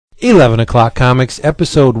11 O'Clock Comics,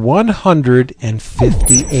 episode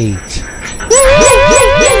 158.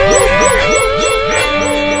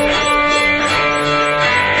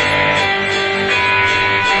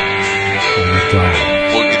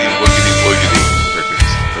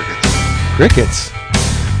 Crickets.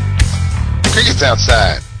 Crickets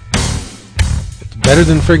outside. It's better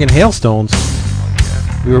than friggin' hailstones.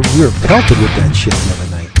 We were pelted with that shit the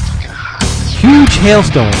other night. Huge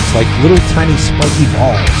hailstones, like little tiny spiky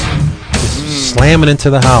balls, just slamming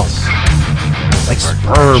into the house, like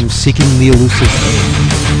sperm seeking the elusive egg.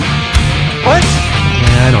 What?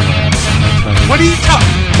 Yeah, I don't know. What are you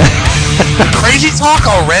talking? Crazy talk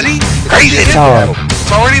already? Crazy talk.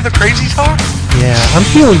 It's already the crazy talk? Yeah, I'm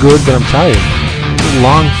feeling good, but I'm tired. It's a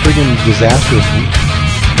long, friggin' disastrous week.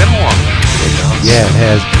 It's been a long week. Yeah, it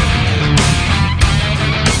has.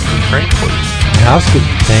 I'm praying for you. House good.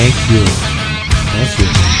 Thank you. Thank you.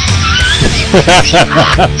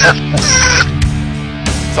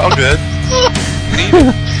 It's all good. You need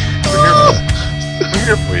it. We're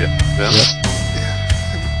here for you. Yeah. Yep.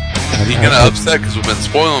 You're gonna upset because we've been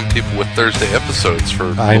spoiling people with Thursday episodes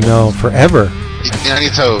for. I know, forever. Eating on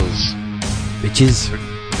your toes. Bitches.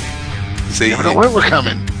 See, You never know when we're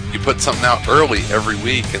coming. you put something out early every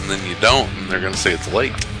week and then you don't, and they're gonna say it's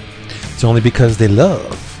late. It's only because they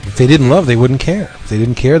love. If they didn't love, they wouldn't care. If they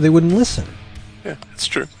didn't care, they wouldn't listen. Yeah, it's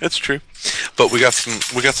true. It's true. But we got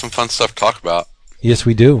some fun stuff to talk about. Yes,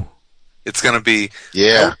 we do. It's gonna be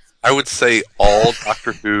Yeah. I would say all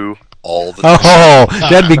Doctor Who all the time. Oh,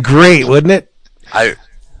 that'd be great, wouldn't it?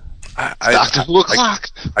 Doctor Who o'clock.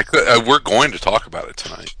 I could. We're going to talk about it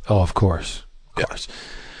tonight. Oh, of course. Of course.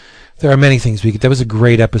 There are many things we could. That was a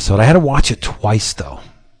great episode. I had to watch it twice, though.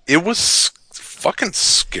 It was fucking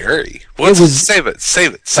scary. Well, save it.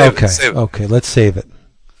 Okay, let's save it.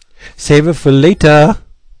 Save it for later.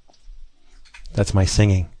 That's my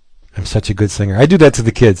singing. I'm such a good singer. I do that to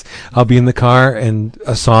the kids. I'll be in the car and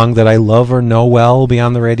a song that I love or know well will be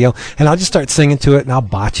on the radio, and I'll just start singing to it, and I'll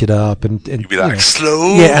botch it up. And You'd be like,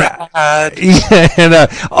 slow ride.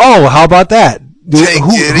 Oh, how about that? Who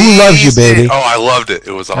loves you, baby? Oh, I loved it.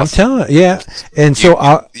 It was awesome. I'm telling you, yeah. And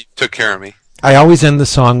so you took care of me. I always end the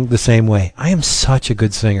song the same way. I am such a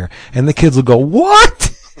good singer. And the kids will go, what?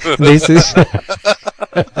 They say,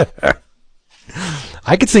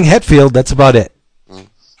 I could sing Hetfield. That's about it.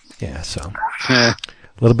 Yeah, so a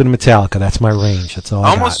little bit of Metallica. That's my range. That's all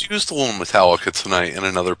I almost got. used a little Metallica tonight in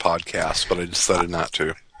another podcast, but I decided not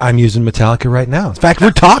to. I'm using Metallica right now. In fact,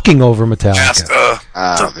 we're talking over Metallica.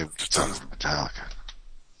 I don't think we've done Metallica.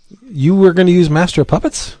 You were going to use Master of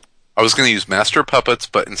Puppets? I was going to use Master of Puppets,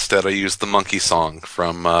 but instead I used the monkey song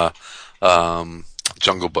from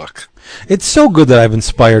Jungle Book. It's so good that I've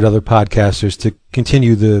inspired other podcasters to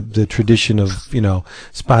continue the tradition of,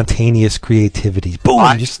 spontaneous creativity. Boom!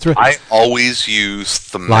 I always use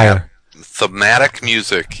thematic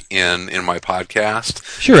music in my podcast.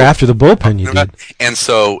 Sure, after the bullpen you did. And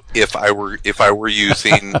so if I were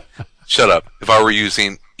using shut up. If I were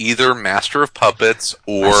using either Master of Puppets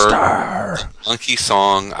or Monkey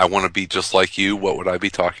Song, I Want to Be Just Like You, what would I be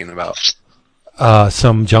talking about?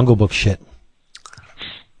 Some Jungle Book shit.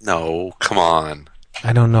 No, come on.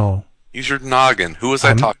 I don't know. Use your noggin. Who was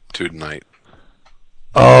I talking to tonight?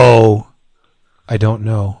 Oh, I don't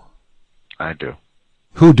know. I do.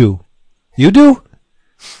 Who do? You do?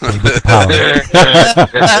 Well, there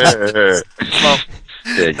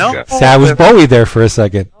you go. See, I was Bowie there for a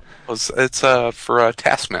second. It's for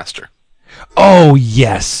Taskmaster. Oh,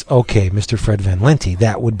 yes. Okay, Mr. Fred Van Lente.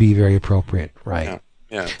 That would be very appropriate, right?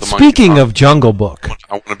 Yeah. Speaking of Jungle Book.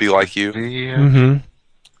 I Want to Be Like You. Yeah. Mm-hmm.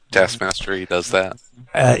 Taskmaster, he does that.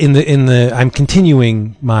 I'm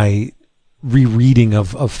continuing my rereading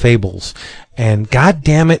of Fables, and God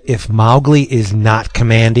damn it, if Mowgli is not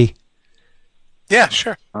Kamandi. Yeah,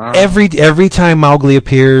 sure. Every time Mowgli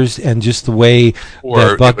appears, and just the way it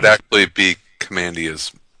would actually be Kamandi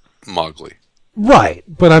as Mowgli. Right,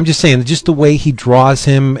 but I'm just saying, just the way he draws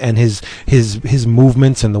him and his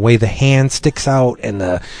movements and the way the hand sticks out and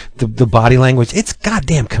the body language, it's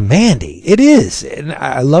goddamn Kamandi. It is, and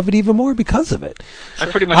I love it even more because of it. I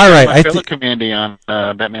pretty much got my fill of Kamandi on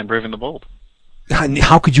Batman Brave and the Bold.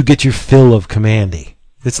 How could you get your fill of Kamandi?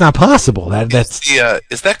 It's not possible. That's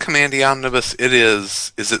is that Kamandi Omnibus? It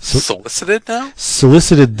is. Is it solicited now?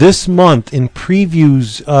 Solicited this month in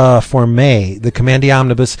previews for May. The Kamandi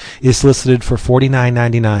Omnibus is solicited for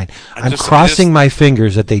 $49.99. I'm crossing my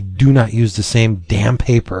fingers that they do not use the same damn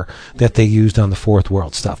paper that they used on the Fourth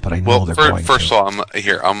World stuff. But I know they're going to. First of all,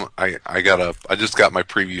 I just got my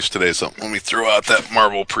previews today, so let me throw out that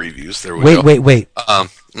Marvel previews. There we go. Wait.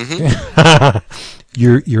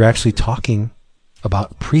 You're actually talking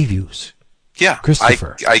about previews. Yeah,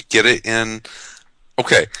 Christopher. I get it in.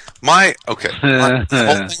 Okay, my whole thing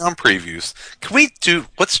on previews.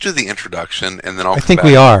 Let's do the introduction, and then I'll. I think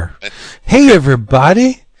we are. Hey,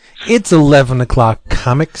 everybody! It's 11 o'clock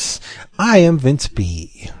comics. I am Vince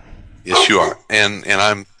B. Yes, you are, and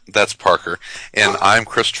that's Parker, and I'm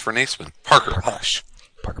Christopher Naisman. Parker, hush.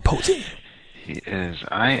 Parker Posey. He is.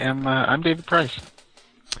 I'm David Price.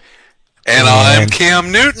 And I'm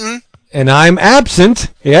Cam Newton. And I'm absent.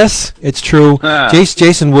 Yes, it's true.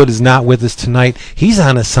 Jason Wood is not with us tonight. He's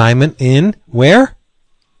on assignment in where?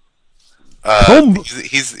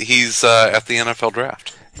 He's at the NFL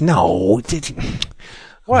draft. No.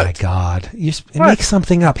 What? Oh my God! Make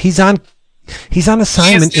something up. He's on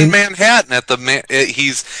assignment in Manhattan at the. He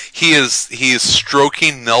is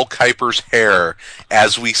stroking Mel Kiper's hair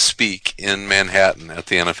as we speak in Manhattan at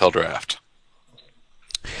the NFL draft.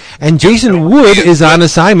 And Jason Wood is on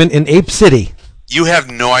assignment in Ape City. You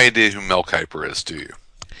have no idea who Mel Kiper is, do you?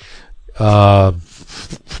 No.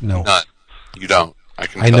 None. You don't.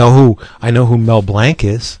 I know who Mel Blanc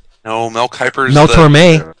is. No, Mel Kiper is Mel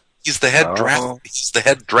Torme. He's the head draft. He's the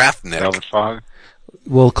head draft Nick. Velvet Fog.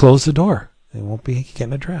 We'll close the door. They won't be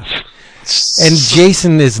getting a draft. And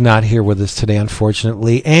Jason is not here with us today,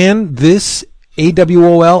 unfortunately. And this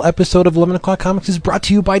AWOL episode of 11 O'Clock Comics is brought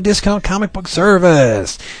to you by Discount Comic Book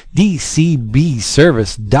Service,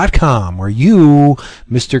 DCBService.com, where you,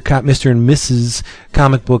 Mr. and Mrs.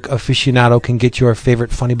 Comic Book Aficionado, can get your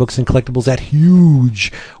favorite funny books and collectibles at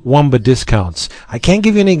huge Wumba discounts. I can't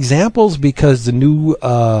give you any examples because the new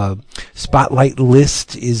Spotlight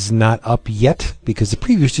list is not up yet because the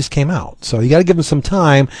previews just came out. So you got to give them some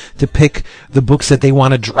time to pick the books that they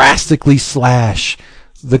want to drastically slash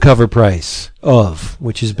the cover price of,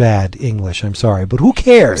 which is bad English, I'm sorry, but who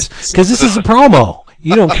cares? Because this is a promo.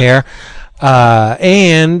 You don't care.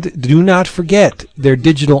 And do not forget their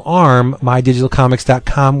digital arm,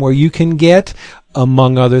 mydigitalcomics.com, where you can get,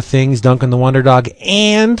 among other things, Duncan the Wonder Dog,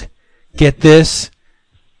 and get this,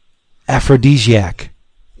 Aphrodisiac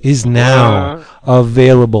is now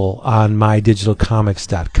available on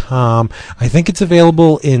mydigitalcomics.com. I think it's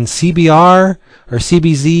available in CBR or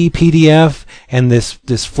CBZ, PDF, and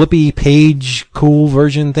this flippy page cool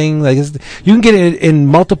version thing. Like you can get it in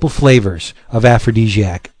multiple flavors of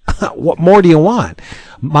Aphrodisiac. What more do you want?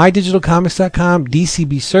 MyDigitalComics.com,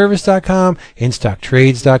 DCBService.com,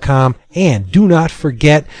 InStockTrades.com, and do not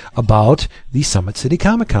forget about the Summit City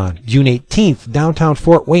Comic Con, June 18th, downtown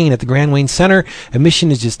Fort Wayne at the Grand Wayne Center.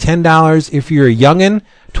 Admission is just $10. If you're a youngin',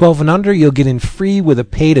 12 and under, you'll get in free with a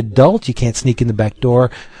paid adult. You can't sneak in the back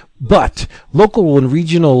door. But local and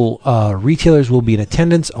regional retailers will be in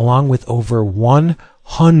attendance, along with over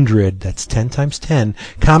 100, that's 10 times 10,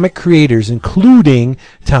 comic creators, including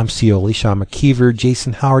Tom Scioli, Sean McKeever,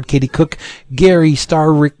 Jason Howard, Katie Cook, Gary,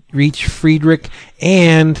 Starr, Reach, Friedrich,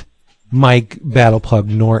 and Mike Battleplug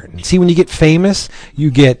Norton. See, when you get famous,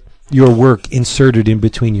 you get your work inserted in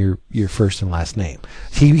between your first and last name.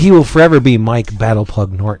 He will forever be Mike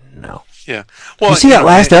Battleplug Norton now. Yeah. Well, you see that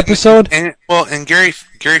last episode? And Gary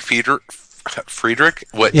Friedrich,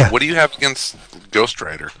 what do you have against Ghost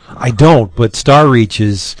Rider? I don't, but Star Reach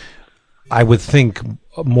is, I would think,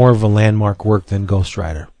 more of a landmark work than Ghost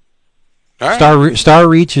Rider. Right. Star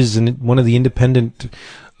Reach is one of the independent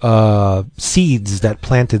seeds that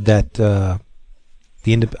planted that. I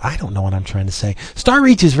don't know what I'm trying to say. Star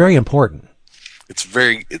Reach is very important. It's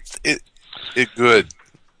very good.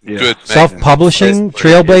 Yeah. Good self-publishing,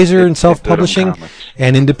 Trailblazer and self-publishing,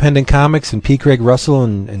 and independent comics, and P. Craig Russell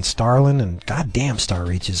and Starlin, and goddamn, Star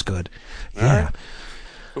Reach is good. Yeah. Right.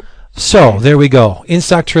 Cool. So there we go. In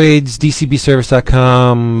Stock Trades,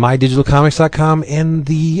 DCBService.com, MyDigitalComics.com, and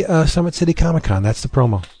the Summit City Comic Con. That's the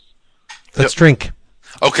promo. Let's drink.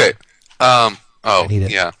 Okay.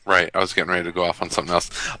 Yeah, right. I was getting ready to go off on something else.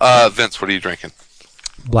 Vince, what are you drinking?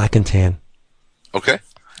 Black and Tan. Okay.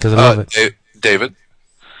 Because I love it. David?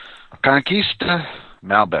 Conquista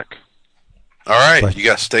Malbec. All right. You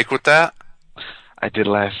got steak with that? I did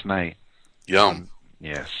last night. Yum.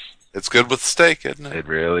 Yes. It's good with steak, isn't it? It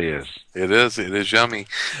really is. It is. It is yummy.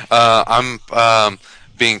 I'm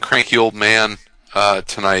being cranky old man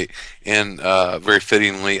tonight, and very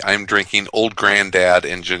fittingly, I'm drinking Old Granddad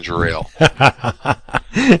and ginger ale.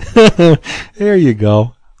 There you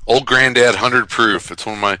go. Old Granddad 100 proof. It's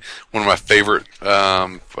one of my favorite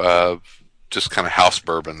just kind of house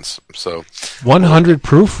bourbons. So 100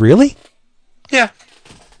 proof, really? Yeah.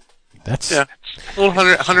 That's a little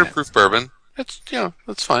 100 proof bourbon. It's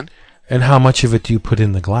that's fine. And how much of it do you put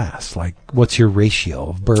in the glass? Like, what's your ratio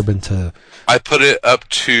of bourbon to? I put it up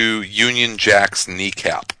to Union Jack's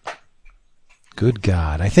kneecap. Good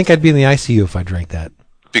God. I think I'd be in the ICU if I drank that.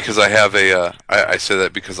 Because I have I say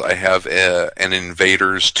that because I have an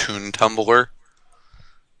Invaders tune tumbler.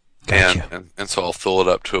 Gotcha. And so I'll fill it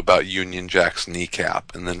up to about Union Jack's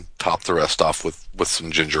kneecap and then top the rest off with some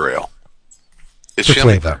ginger ale. It's For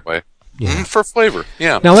yummy flavor. that way. Yeah. For flavor,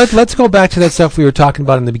 yeah. Now let's go back to that stuff we were talking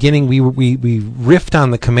about in the beginning. We riffed on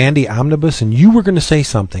the Kamandi Omnibus, and you were going to say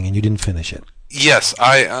something, and you didn't finish it. Yes,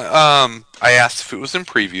 I asked if it was in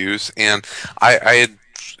previews, and I had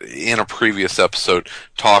in a previous episode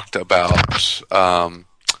talked about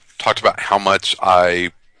how much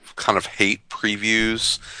I kind of hate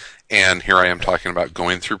previews, and here I am talking about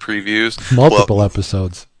going through previews. Multiple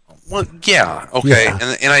episodes. Well, yeah, okay,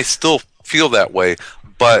 yeah. And I still feel that way,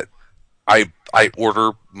 but I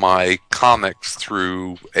order my comics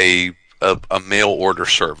through a mail order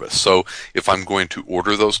service. So if I'm going to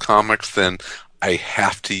order those comics, then I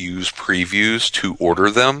have to use previews to order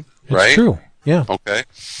them, right? It's true. Yeah. Okay.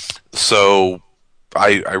 So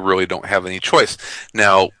I really don't have any choice.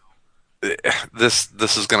 Now, this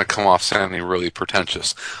is going to come off sounding really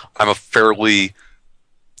pretentious. I'm a fairly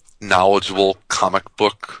knowledgeable comic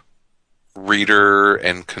book reader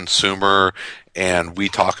and consumer, and we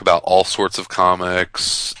talk about all sorts of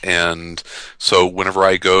comics, and so whenever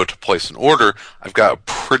I go to place an order, I've got a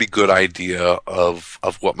pretty good idea of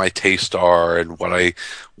what my tastes are and what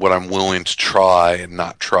I'm willing to try and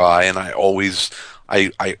not try, and I always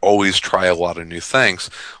try a lot of new things.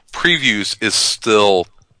 Previews is still,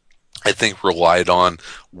 I think, relied on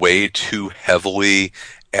way too heavily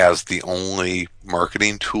as the only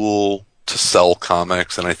marketing tool to sell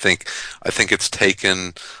comics, and I think it's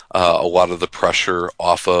taken a lot of the pressure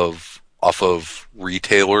off of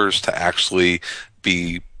retailers to actually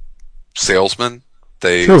be salesmen.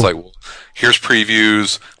 It's like, well, here's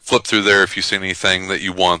previews, flip through there. If you see anything that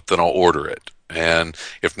you want, then I'll order it. And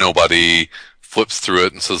if nobody flips through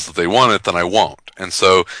it and says that they want it, then I won't. And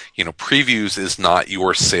so, previews is not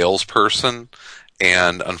your salesperson,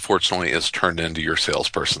 and unfortunately is turned into your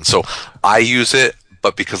salesperson. So I use it,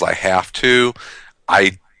 but because I have to,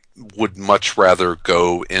 I would much rather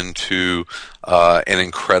go into an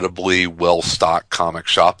incredibly well-stocked comic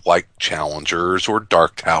shop like Challenger's or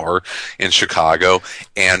Dark Tower in Chicago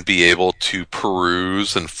and be able to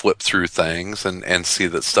peruse and flip through things and see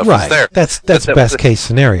that stuff is there. That's best case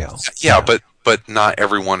scenario. Yeah, but not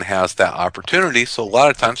everyone has that opportunity. So a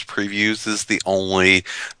lot of times previews is the only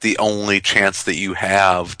chance that you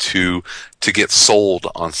have to get sold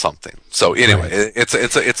on something. So anyway, it's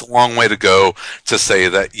a long way to go to say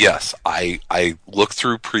that yes, I look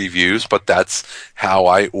through previews, but that's how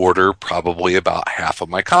I order probably about half of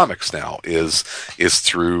my comics now is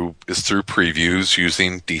through previews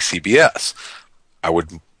using DCBS. I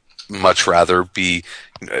would much rather be,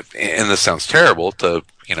 and this sounds terrible to,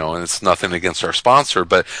 and it's nothing against our sponsor,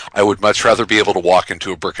 but I would much rather be able to walk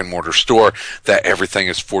into a brick and mortar store that everything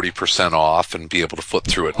is 40% off and be able to flip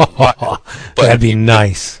through it. But that'd be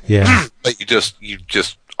nice. Yeah. But you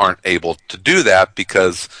just aren't able to do that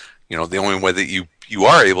because, the only way that you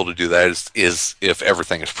are able to do that is if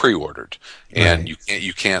everything is pre-ordered, and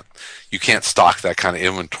you can't stock that kind of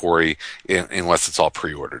inventory unless it's all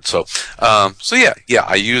pre-ordered. So yeah,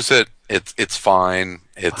 I use it. It's fine.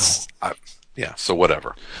 So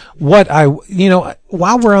whatever.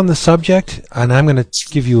 While we're on the subject, and I'm going to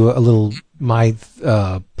give you a little my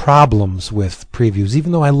problems with previews.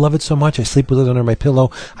 Even though I love it so much, I sleep with it under my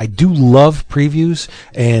pillow. I do love previews,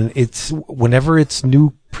 and whenever it's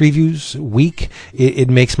new previews week, it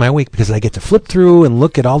makes my week because I get to flip through and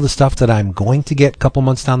look at all the stuff that I'm going to get a couple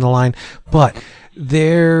months down the line. But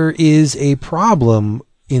there is a problem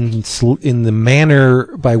in the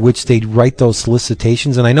manner by which they write those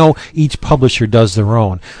solicitations, and I know each publisher does their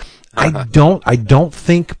own. I don't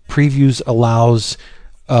think previews allows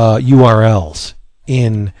URLs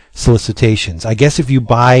in solicitations. I guess if you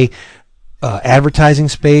buy advertising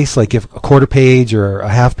space, like if a quarter page or a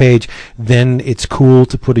half page, then it's cool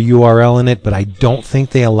to put a URL in it, but I don't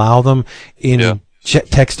think they allow them in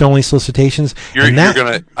text-only solicitations.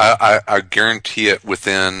 I guarantee it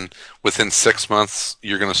within 6 months,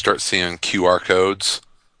 you're going to start seeing QR codes.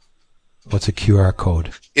 What's a QR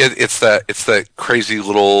code? It's that crazy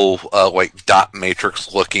little like dot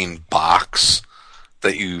matrix looking box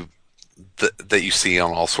that you see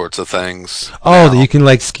on all sorts of things. Oh, that you can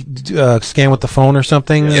like scan with the phone or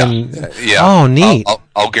something. Yeah. Oh, neat.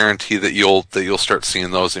 I'll guarantee that you'll start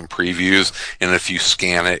seeing those in previews, and if you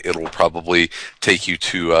scan it, it'll probably take you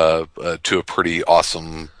to a pretty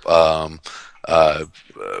awesome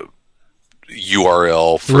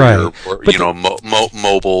URL for Right. your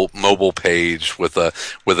mobile page with a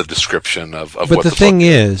description of but what the thing book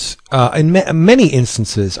is, in many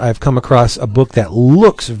instances, I've come across a book that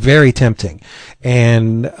looks very tempting,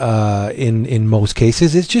 and in most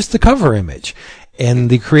cases, it's just the cover image and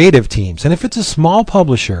the creative teams. And if it's a small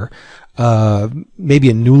publisher, maybe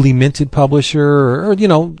a newly minted publisher, or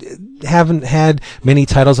haven't had many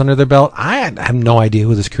titles under their belt, I have no idea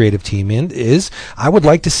who this creative team is. I would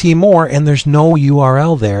like to see more, and there's no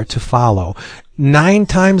URL there to follow. 9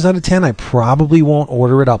 times out of 10, I probably won't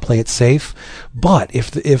order it. I'll play it safe. But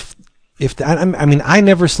I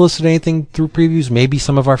never solicit anything through previews. Maybe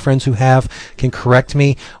some of our friends who have can correct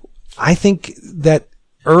me. I think that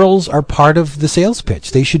Earls are part of the sales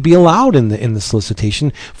pitch. They should be allowed in the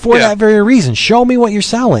solicitation for that very reason. Show me what you're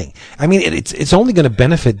selling. I mean, it's only going to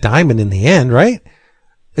benefit Diamond in the end, right?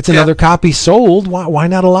 It's another copy sold. Why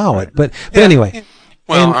not allow it? But anyway.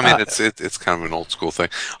 Well, it's kind of an old school thing.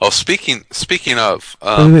 Oh, speaking of,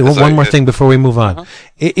 wait, one more thing before we move on. Uh-huh.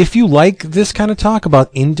 If you like this kind of talk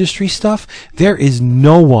about industry stuff, there is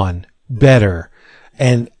no one better.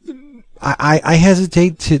 And I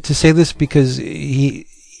hesitate to say this because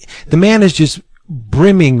the man is just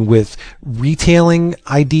brimming with retailing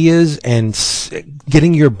ideas and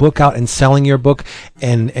getting your book out and selling your book.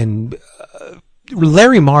 And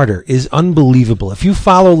Larry Marder is unbelievable. If you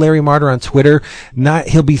follow Larry Marder on Twitter,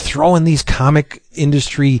 he'll be throwing these comic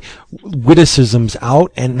industry witticisms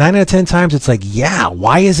out, and 9 out of 10 times it's like, yeah,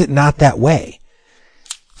 why is it not that way?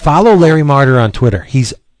 Follow Larry Marder on Twitter.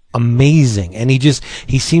 He's amazing, and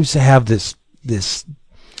he seems to have this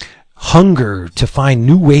hunger to find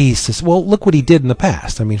new ways to. Well, look what he did in the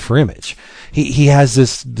past. I mean, for Image, he has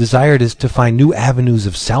this desire to find new avenues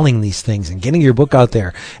of selling these things and getting your book out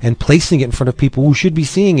there and placing it in front of people who should be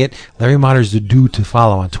seeing it. Larry Marder's the dude to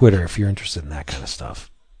follow on Twitter if you're interested in that kind of stuff.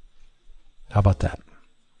 How about that?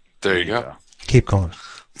 There you go. Keep going.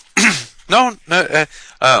 No.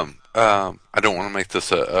 I don't want to make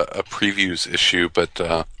this a previews issue, but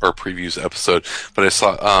or a previews episode. But I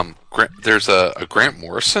saw there's a Grant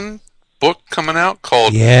Morrison book coming out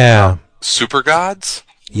called Super Gods.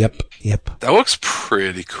 Yep. That looks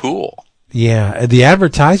pretty cool. Yeah, the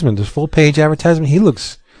advertisement, the full page advertisement. He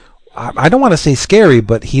looks. I don't want to say scary,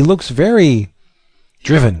 but he looks very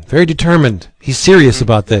driven, very determined. He's serious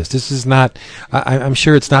about this. This is not. I'm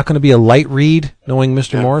sure it's not going to be a light read, knowing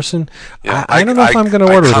Mr. Morrison. Yeah. I don't know if I'm going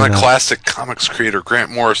to order it or not. Classic comics creator Grant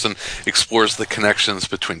Morrison explores the connections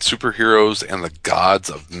between superheroes and the gods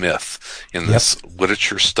of myth in this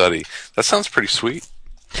literature study. That sounds pretty sweet.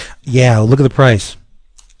 Yeah, look at the price.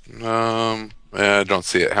 I don't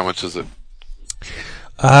see it. How much is it?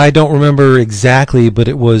 I don't remember exactly, but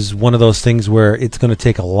it was one of those things where it's going to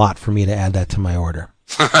take a lot for me to add that to my order.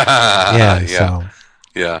 Yeah,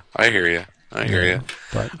 I hear you.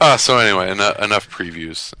 So anyway, enough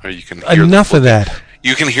previews. Or you can hear enough of that.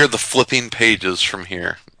 You can hear the flipping pages from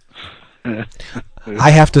here.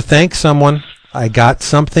 I have to thank someone. I got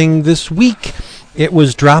something this week. It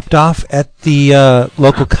was dropped off at the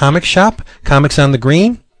local comic shop, Comics on the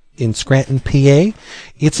Green in Scranton, PA.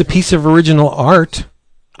 It's a piece of original art.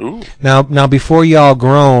 Ooh. Now, before y'all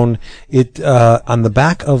groan, it on the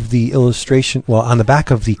back of the illustration, on the back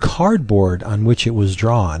of the cardboard on which it was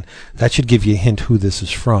drawn, that should give you a hint who this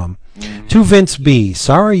is from. To Vince B.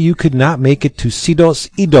 Sorry you could not make it to Cidos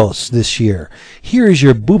Idos this year. Here is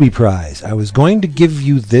your booby prize. I was going to give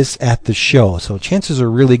you this at the show, so chances are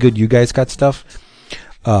really good you guys got stuff.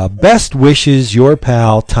 Best wishes, your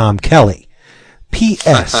pal Tom Kelly.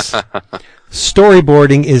 P.S.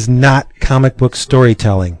 Storyboarding is not comic book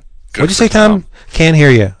storytelling. What'd you say, Tom? Can't hear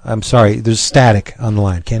you. I'm sorry. There's static on the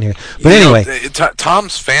line. Can't hear you. But anyway.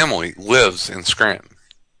 Tom's family lives in Scranton.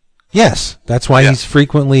 Yes. That's why he's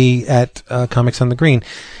frequently at Comics on the Green.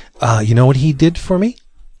 You know what he did for me?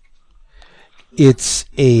 It's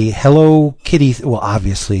a Hello Kitty. Well,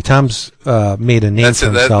 obviously. Tom's made a name for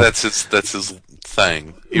himself. That's his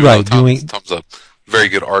thing. Right. Tom's a very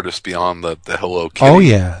good artist beyond the Hello Kitty. Oh,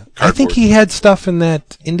 yeah. Cardboard. I think he had stuff in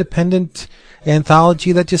that independent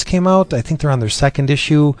anthology that just came out. I think they're on their second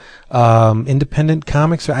issue, Independent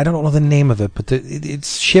Comics. I don't know the name of it, but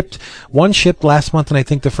it's shipped. One shipped last month, and I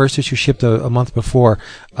think the first issue shipped a month before.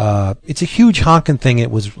 It's a huge honking thing.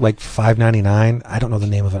 It was like $5.99. I don't know the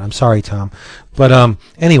name of it. I'm sorry, Tom. But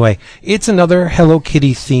anyway, it's another Hello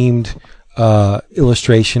Kitty themed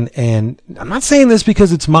illustration, and I'm not saying this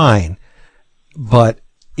because it's mine, but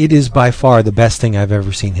it is by far the best thing I've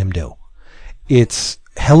ever seen him do. It's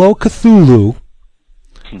Hello Cthulhu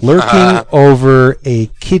lurking over a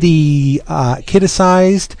kitty-sized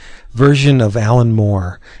version of Alan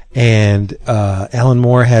Moore. And Alan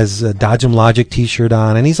Moore has a Dodge 'em Logic T-shirt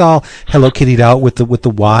on, and he's all Hello Kitty'd out with the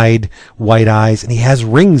wide white eyes, and he has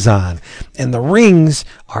rings on, and the rings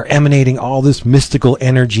are emanating all this mystical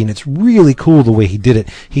energy, and it's really cool the way he did it.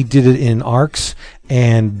 He did it in arcs,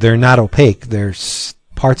 and they're not opaque. There's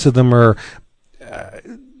parts of them are.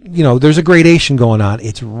 There's a gradation going on.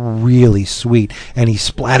 It's really sweet, and he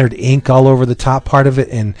splattered ink all over the top part of it,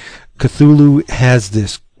 and Cthulhu has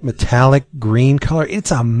this metallic green color. It's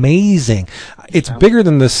amazing. It's bigger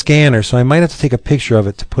than the scanner, so I might have to take a picture of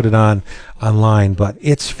it to put it online, but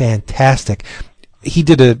it's fantastic. He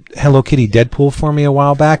did a Hello Kitty Deadpool for me a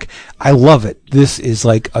while back. I love it. This is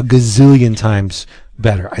like a gazillion times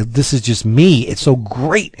better. This is just me. It's so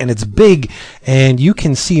great, and it's big, and you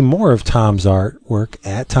can see more of Tom's artwork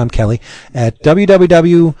at Tom Kelly at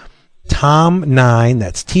www.tom9,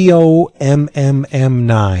 that's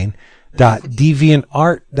TOMMM9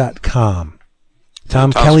 .deviantart.com.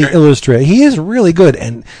 Tom Kelly Illustrator. He is really good,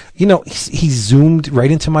 and he zoomed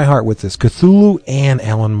right into my heart with this Cthulhu and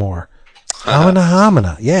Alan Moore.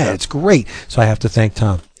 Hamina. Yeah, it's great. So I have to thank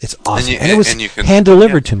Tom. It's awesome, and it was hand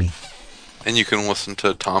delivered to me. And you can listen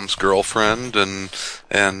to Tom's girlfriend and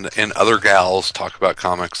other gals talk about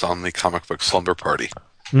comics on the Comic Book Slumber Party.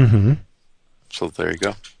 Mm-hmm. So there you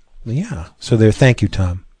go. Yeah. So there. Thank you,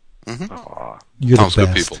 Tom. Mm-hmm. You're Tom's the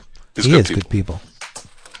best. Good people. He is good people.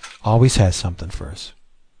 Always has something for us.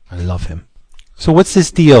 I love him. So what's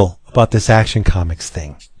this deal about this Action Comics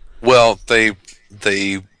thing? Well, they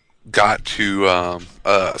got to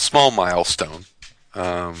a small milestone.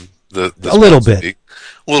 A little bit.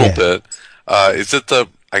 Bit. Is it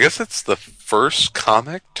I guess it's the first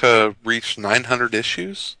comic to reach 900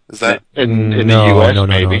 issues? Is that in the U.S.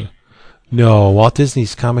 maybe? No, Walt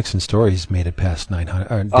Disney's Comics and Stories made it past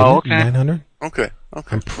 900. Okay. 900? Okay.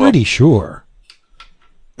 I'm pretty sure.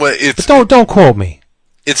 Well, but don't quote me.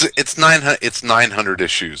 It's 900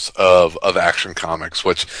 issues of Action Comics,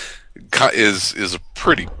 which is a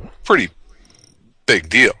pretty big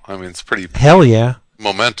deal. I mean, it's pretty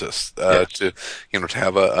momentous to have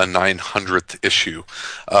a 900th issue.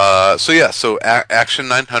 So Action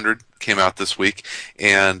 900 came out this week,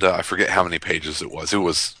 and I forget how many pages it was. It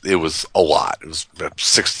was a lot. It was about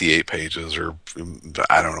 68 pages, or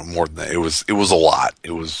I don't know, more than that. It was a lot. It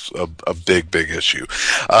was a big issue.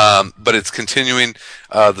 But it's continuing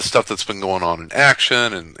the stuff that's been going on in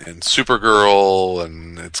Action and Supergirl,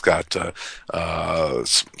 and it's got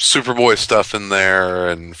Superboy stuff in there,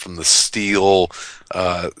 and from the Steel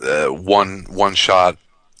one shot.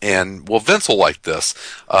 And Vince will like this.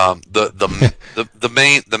 The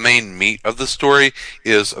main meat of the story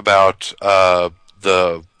is about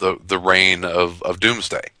the reign of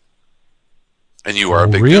Doomsday, and you are a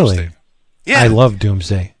big Doomsday. Yeah, I love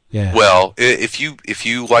Doomsday. Yeah. Well, if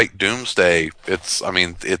you like Doomsday, that's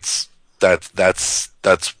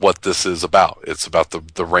what this is about. It's about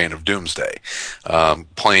the reign of Doomsday,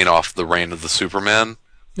 playing off the reign of the Superman.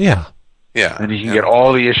 Yeah. Yeah. And you can get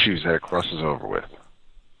all the issues that it crosses over with.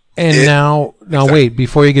 And now wait,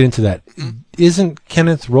 before you get into that, isn't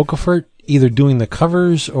Kenneth Roquefort either doing the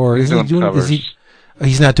covers, or he's not doing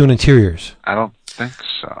interiors? I don't think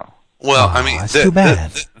so. Well, I mean, that's too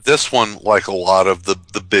bad. This one, like a lot of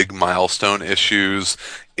the big milestone issues,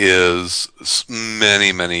 is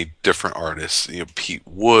many different artists. Pete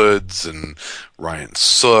Woods and Ryan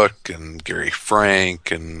Sook and Gary Frank,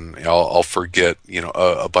 and I'll forget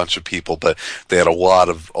a bunch of people, but they had a lot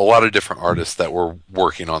of different artists that were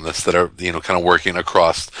working on this, that are kind of working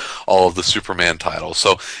across all of the Superman titles.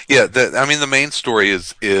 So yeah, the main story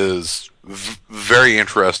is very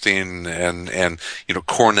interesting, and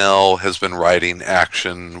Cornell has been writing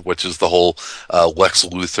Action, which is the whole Lex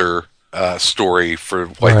Luthor story for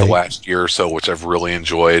the last year or so, which I've really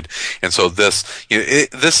enjoyed. And so this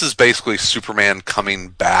is basically Superman coming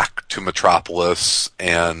back to Metropolis,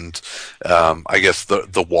 and I guess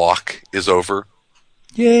the walk is over.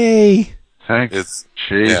 Yay! Thanks.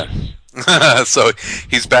 Yeah. So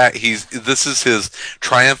he's back. This is his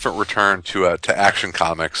triumphant return to Action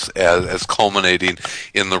Comics as culminating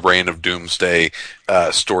in the Reign of Doomsday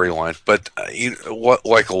storyline. But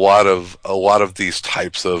like a lot of these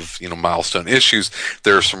types of milestone issues,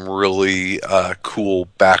 there are some really cool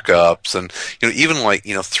backups, and even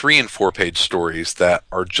 3 and 4 page stories that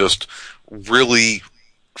are just really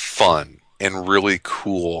fun and really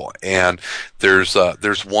cool. And there's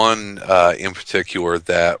one in particular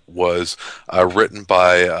that was written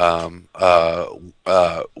by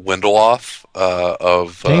Lindelof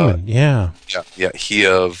of Damon, he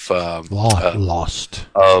of Lost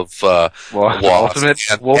of Lost Ultimate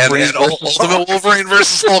and Ultimate Wolverine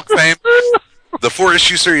versus Hulk fame. The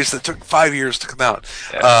 4-issue series that took 5 years to come out.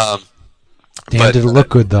 Yeah. Damn, did it look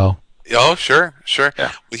good though? Oh, sure.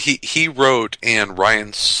 Yeah. He wrote and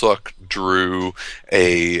Ryan Sook drew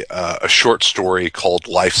a short story called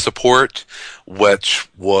Life Support, which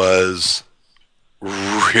was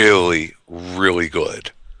really, really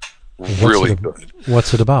good. Really good.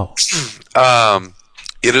 What's it about?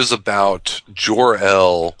 It is about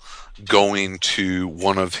Jor-El going to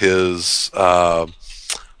one of his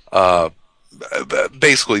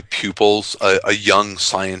basically pupils, a young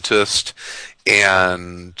scientist,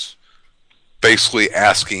 and basically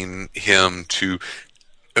asking him to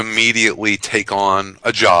immediately take on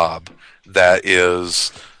a job that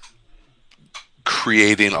is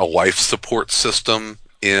creating a life support system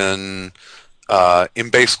in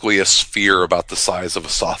basically a sphere about the size of a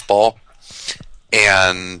softball,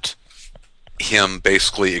 and him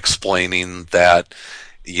basically explaining that,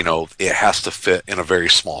 you know, it has to fit in a very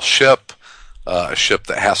small ship, a ship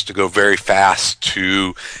that has to go very fast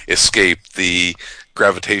to escape the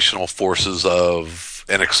gravitational forces of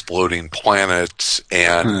an exploding planet,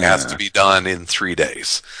 and has to be done in 3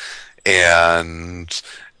 days. And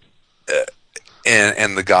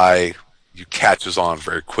the guy catches on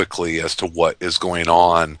very quickly as to what is going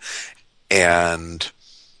on, and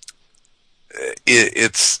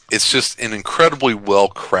it's just an incredibly well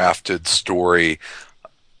crafted story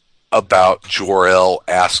about Jor-El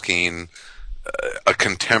asking a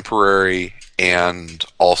contemporary and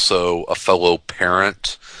also a fellow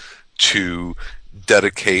parent to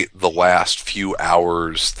dedicate the last few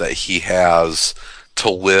hours that he has to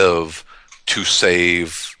live to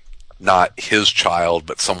save not his child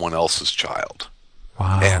but someone else's child.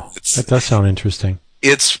 Wow, that does sound interesting.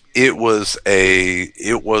 It was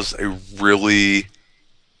a really,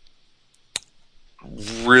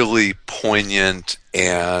 really poignant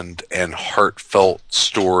and heartfelt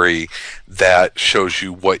story that shows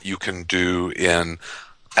you what you can do in,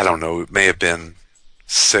 I don't know, it may have been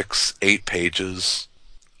 6-8 pages.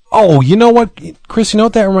 Oh, you know what, Chris, you know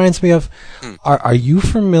what that reminds me of? Are you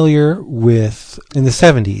familiar with, in the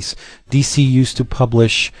 70s, DC used to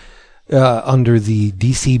publish under the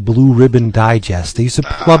DC Blue Ribbon Digest. They used to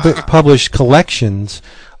publish collections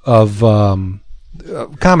of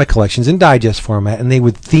comic collections in digest format, and they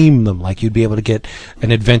would theme them. Like you'd be able to get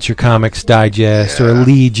an Adventure Comics digest or a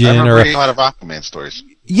Legion or reading a lot of Aquaman stories.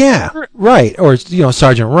 Yeah, right. Or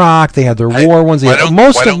Sergeant Rock. They had their war ones.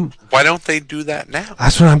 Why don't they do that now?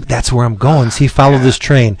 That's where I'm going. See, follow this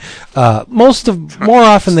train. More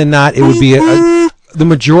often than not, it would be the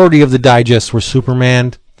majority of the digests were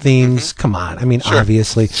Superman themes. Come on, I mean, sure.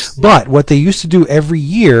 Obviously. But what they used to do every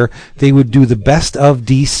year, they would do the best of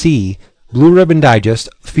DC Blue Ribbon Digest,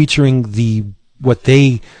 featuring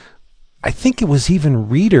I think it was even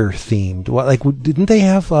reader themed. Didn't they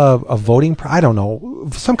have a voting? I don't know,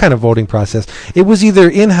 some kind of voting process. It was either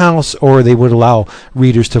in-house or they would allow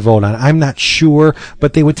readers to vote on it. I'm not sure,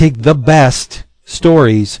 but they would take the best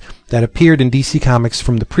stories that appeared in DC Comics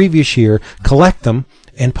from the previous year, collect them,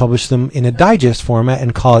 and publish them in a digest format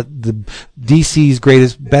and call it the DC's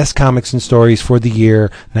best comics and stories for the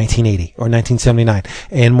year 1980 or 1979.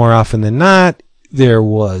 And more often than not, there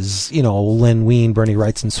was, Len Wein, Bernie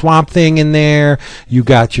Wrightson Swamp Thing in there. You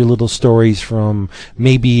got your little stories from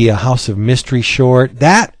maybe a House of Mystery short.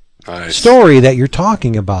 That story that you're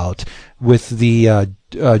talking about with the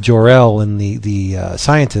Jor-El and the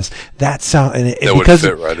scientist, that would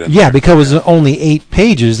fit right in there. Because it was only 8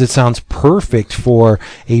 pages, it sounds perfect for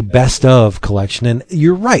a best of collection. And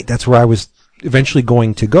you're right, that's where I was eventually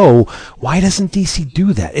going to go. Why doesn't DC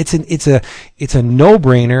do that? It's a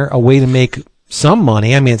no-brainer, a way to make some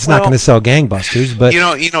money. I mean, it's not going to sell gangbusters, but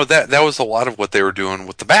that was a lot of what they were doing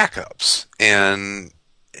with the backups, and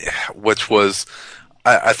which was,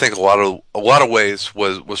 I think, a lot of ways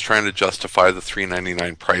was trying to justify the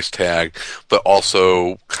 $3.99 price tag, but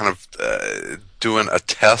also kind of doing a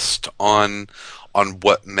test on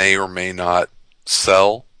what may or may not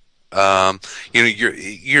sell.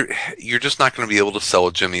 You're just not going to be able to sell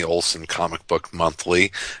a Jimmy Olsen comic book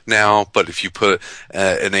monthly now. But if you put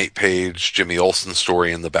an 8-page Jimmy Olsen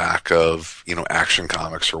story in the back of Action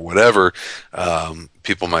Comics or whatever,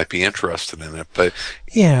 people might be interested in it. But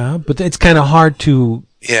it's kind of hard to.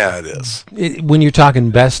 Yeah, it is. When you're talking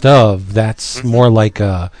best of, that's more like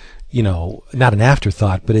a not an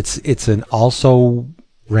afterthought, but it's an also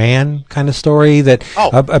ran kind of story that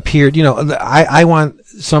appeared. I want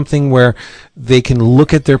something where they can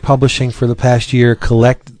look at their publishing for the past year,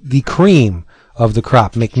 collect the cream of the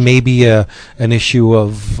crop, make maybe an issue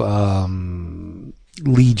of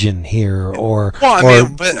Legion here, or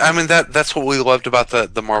that's what we loved about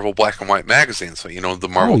the Marvel Black and White magazine. So the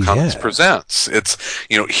Marvel Comics Presents. It's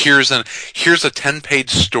here's a 10-page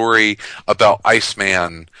story about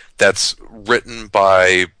Iceman that's written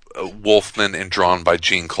by Wolfman and drawn by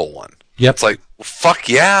Gene Colan. Yep. It's like, fuck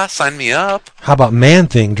yeah, sign me up. How about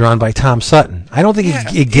Man-Thing drawn by Tom Sutton? I don't think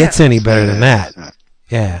it gets any better than that.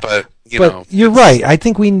 Yeah. But you're right. I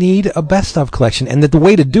think we need a best of collection, and that the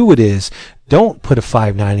way to do it is don't put a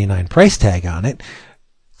 $5.99 price tag on it.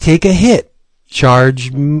 Take a hit.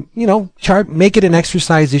 Charge, make it an extra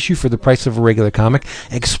size issue for the price of a regular comic.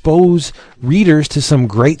 Expose readers to some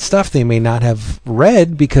great stuff they may not have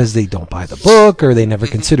read because they don't buy the book or they never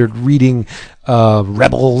considered reading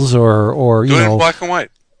Rebels or do it in black and white.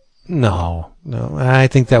 No. I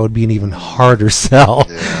think that would be an even harder sell.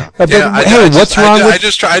 Yeah. What's wrong with... I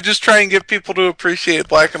just try and get people to appreciate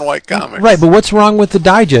black and white comics. Right, but what's wrong with the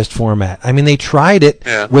digest format? I mean, they tried it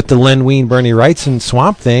with the Len Wein, Bernie Wrightson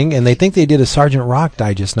Swamp Thing, and they think they did a Sergeant Rock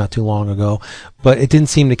digest not too long ago, but it didn't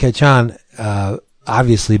seem to catch on,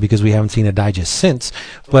 obviously, because we haven't seen a digest since.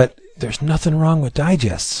 But there's nothing wrong with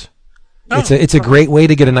digests. No. It's a great way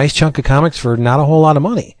to get a nice chunk of comics for not a whole lot of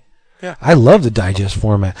money. Yeah. I love the digest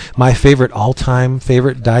format. My all-time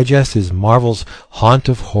favorite digest is Marvel's Haunt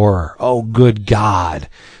of Horror. Oh, good God.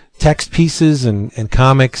 Text pieces and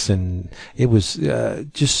comics, and it was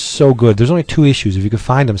just so good. There's only 2 issues. If you could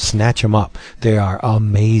find them, snatch them up. They are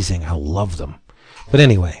amazing. I love them. But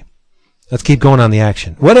anyway, let's keep going on the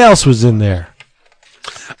action. What else was in there?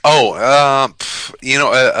 Oh,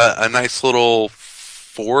 a nice little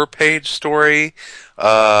 4-page story.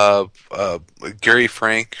 Gary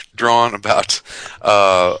Frank drawn about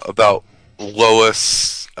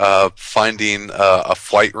Lois finding a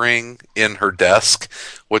flight ring in her desk,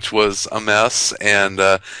 which was a mess, and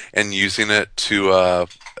using it to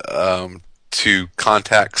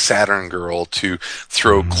contact Saturn Girl to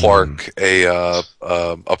throw Clark a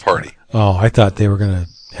party. Oh, I thought they were gonna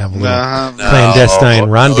have a little clandestine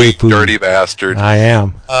rendezvous. Dirty bastard. I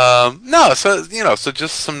am. So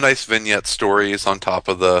just some nice vignette stories on top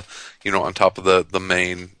of the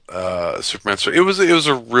main Superman story. It was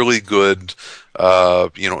a really good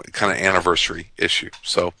kind of anniversary issue.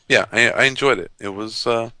 So yeah, I enjoyed it. It was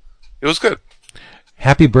good.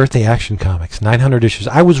 Happy birthday, Action Comics! 900 issues.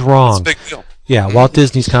 I was wrong. It's a big deal. Yeah, Walt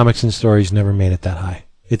Disney's Comics and Stories never made it that high.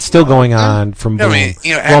 It's still going on from Boom.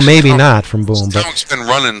 Maybe not from Boom, but it's been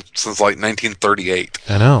running since like 1938.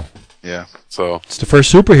 I know. Yeah, so it's the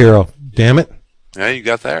first superhero. Damn it. Yeah, you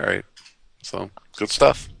got that right. So good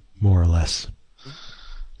stuff. More or less.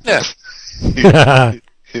 Yeah.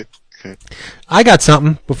 I got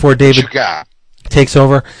something before David takes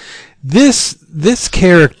over. This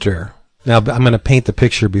character. Now I'm going to paint the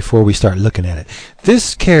picture before we start looking at it.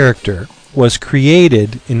 This character was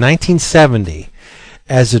created in 1970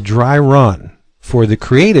 as a dry run for the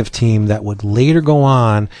creative team that would later go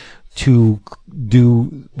on to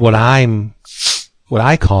do what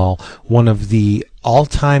I call one of the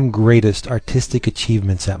all-time greatest artistic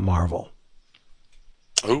achievements at Marvel.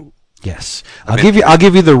 Oh. Yes. I'll give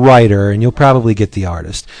you the writer, and you'll probably get the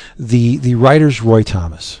artist. The writer's Roy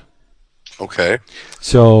Thomas. Okay.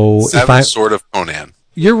 So Savage Sword of Conan.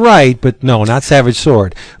 You're right, but no, not Savage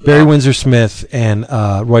Sword. Barry Windsor Smith and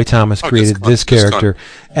Roy Thomas created this character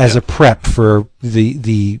as a prep for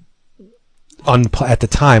the at the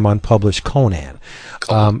time unpublished Conan.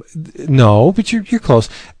 No, but you're close.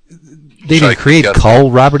 They didn't create Cull.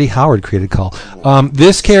 Robert E. Howard created Cull.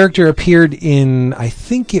 This character appeared in, I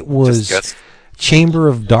think it was Chamber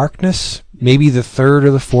of Darkness, maybe the 3rd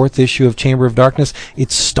or the 4th issue of Chamber of Darkness.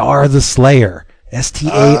 It's Starr the Slayer.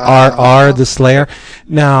 Starr the Slayer.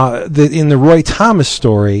 Now, in the Roy Thomas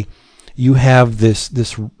story, you have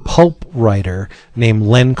this pulp writer named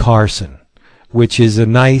Len Carson, which is a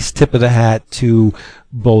nice tip of the hat to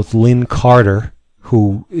both Lynn Carter,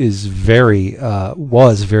 who is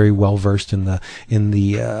was very well versed in the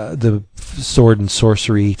sword and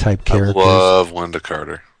sorcery type characters. I love Linda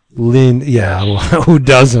Carter. Who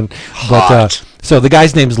doesn't? Hot. But so the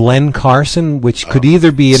guy's name's Len Carson, which could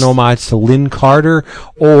either be an homage to Lynn Carter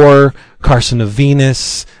or Carson of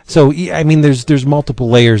Venus. So I mean, there's multiple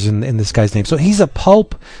layers in this guy's name. So he's a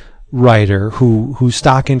pulp writer whose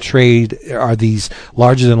stock in trade are these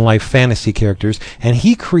larger than life fantasy characters, and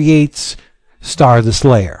he creates Starr the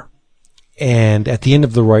Slayer. And at the end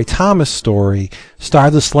of the Roy Thomas story,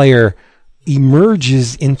 Starr the Slayer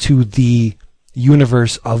emerges into the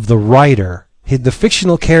universe of the writer. The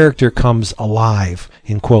fictional character comes alive,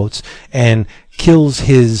 in quotes, and kills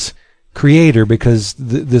his creator because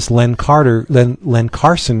this Len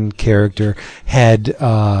Carson character had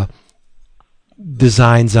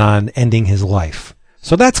designs on ending his life.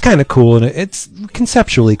 So that's kind of cool, and it's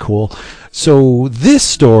conceptually cool. So this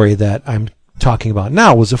story that I'm talking about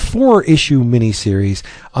now was a 4-issue miniseries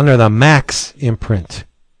under the Max imprint,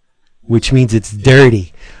 which means it's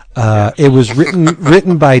dirty. It was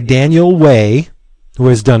written by Daniel Way, who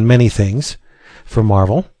has done many things for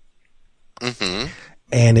Marvel. Mm-hmm.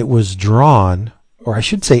 And it was drawn, or I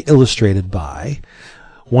should say illustrated by,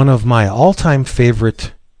 one of my all-time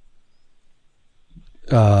favorite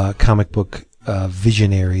comic book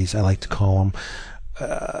visionaries, I like to call him.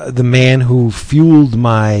 The man who fueled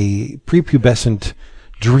my prepubescent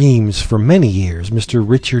dreams for many years, Mr.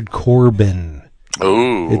 Richard Corben.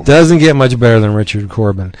 Oh, It doesn't get much better than Richard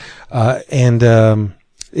Corben. It's an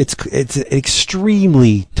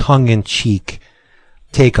extremely tongue-in-cheek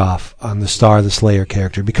takeoff on the Starr the Slayer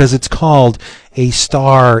character, because it's called A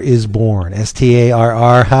Starr is Born.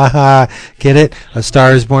 S-T-A-R-R, ha-ha, get it? A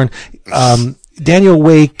Starr is Born. Daniel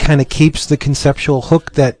Way kind of keeps the conceptual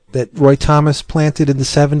hook that Roy Thomas planted in the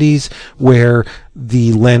 70s, where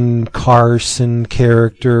the Len Carson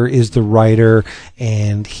character is the writer,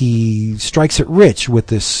 and he strikes it rich with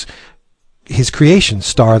his creation,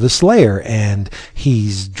 Starr the Slayer, and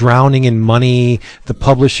he's drowning in money. The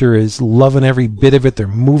publisher is loving every bit of it. They're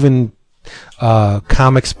moving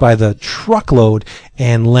comics by the truckload,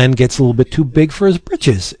 and Len gets a little bit too big for his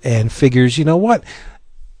britches and figures, you know what?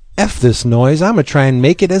 F this noise. I'm going to try and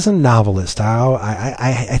make it as a novelist.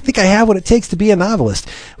 I think I have what it takes to be a novelist.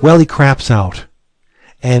 Well, he craps out.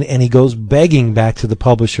 And he goes begging back to the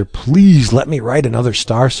publisher, please let me write another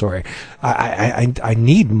Starr story. I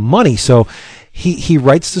need money. So he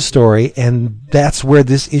writes the story, and that's where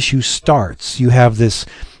this issue starts. You have this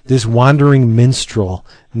wandering minstrel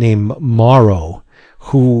named Morrow,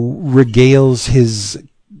 who regales his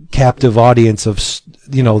captive audience of,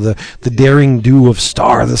 the daring do of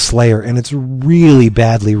Starr the Slayer, and it's really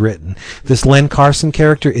badly written. This Len Carson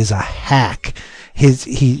character is a hack.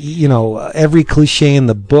 Every cliche in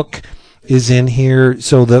the book is in here.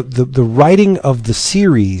 So the writing of the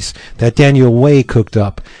series that Daniel Way cooked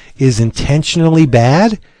up is intentionally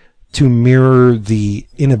bad to mirror the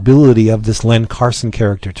inability of this Len Carson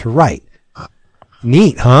character to write.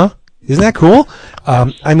 Neat, huh? Isn't that cool?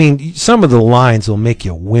 Some of the lines will make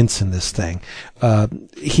you wince in this thing.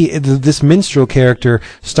 This minstrel character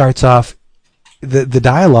starts off, the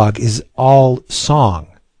dialogue is all song.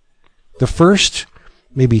 The first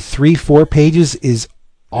maybe 3-4 pages is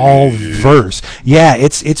all verse. Yeah,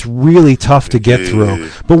 it's really tough to get through.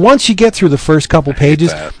 But once you get through the first couple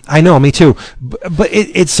pages, I know, me too. But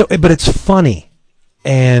it's funny,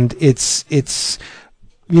 and it's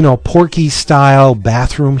Porky style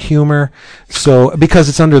bathroom humor. So because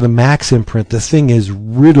it's under the Max imprint, the thing is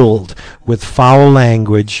riddled with foul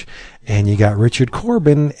language, and you got Richard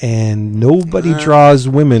Corben, and nobody draws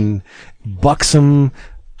women, buxom,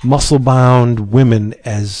 muscle-bound women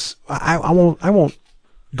as I won't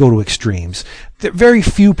go to extremes. Very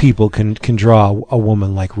few people can draw a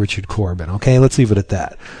woman like Richard Corben. Okay, let's leave it at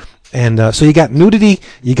that. And so you got nudity,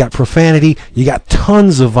 you got profanity, you got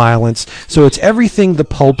tons of violence. So it's everything the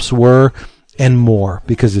pulps were and more,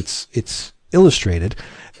 because it's illustrated.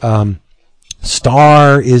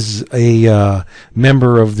 Starr is a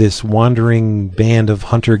member of this wandering band of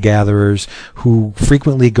hunter-gatherers who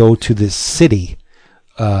frequently go to this city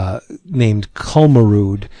named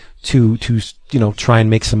Kulmarood to try and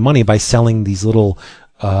make some money by selling these little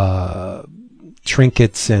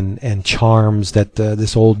trinkets and charms that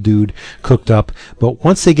this old dude cooked up. But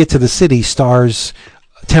once they get to the city, Starr's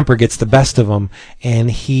temper gets the best of him,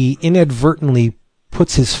 and he inadvertently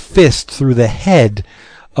puts his fist through the head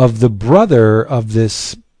of the brother of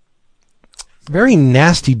this very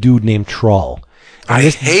nasty dude named Trull. I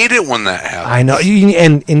hate it when that happens. I know,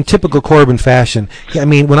 and in typical Corben fashion.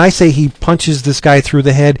 When I say he punches this guy through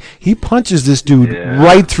the head, he punches this dude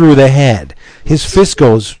right through the head. His fist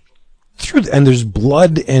goes through, and there's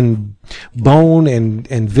blood and bone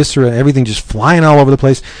and viscera, everything just flying all over the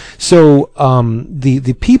place. So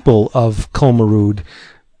the people of Kulmarood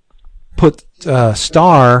put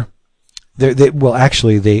Starr.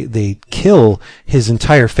 They kill his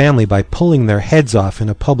entire family by pulling their heads off in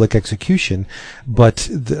a public execution. But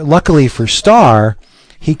luckily for Starr,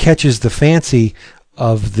 he catches the fancy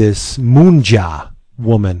of this Moonja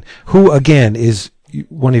woman, who again is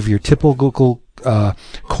one of your typical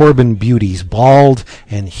Corben beauties, bald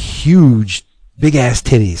and huge, big ass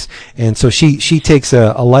titties. And so she takes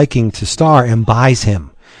a liking to Starr and buys him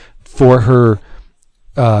for her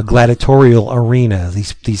gladiatorial arena.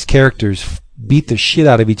 These characters beat the shit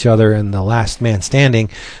out of each other, and the last man standing,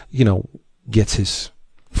 gets his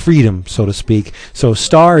freedom, so to speak. So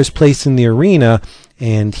Starr is placed in the arena,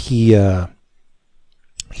 and he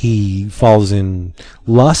falls in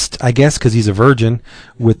lust, I guess, because he's a virgin,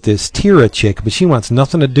 with this Tira chick, but she wants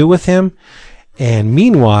nothing to do with him. And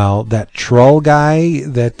meanwhile, that troll guy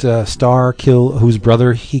that Starr killed, whose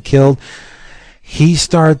brother he killed, he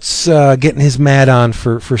starts getting his mad on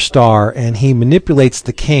for Starr, and he manipulates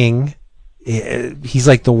the king. He's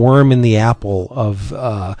like the worm in the apple of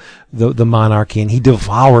the monarchy, and he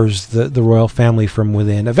devours the royal family from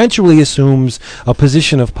within. Eventually assumes a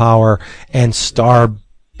position of power, and Starr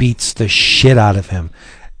beats the shit out of him.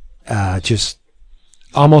 Just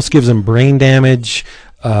almost gives him brain damage,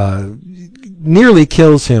 nearly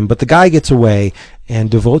kills him, but the guy gets away and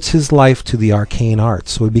devotes his life to the arcane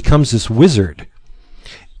arts. So he becomes this wizard.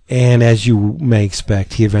 And as you may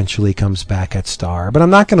expect, he eventually comes back at Starr. But I'm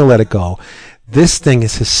not going to let it go. This thing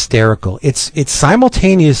is hysterical. It's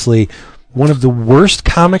simultaneously one of the worst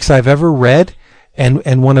comics I've ever read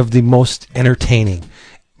and one of the most entertaining.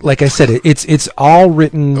 Like I said, it's all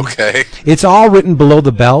written. Okay. It's all written below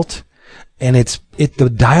the belt, and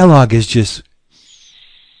the dialogue is just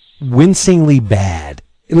wincingly bad.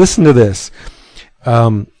 Listen to this.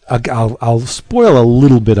 I'll spoil a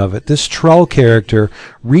little bit of it. This troll character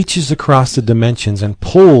reaches across the dimensions and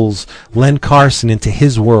pulls Len Carson into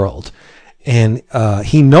his world. And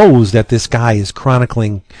he knows that this guy is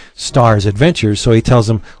chronicling Starr's adventures, so he tells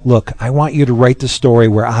him, look, I want you to write the story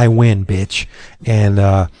where I win, bitch.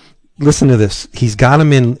 And listen to this. He's got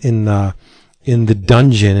him in the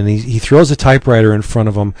dungeon, and he throws a typewriter in front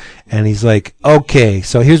of him, and he's like, okay,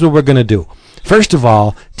 so here's what we're going to do. First of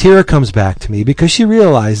all, Tira comes back to me because she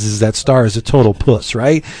realizes that Starr is a total puss,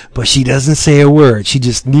 right? But she doesn't say a word. She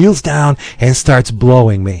just kneels down and starts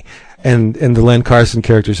blowing me. And the Len Carson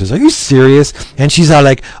character says, are you serious? And she's all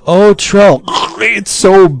like, oh, troll, it's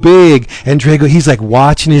so big. And Drago, he's like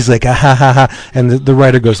watching, he's like, ah, ha, ha, ha. And the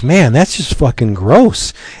writer goes, man, that's just fucking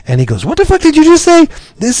gross. And he goes, what the fuck did you just say?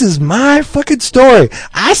 This is my fucking story.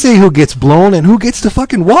 I say who gets blown and who gets to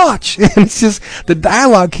fucking watch. And it's just, the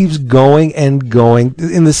dialogue keeps going and going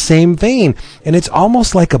in the same vein. And it's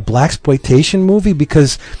almost like a blaxploitation movie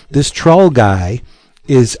because this troll guy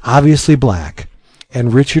is obviously black.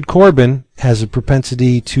 And Richard Corben has a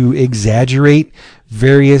propensity to exaggerate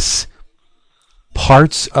various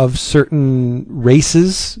parts of certain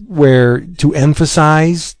races to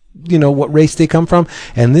emphasize, what race they come from.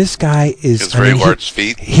 And this guy is very large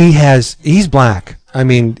feet. He's black. I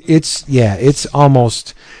mean, it's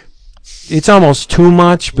almost too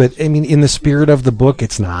much, but I mean, in the spirit of the book,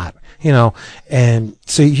 it's not, and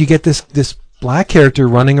so you get this black character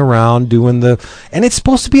running around doing and it's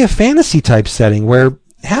supposed to be a fantasy type setting where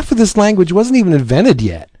half of this language wasn't even invented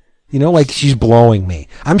yet. Like she's blowing me.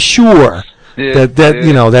 I'm sure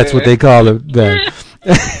that's what they call it.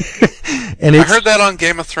 And I heard that on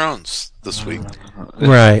Game of Thrones this week.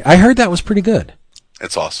 Right. I heard that was pretty good.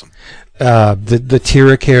 It's awesome. The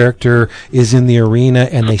Tira character is in the arena,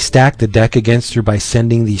 and they stack the deck against her by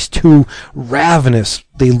sending these two ravenous,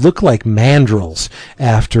 they look like mandrills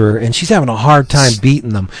after her, and she's having a hard time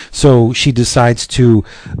beating them. So she decides to,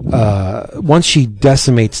 once she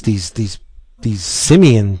decimates these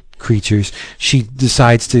simian creatures, she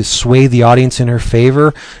decides to sway the audience in her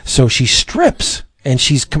favor. So she strips. And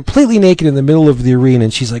she's completely naked in the middle of the arena,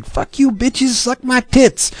 and she's like, fuck you, bitches, suck my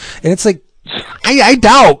tits. And it's like, I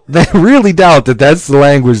really doubt that that's the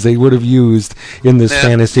language they would have used in this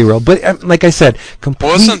fantasy world. But like I said,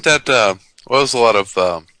 wasn't that was a lot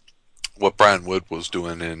of what Brian Wood was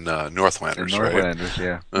doing in Northlanders, right? Northlanders,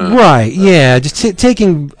 yeah. Right, yeah, just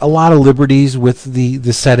taking a lot of liberties with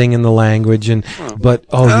the setting and the language, and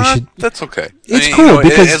you should. That's okay. It's cool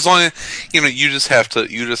because as long as you just have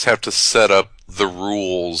to set up the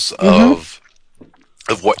rules of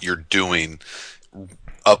what you're doing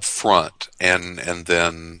up front, and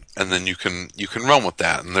then you can run with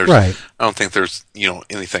that. And there's I don't think there's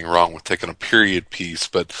anything wrong with taking a period piece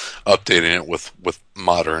but updating it with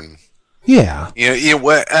modern. Yeah.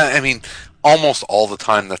 I mean, almost all the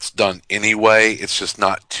time that's done anyway. It's just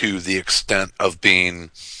not to the extent of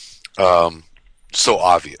being so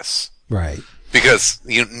obvious. Right. Because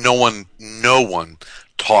no one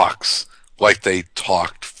talks like they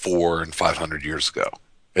talked 400 and 500 years ago.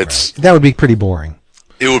 That would be pretty boring.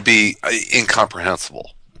 It would be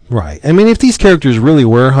incomprehensible. Right. I mean, if these characters really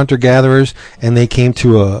were hunter-gatherers and they came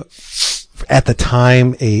to at the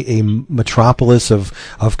time, a metropolis of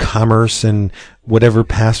commerce and whatever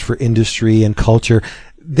passed for industry and culture,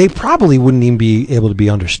 they probably wouldn't even be able to be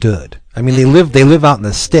understood. I mean, they live out in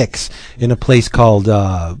the sticks in a place called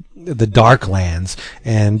the Darklands,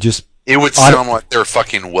 and just It would sound like they're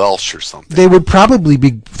fucking Welsh or something. They would probably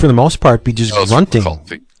be, for the most part, be just grunting.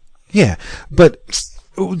 Yeah, but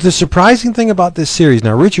the surprising thing about this series,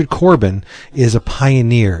 now Richard Corben is a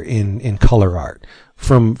pioneer in color art.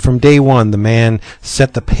 From day one, the man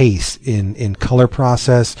set the pace in color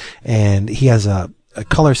process, and he has a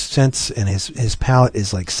color sense, and his palette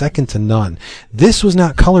is like second to none. This was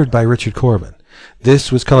not colored by Richard Corben.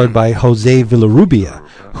 This was colored by Jose Villarrubia,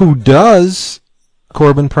 who does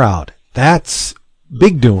Corben proud. That's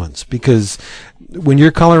big doings, because when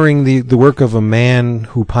you're coloring the work of a man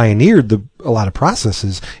who pioneered a lot of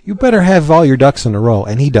processes, you better have all your ducks in a row,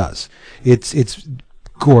 and he does. It's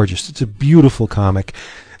gorgeous. It's a beautiful comic.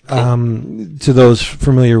 To those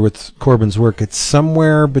familiar with Corben's work, it's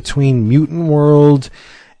somewhere between Mutant World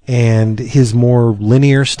and his more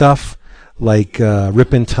linear stuff, like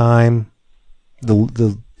Rip in Time,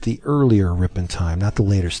 the earlier Rip in Time, not the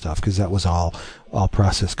later stuff, because that was all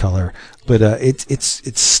process color. But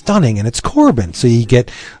it's stunning, and it's Corben. So you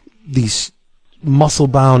get these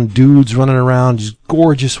muscle-bound dudes running around, just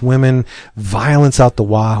gorgeous women, violence out the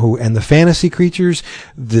wahoo, and the fantasy creatures.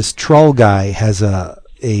 This troll guy has a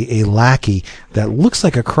lackey that looks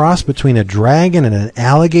like a cross between a dragon and an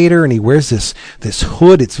alligator, and he wears this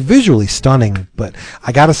hood. It's visually stunning, but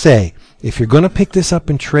I gotta say, if you're gonna pick this up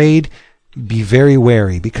in trade, be very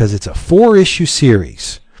wary, because it's a 4-issue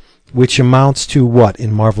series, which amounts to what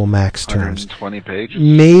in Marvel Max terms? 120 pages?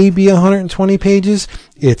 Maybe 120 pages.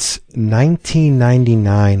 It's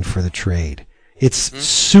 $19.99 for the trade. It's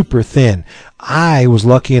super thin. I was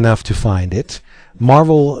lucky enough to find it.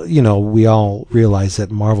 Marvel, we all realize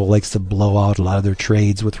that Marvel likes to blow out a lot of their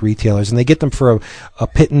trades with retailers, and they get them for a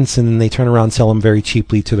pittance, and then they turn around and sell them very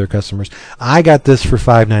cheaply to their customers. I got this for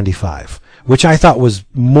 $5.95, which I thought was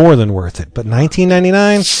more than worth it. But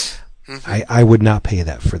 $19.99, I would not pay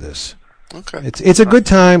that for this. Okay. It's a good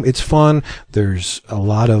time. It's fun. There's a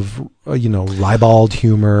lot of ribald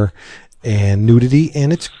humor and nudity,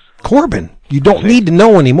 and it's Corben. You don't need to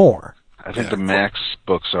know anymore. I think the Max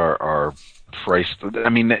books are priced. I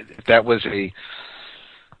mean, if that was a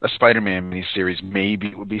Spider-Man miniseries, maybe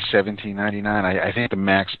it would be $17.99. I think the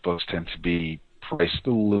Max books tend to be priced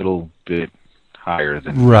a little bit higher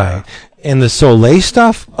than right. And the Soleil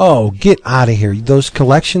stuff, get out of here. Those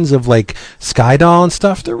collections of like Skydoll and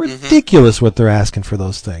stuff, they're ridiculous what they're asking for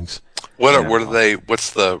those things. What are they?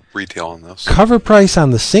 What's the retail on those? Cover price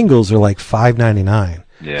on the singles are like $5.99.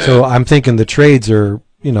 Yeah. So I'm thinking the trades are,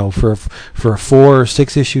 for a 4 or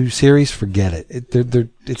 6 issue series, forget it.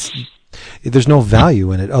 There's no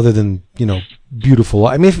value in it other than, beautiful.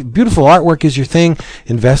 I mean, if beautiful artwork is your thing,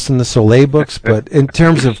 invest in the Soleil books. But in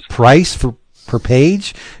terms of price per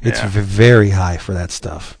page, it's very high for that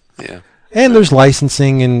stuff. Yeah. And there's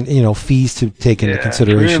licensing and, fees to take into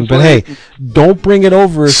consideration. But hey, don't bring it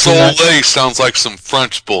over. Soleil sounds like some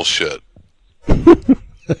French bullshit.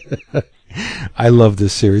 I love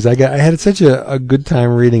this series. I had such a good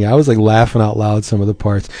time reading. I was like laughing out loud some of the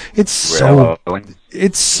parts. I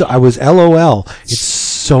was LOL. It's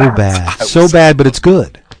so bad. So bad, but it's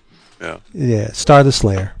good. Yeah. Yeah. Starr the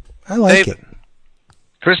Slayer. I like it.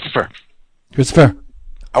 Christopher.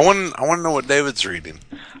 I want to know what David's reading.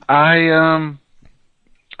 I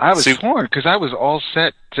was torn because I was all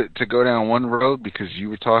set to go down one road because you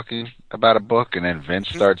were talking about a book, and then Vince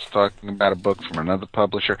starts talking about a book from another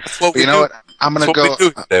publisher. Well, you know what? I'm going to go.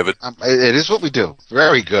 Do, David. It is what we do.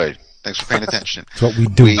 Very good. Thanks for paying attention. It's what we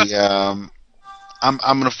do. I'm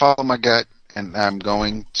going to follow my gut, and I'm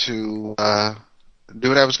going to do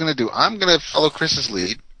what I was going to do. I'm going to follow Chris's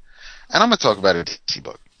lead, and I'm going to talk about a DC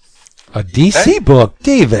book. A DC book,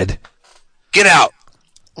 David. Get out.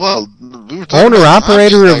 Well, we were talking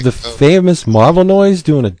owner-operator of the famous Marvel Noise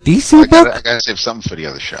doing a DC book? I got to save something for the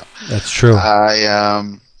other show. That's true.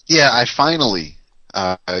 I finally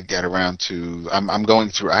get around to. I'm going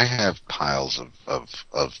through. I have piles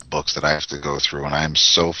of books that I have to go through, and I'm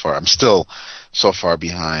still so far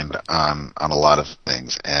behind on a lot of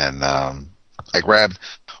things. And I grabbed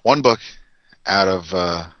one book out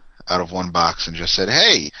of one box and just said,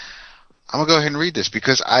 "Hey, I'm gonna go ahead and read this,"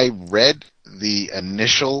 because I read the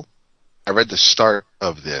start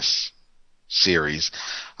of this series.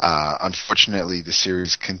 Unfortunately, the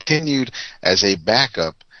series continued as a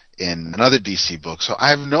backup in another DC book, so I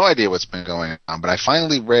have no idea what's been going on, but I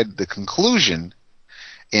finally read the conclusion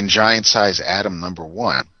in Giant Size Atom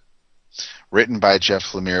 #1, written by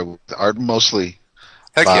Jeff Lemire, with art mostly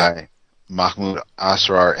by Mahmud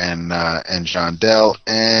Asrar and John Dell,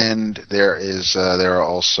 and there are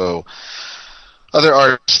also other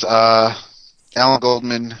artists, Alan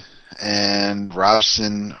Goldman and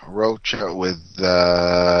Robson Rocha with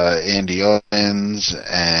Andy Owens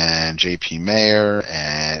and J.P. Mayer,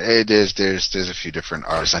 and there's a few different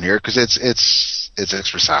artists on here because it's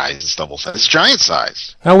extra size, it's double size, it's giant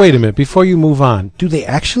size. Now wait a minute, before you move on, do they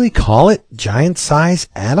actually call it giant size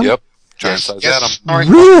Adam? Yep, giant size Adam.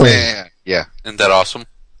 Really? Yeah. Isn't that awesome?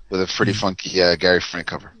 With a pretty funky Gary Frank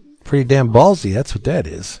cover. Pretty damn ballsy. That's what that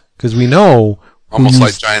is. Because we know almost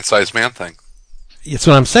like giant size Man Thing. That's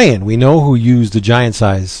what I'm saying. We know who used the giant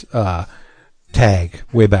size tag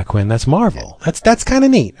way back when. That's Marvel. That's kind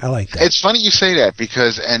of neat. I like that. It's funny you say that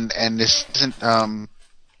because and this isn't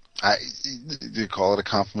you call it a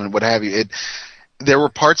compliment, what have you. There were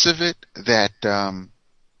parts of it that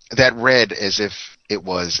that read as if it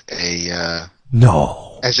was a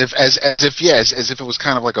no. As if it was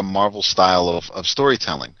kind of like a Marvel style of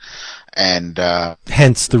storytelling, and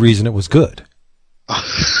hence the reason it was good.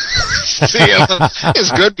 See,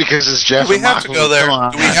 it's good because it's Jeff. Do we have to go there?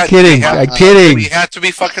 Kidding. Do we have to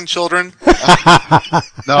be fucking children?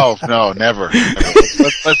 No, never.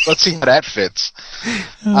 Let's see how that fits.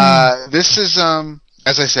 This is,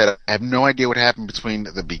 as I said, I have no idea what happened between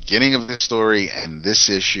the beginning of this story and this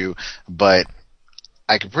issue, but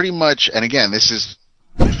I can pretty much, and again, this is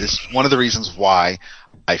one of the reasons why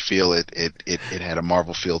I feel it had a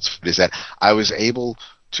Marvel feel to it, is that I was able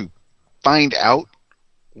to find out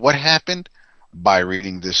what happened by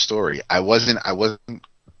reading this story. I wasn't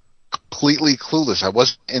completely clueless. I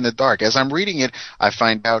wasn't in the dark. As I'm reading it, I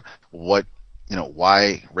find out why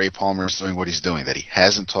Ray Palmer is doing what he's doing, that he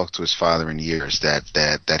hasn't talked to his father in years,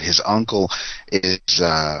 that his uncle is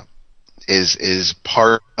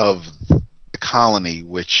part of the colony,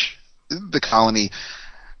 which the colony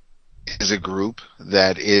is a group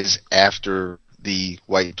that is after the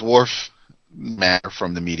White Dwarf matter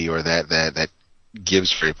from the meteor that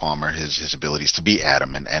gives Ray Palmer his abilities to be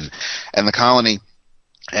Adam, and the colony,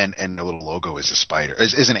 and the little logo is a spider,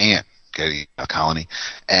 is an ant, okay, a colony,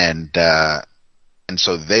 and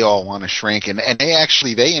so they all want to shrink, and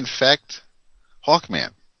they infect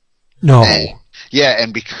Hawkman. No.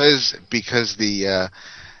 And because they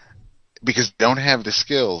don't have the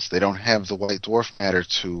skills, they don't have the White Dwarf matter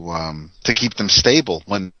to keep them stable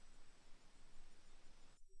when.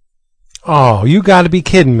 Oh, you got to be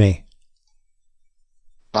kidding me,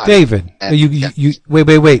 David. You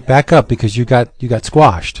wait, back up because you got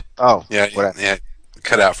squashed. Oh, yeah.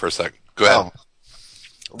 Cut out for a second. Go ahead. Oh.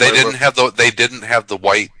 They didn't have the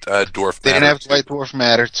White Dwarf matter. They didn't have the White Dwarf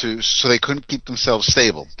matter so they couldn't keep themselves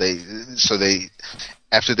stable.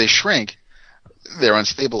 After they shrink, they're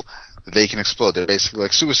unstable. They can explode. They're basically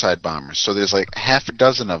like suicide bombers. So there's like half a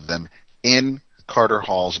dozen of them in Carter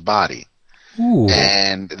Hall's body. Ooh.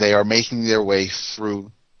 And they are making their way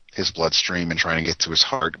through his bloodstream and trying to get to his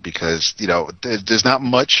heart because, there's not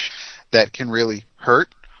much that can really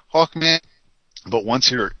hurt Hawkman, but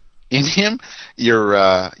once you're in him,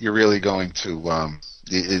 you're really going to,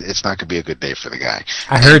 it's not going to be a good day for the guy.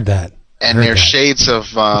 I heard that. And there's shades of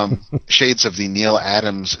the Neil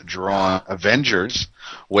Adams drawn Avengers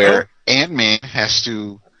where Ant-Man has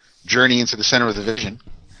to journey into the center of the Vision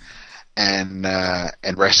and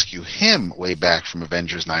rescue him way back from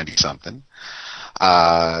Avengers 90-something.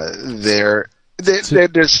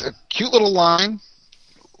 There's a cute little line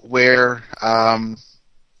where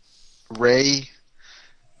Ray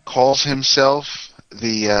calls himself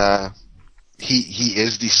he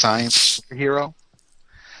is the science superhero,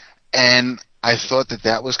 and I thought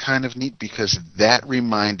that was kind of neat because that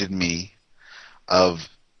reminded me of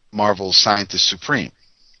Marvel's Scientist Supreme,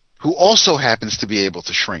 who also happens to be able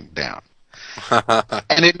to shrink down.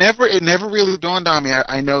 And it never really dawned on me.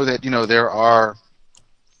 I know that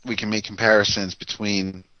we can make comparisons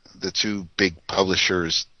between the two big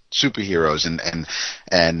publishers' superheroes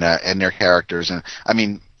and their characters, and I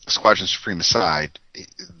mean, Squadron Supreme aside,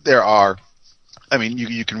 there are. I mean,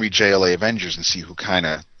 you can read JLA Avengers and see who kind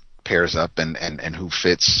of pairs up and who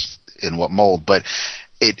fits in what mold. But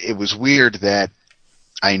it was weird that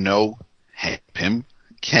I know him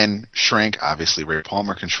can shrink. Obviously, Ray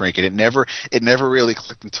Palmer can shrink. And it never really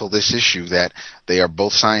clicked until this issue that they are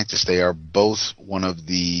both scientists. They are both one of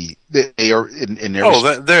the. They are in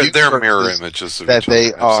their. They're mirror images of that each other.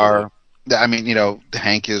 They are. I mean,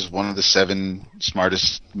 Hank is one of the 7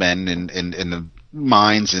 smartest men in the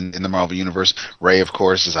minds in the Marvel Universe. Ray, of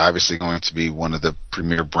course, is obviously going to be one of the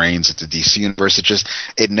premier brains at the DC Universe.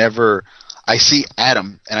 I see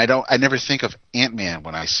Adam, and I never think of Ant-Man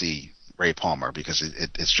when I see Ray Palmer because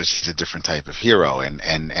it's just he's a different type of hero, and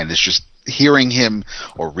it's just hearing him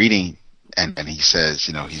or reading, and he says,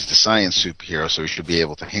 he's the science superhero, so he should be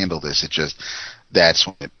able to handle this. That's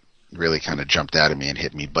when really kind of jumped out at me and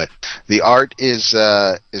hit me. But the art is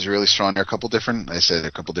really strong. There are a couple different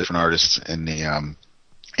artists in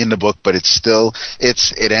the book, but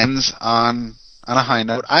it ends on a high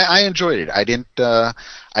note. I enjoyed it. I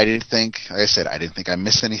didn't think, like I said, I didn't think I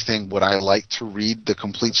missed anything. Would I like to read the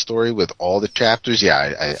complete story with all the chapters?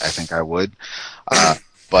 Yeah, I think I would.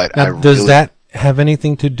 But now, does that have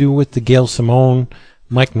anything to do with the Gail Simone,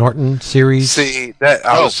 Mike Norton series? See, that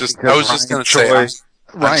I was just going to say,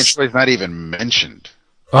 Ryan Choi's not even mentioned.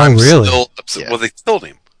 Oh, really? Well, they killed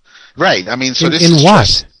him. Right. I mean, so this in is what?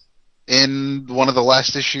 Just in one of the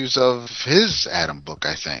last issues of his Adam book,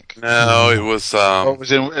 I think. No, it was.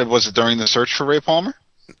 Was it during the search for Ray Palmer?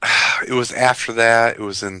 It was after that. It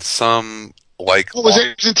was in some like. Oh, it was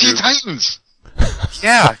in Teen Titans.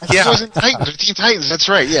 Yeah. It was in Teen Titans. That's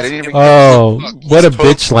right. Yeah. They didn't even what a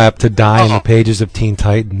bitch slap to die in the pages of Teen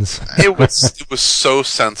Titans. It was so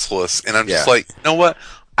senseless, and I'm just like, you know what?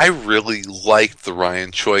 I really liked the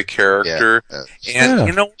Ryan Choi character, and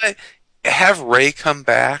you know what? Have Ray come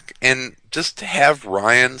back and just have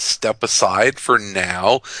Ryan step aside for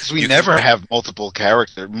now. Because we never have multiple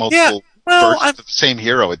versions of the same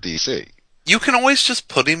hero at DC. You can always just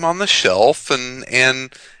put him on the shelf,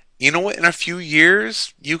 and you know what? In a few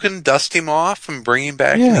years, you can dust him off and bring him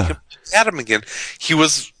back, and you can add him again. He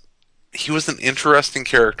was an interesting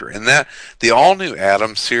character, and that the all new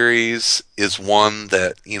Adam series is one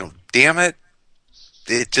that, you know, damn it,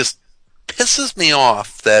 it just pisses me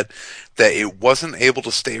off that it wasn't able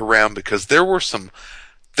to stay around, because there were some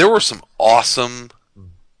awesome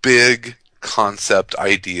big concept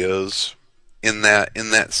ideas in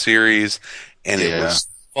that series, and it was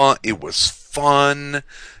fun. It was fun,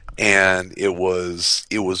 and it was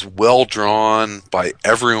well drawn by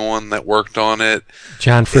everyone that worked on it.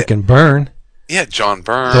 John frickin' Byrne. Yeah, John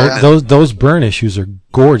Byrne. Those Byrne issues are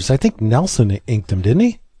gorgeous. I think Nelson inked them, didn't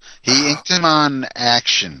he? He inked them on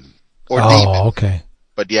Action or Deem. Oh, okay.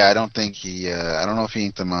 But yeah, I don't think I don't know if he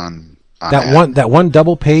inked them on that one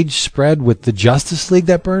double page spread with the Justice League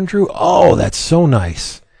that Byrne drew. Oh, that's so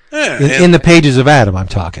nice. Yeah, in the pages of Adam, I'm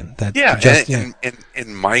talking. And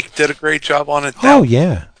Mike did a great job on it.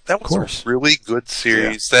 That was a really good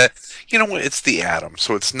series. That, you know, it's the Adam,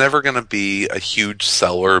 so it's never going to be a huge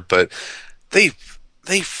seller, but they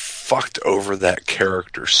fucked over that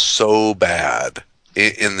character so bad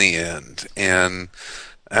in the end, and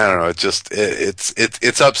I don't know.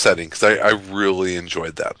 It's upsetting, because I really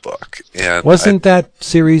enjoyed that book. And wasn't that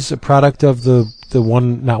series a product of the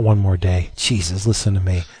one? Not One More Day. Jesus, listen to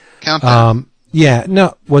me. Countdown.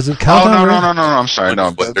 Was it Countdown? Oh, no. I'm sorry.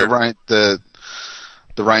 No, the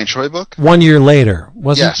Ryan Choi book. 1 year later,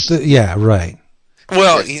 wasn't? Yes. Right.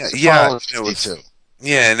 Well, it was.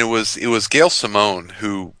 Yeah, and it was Gail Simone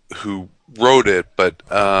who wrote it, but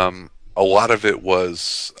a lot of it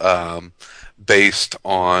was based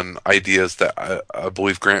on ideas that I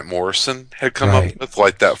believe Grant Morrison had come up with.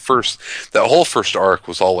 Like that whole first arc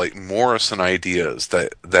was all like Morrison ideas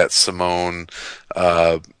that Simone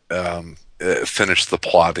finished the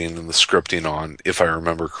plotting and the scripting on, if I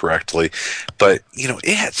remember correctly. But, you know,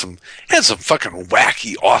 it had some fucking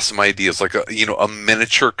wacky, awesome ideas, like a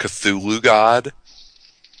miniature Cthulhu god.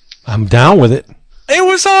 I'm down with it. It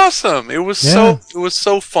was awesome. It was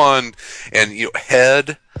so fun, and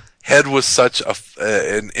Head was such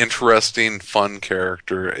an interesting, fun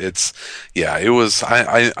character. It was.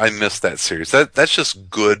 I missed that series. That's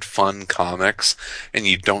just good, fun comics, and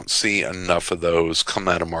you don't see enough of those come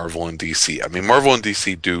out of Marvel and DC. I mean, Marvel and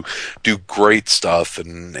DC do great stuff,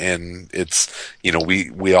 and it's, you know,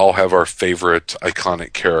 we all have our favorite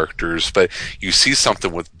iconic characters, but you see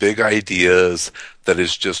something with big ideas that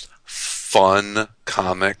is just fun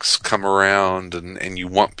comics come around, and you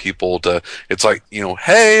want people to, it's like, you know,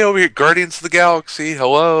 hey, over here, Guardians of the Galaxy,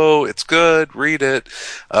 hello, it's good, read it.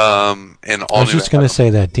 And all I was just going to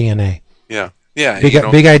say that, DNA. Yeah.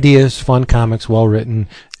 Big ideas, fun comics, well written,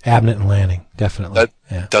 Abnett and Lanning, definitely.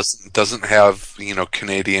 That doesn't have, you know,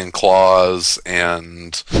 Canadian claws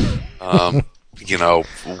and, you know,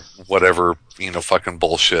 whatever, you know, fucking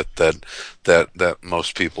bullshit that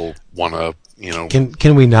most people want to, you know.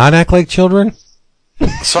 Can we not act like children?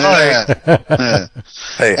 Sorry.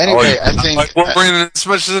 Hey, anyway, I think we're bringing as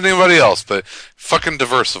much as anybody else, but fucking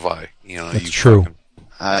diversify. You know, that's true.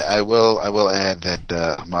 I will add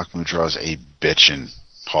that Mahmud draws a bitchin'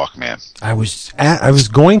 Hawkman. I was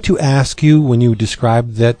going to ask you, when you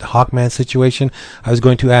described that Hawkman situation, I was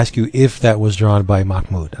going to ask you if that was drawn by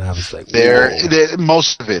Mahmud, and I was like,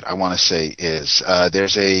 most of it, I want to say, is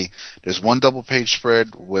there's one double page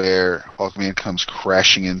spread where Hawkman comes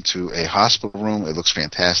crashing into a hospital room. It looks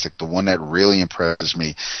fantastic. The one that really impresses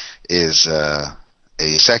me is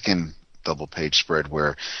a second double page spread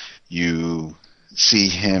where you see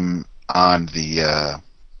him on the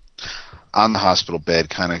hospital bed,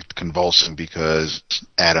 kind of convulsing because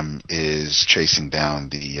Adam is chasing down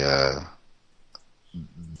the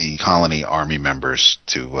colony army members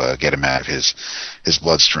to get him out of his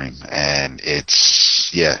bloodstream, and it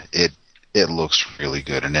looks really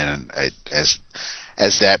good. And then as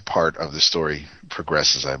that part of the story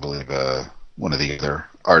progresses, I believe one of the other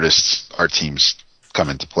art teams come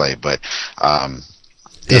into play. But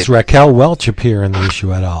does Raquel Welch appear in the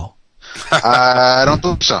issue at all? I don't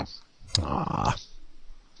think so. Ah.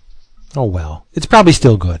 Oh well, it's probably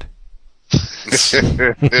still good.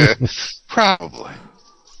 Probably.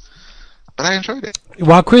 But I enjoyed it.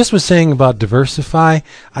 While Chris was saying about diversify,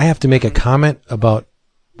 I have to make a comment about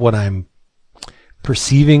what I'm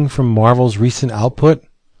perceiving from Marvel's recent output.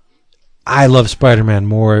 I love Spider-Man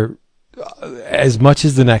more as much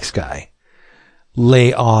as the next guy.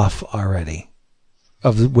 Lay off already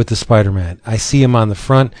with the Spider-Man. I see him on the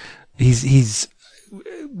front. He's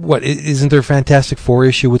what, isn't there Fantastic Four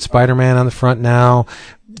issue with Spider-Man on the front now?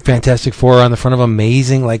 Fantastic Four on the front of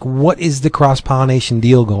Amazing? Like, what is the cross-pollination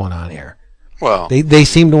deal going on here? Well, they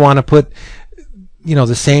seem to want to put,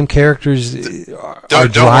 the same characters are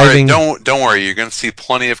driving. Don't worry. You're going to see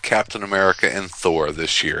plenty of Captain America and Thor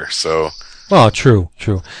this year. So, well, true.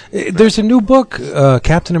 There's a new book,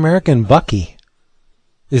 Captain America and Bucky.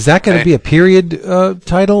 Is that going to be a period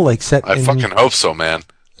title, like set? I fucking hope so, man.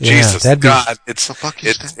 Yeah, Jesus God, it's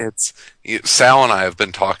Sal and I have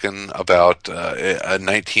been talking about a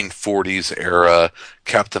 1940s era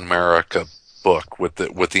Captain America book with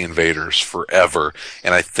the Invaders forever,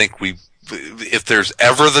 and I think if there's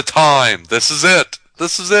ever the time, this is it.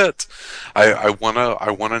 I want a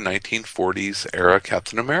 1940s era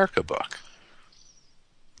Captain America book.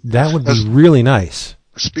 That would be really nice.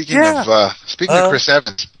 Speaking of Chris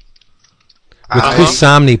Evans, with Chris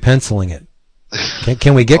Samnee penciling it.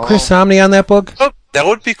 Can we get Chris Samnee on that book? Oh, that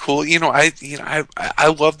would be cool. I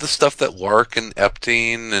love the stuff that Lark and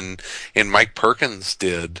Epstein and Mike Perkins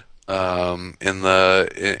did in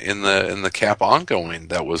the Cap ongoing.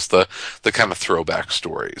 That was the kind of throwback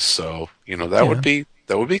stories. So that would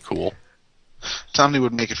be cool. Samnee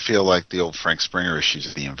would make it feel like the old Frank Springer issues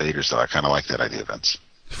of the Invaders, though. I kind of like that idea, Vince.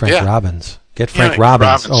 Frank Robbins. Get Frank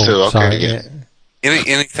Robbins. Robbins too. Okay, sorry. yeah.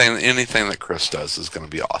 Anything that Chris does is going to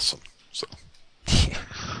be awesome. So.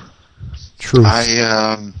 True.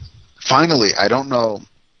 Finally, I don't know,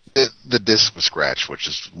 the disc was scratched, which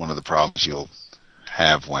is one of the problems you'll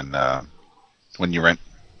have when you rent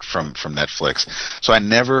from Netflix. So I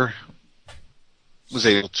never was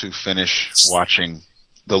able to finish watching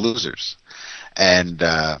The Losers, and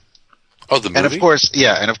the movie?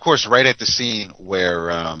 and of course, right at the scene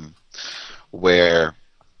where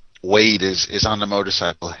Wade is on the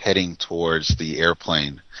motorcycle heading towards the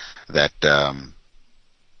airplane that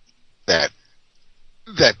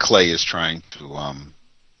Clay is trying to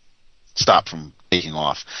stop from taking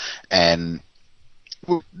off, and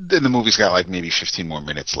then the movie's got like maybe 15 more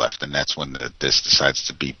minutes left, and that's when this decides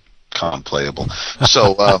to become unplayable.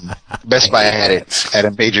 So Best Buy had it at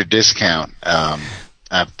a major discount.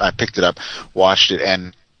 I picked it up, watched it,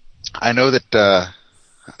 and I know that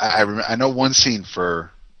I know one scene from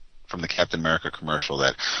the Captain America commercial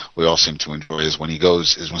that we all seem to enjoy is when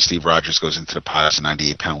Steve Rogers goes into the pod as a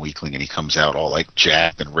 98-pound weakling, and he comes out all like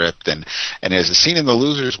jacked and ripped, and there's a scene in The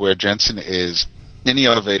Losers where Jensen is in the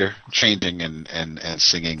elevator changing and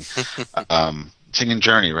singing singing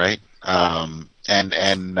Journey, right?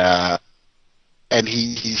 And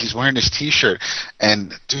he's wearing this T-shirt,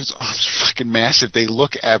 and dude's arms are fucking massive. They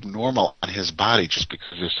look abnormal on his body just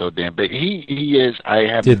because they're so damn big. He is.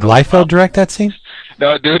 Did Liefeld direct that scene?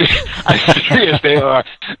 No, dude. I'm serious. They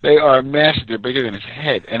are massive. They're bigger than his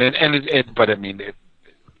head, but I mean,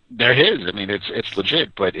 they're his. I mean, it's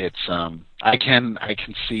legit. But it's I can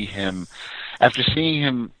see him after seeing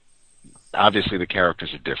him. Obviously, the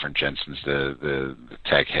characters are different. Jensen's the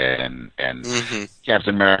tech head, and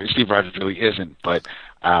Captain America. Steve Rogers really isn't. But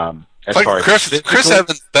as far as Chris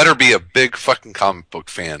Evans better be a big fucking comic book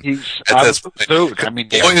fan. He's at this point. dude. I mean,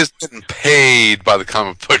 boy is getting paid by the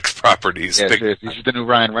comic book properties. Yeah, he's the new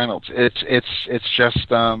Ryan Reynolds. It's just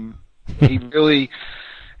he really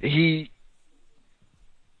he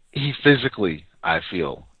physically, I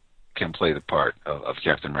feel, can play the part of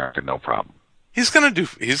Captain America, no problem. He's gonna do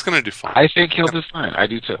fine. I think he'll do fine. I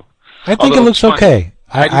do too. I think it looks okay.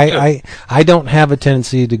 I don't have a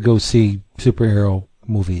tendency to go see superhero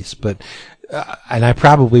movies, but and I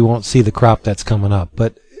probably won't see the crop that's coming up.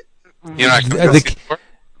 But you're not going to see Thor?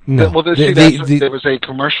 No. There was a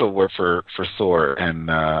commercial for Thor,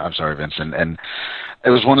 and I'm sorry, Vincent, and it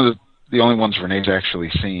was one of the only ones Renee's actually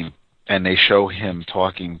seen, and they show him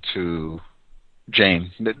talking to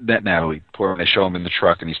Jane, Natalie Portman. They show him in the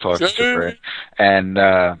truck, and he's talking to her,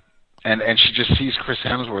 and she just sees Chris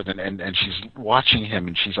Hemsworth, and she's watching him,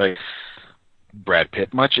 and she's like, Brad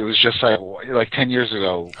Pitt much? It was just like 10 years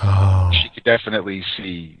ago. Oh. She could definitely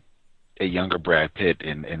see a younger Brad Pitt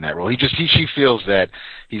in that role. She feels that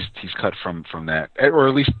he's cut from that, or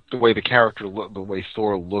at least the way the way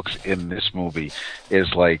Thor looks in this movie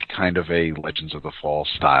is like kind of a Legends of the Fall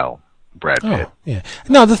style Brad Pitt. Oh, yeah.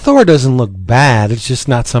 No, the Thor doesn't look bad. It's just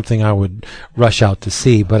not something I would rush out to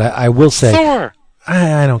see. But I will say, Thor.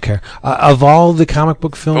 I don't care. Of all the comic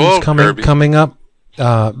book films coming up.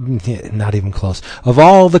 Not even close. Of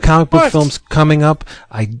all the comic book films coming up,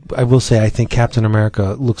 I will say I think Captain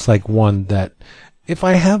America looks like one that if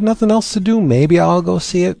I have nothing else to do, maybe I'll go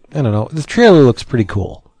see it. I don't know. The trailer looks pretty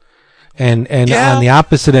cool. And on the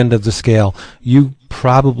opposite end of the scale, you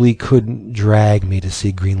probably couldn't drag me to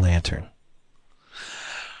see Green Lantern.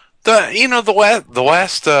 The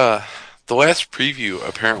last preview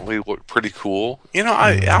apparently looked pretty cool.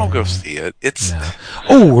 I'll go see it. It's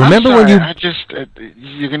remember when you're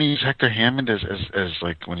going to use Hector Hammond as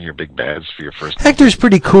like one of your big bads for your first. Hector's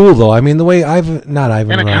pretty cool though. I mean, the way the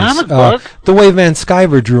way Van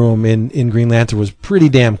Sciver drew him in Green Lantern was pretty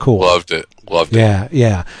damn cool. Loved it.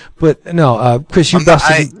 Yeah. But no, Chris, you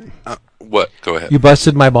busted. What? Go ahead. You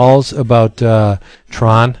busted my balls about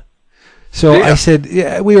Tron. So I said,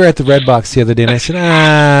 we were at the Red Box the other day, and I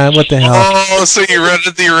said, what the hell? Oh, so you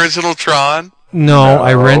rented the original Tron? No,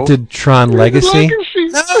 I rented Tron Legacy.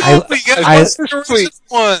 No,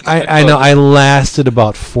 I know. I lasted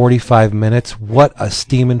about 45 minutes. What a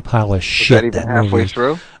steaming pile of shit was that that even halfway movie.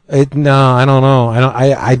 Through? No, I don't know.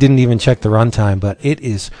 I didn't even check the runtime, but it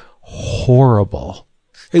is horrible.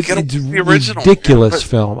 It's the original ridiculous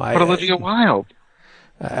film. But Olivia Wilde.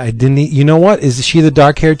 I didn't. You know what? Is she the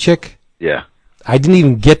dark-haired chick? Yeah. I didn't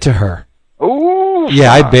even get to her. Oh.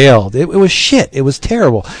 Yeah, I bailed. It was shit. It was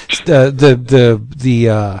terrible.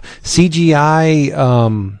 The CGI.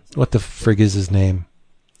 What the frig is his name?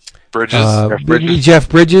 Bridges. Jeff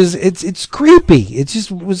Bridges. It's creepy. It just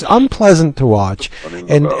was unpleasant to watch.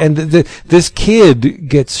 And this kid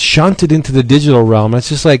gets shunted into the digital realm. It's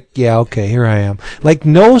just like, yeah, okay, here I am. Like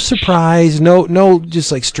no surprise, no,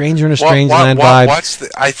 just like stranger in a strange land vibe.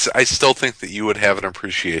 I still think that you would have an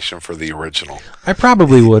appreciation for the original. I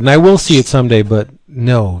probably would, and I will see it someday. But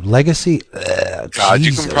no, Legacy. God,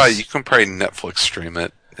 Jesus. you can probably Netflix stream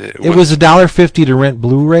it. It was $1.50 to rent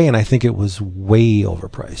Blu-ray, and I think it was way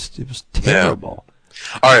overpriced. It was terrible.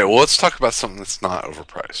 Yeah. All right, well, let's talk about something that's not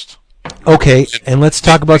overpriced. Okay, and let's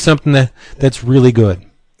talk about something that's really good.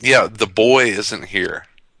 Yeah, The Boy isn't here.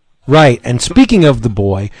 Right, and speaking of The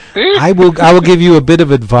Boy, I will give you a bit of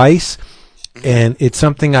advice, and it's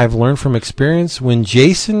something I've learned from experience. When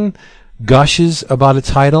Jason gushes about a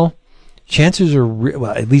title, chances are,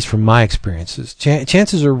 at least from my experiences,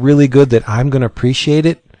 chances are really good that I'm going to appreciate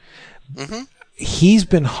it. Mm-hmm. He's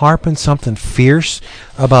been harping something fierce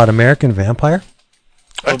about American Vampire.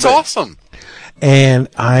 That's awesome. And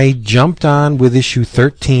I jumped on with issue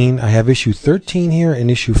 13. I have issue 13 here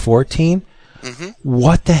and issue 14. Mm-hmm.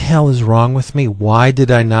 What the hell is wrong with me? Why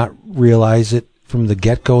did I not realize it from the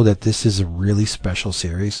get-go that this is a really special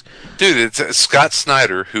series? Dude, it's Scott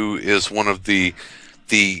Snyder, who is one of the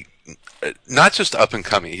not just up and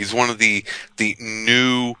coming. He's one of the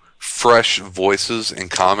new fresh voices in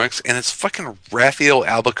comics, and it's fucking Rafael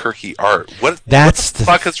Albuquerque art. What the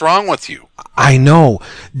fuck is wrong with you? I know.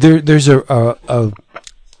 There's a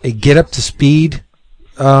get up to speed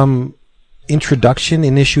introduction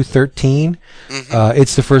in issue 13. Mm-hmm.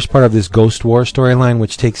 It's the first part of this Ghost War storyline,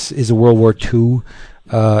 which is a World War II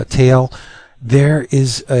tale. There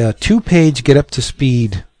is a 2-page get up to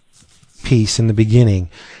speed piece in the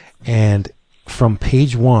beginning, and from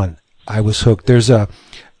page 1 I was hooked. There's a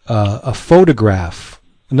photograph,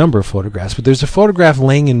 a number of photographs, but there's a photograph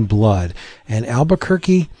laying in blood, and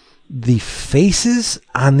Albuquerque, the faces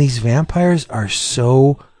on these vampires are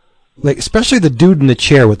so, like, especially the dude in the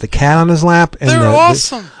chair with the cat on his lap, and they're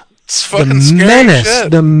awesome. It's fucking the scary menace,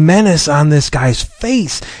 shit. the menace on this guy's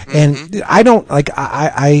face. Mm-hmm. And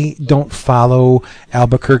I don't follow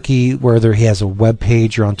Albuquerque, whether he has a web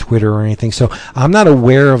page or on Twitter or anything, so I'm not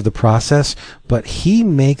aware of the process, but he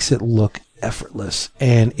makes it look effortless,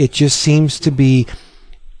 and it just seems to be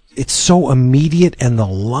it's so immediate, and the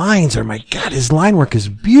lines are, my God, his line work is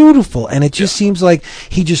beautiful, and it just seems like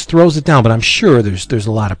he just throws it down. But I'm sure there's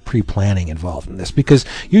a lot of pre-planning involved in this, because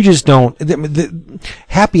you just don't. The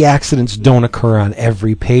happy accidents don't occur on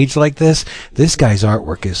every page like this. This guy's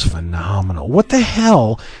artwork is phenomenal. What the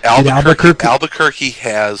hell? Albuquerque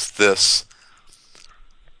has this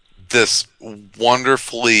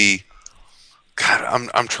wonderfully. God,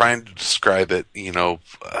 I'm trying to describe it, and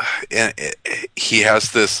he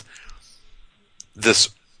has this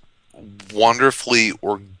wonderfully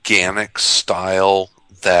organic style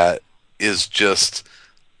that is just,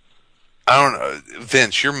 I don't know,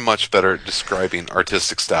 Vince, you're much better at describing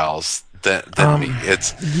artistic styles than me.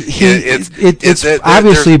 It's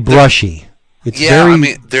obviously brushy.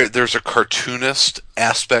 There's a cartoonist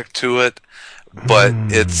aspect to it, but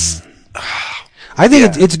it's. I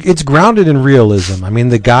think it's grounded in realism. I mean,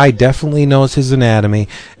 the guy definitely knows his anatomy,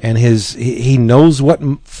 and he knows what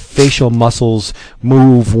facial muscles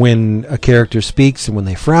move when a character speaks, and when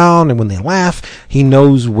they frown, and when they laugh. He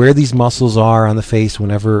knows where these muscles are on the face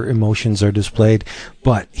whenever emotions are displayed.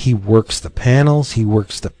 But he works the panels, he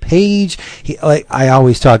works the page. I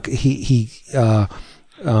always talk. He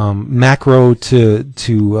macro to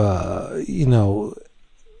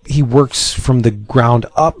he works from the ground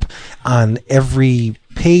up on every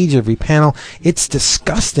page, every panel. It's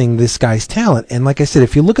disgusting, this guy's talent. And like I said,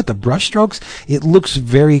 if you look at the brushstrokes, it looks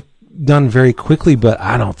done very quickly, but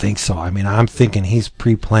I don't think so. I mean, I'm thinking he's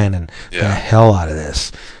pre-planning the hell out of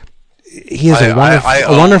this. He has a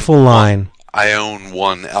wonderful line. I own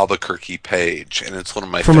one Albuquerque page, and it's one of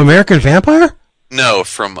my From American Vampire? No,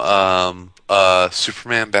 from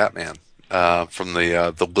Superman Batman, from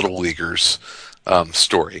the Little Leaguers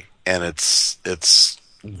story, and it's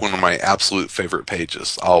one of my absolute favorite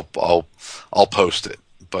pages. I'll post it,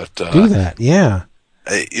 but do that, yeah.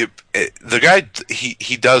 The guy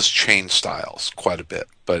he does change styles quite a bit,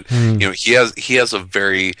 but he has a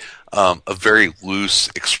very loose,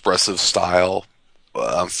 expressive style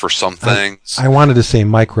for some things. I wanted to say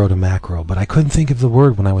micro to macro, but I couldn't think of the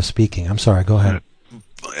word when I was speaking. I'm sorry. Go ahead.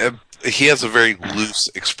 He has a very loose,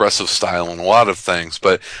 expressive style in a lot of things,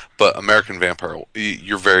 but American Vampire,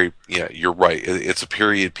 you're right. It's a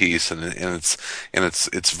period piece, and it's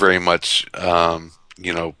very much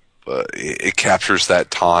it captures that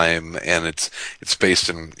time, and it's based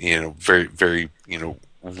in very very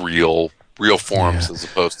real forms as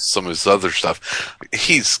opposed to some of his other stuff.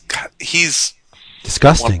 He's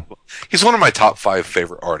disgusting. He's one of my top 5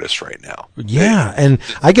 favorite artists right now. Yeah, and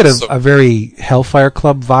I get a very Hellfire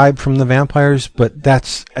Club vibe from the vampires, but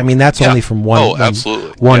that's only from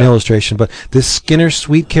one illustration. But this Skinner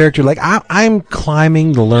Sweet character, like I'm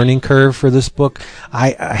climbing the learning curve for this book.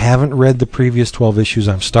 I haven't read the previous 12 issues.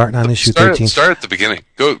 I'm starting on issue 13. Start at the beginning.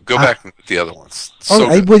 Go back and get the other ones.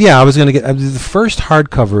 I was going to get the first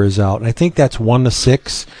hardcover is out, and I think that's 1 to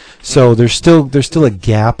 6. So there's still a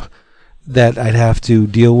gap that I'd have to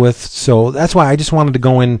deal with, so that's why I just wanted to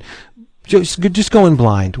go in, just go in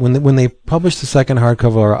blind. When they publish the second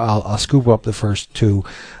hardcover, I'll scoop up the first 2.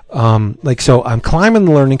 So I'm climbing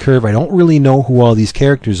the learning curve. I don't really know who all these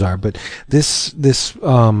characters are, but this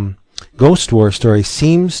Ghost War story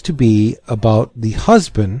seems to be about the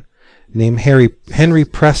husband named Henry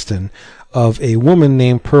Preston of a woman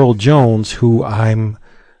named Pearl Jones, who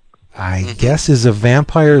I guess is a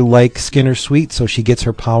vampire like Skinner Sweet, so she gets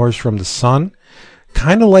her powers from the sun.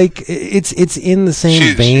 Kind of like it's in the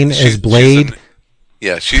same vein as Blade.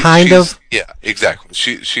 Kind of. Yeah, exactly.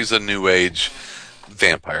 She's a new age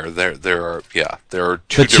vampire. There are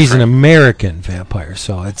two. But she's an American vampire,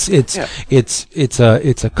 so it's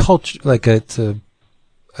a culture, like it's a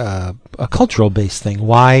cultural based thing.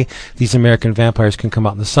 Why these American vampires can come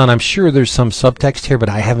out in the sun? I'm sure there's some subtext here, but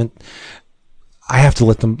I have to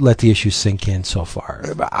let the issues sink in so far.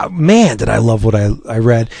 Man, did I love what I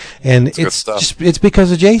read. And it's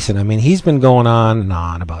because of Jason. I mean, he's been going on and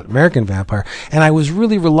on about American Vampire, and I was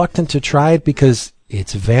really reluctant to try it because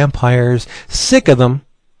it's vampires. Sick of them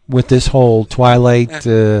with this whole Twilight,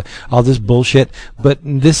 all this bullshit. But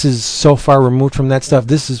this is so far removed from that stuff.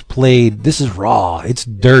 This is raw. It's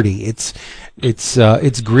dirty. It's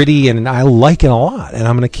gritty, and I like it a lot, and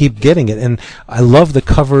I'm going to keep getting it. And I love the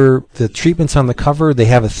cover, the treatments on the cover. They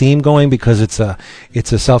have a theme going because it's not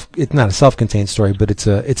a self-contained story, but it's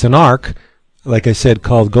an arc, like I said,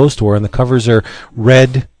 called Ghost War, and the covers are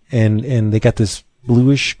red, and they got this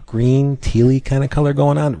bluish green, tealy kind of color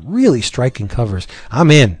going on. Really striking covers.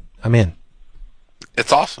 I'm in.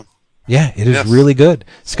 It's awesome. Yeah, it is really good.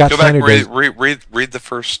 Scott Snyder does. Read the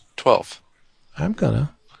first 12. I'm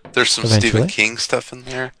gonna. There's some eventually. Stephen King stuff in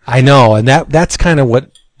there. I know, and that's kind of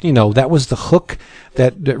what that was the hook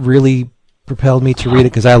that really propelled me to read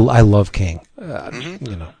it, because I love King. I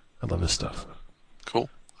love his stuff. Cool.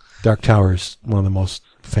 Dark Tower is one of the most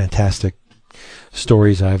fantastic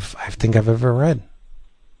stories I think I've ever read.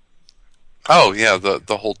 Oh yeah,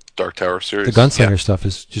 the whole Dark Tower series. The Gunslinger stuff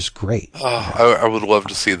is just great. Oh, I would love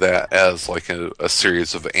to see that as like a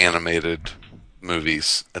series of animated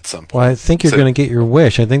movies at some point. Well, I think you're going to get your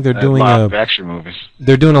wish. I think they're doing live action movies.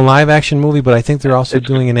 They're doing a live action movie, but I think they're also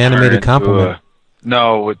doing an animated complement.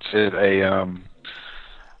 No, it's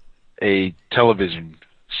a television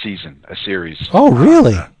season, a series. Oh,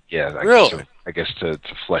 really? Yeah, I guess to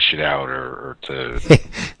flesh it out or to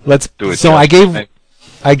let's do it. So I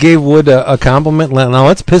gave Wood a compliment. Now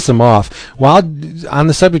let's piss him off. While on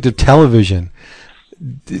the subject of television,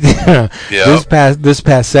 this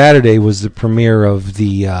past Saturday was the premiere of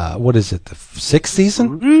the the 6th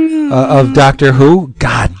season of Doctor Who.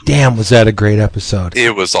 God damn, was that a great episode?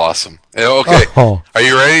 It was awesome. Okay, Are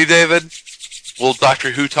you ready, David? Little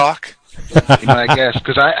Doctor Who talk. I guess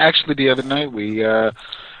because I actually the other night we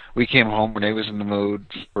came home. Renee was in the mood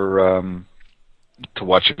for to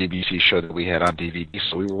watch a BBC show that we had on DVD,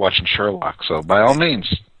 so we were watching Sherlock. So by all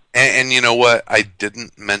means. And you know what? I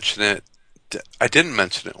didn't mention it. I didn't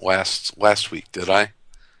mention it last week, did I?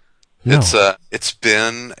 No. It's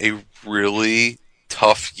been a really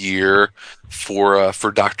tough year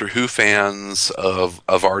for Doctor Who fans of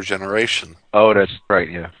our generation. Oh, that's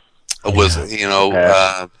right. Yeah. Was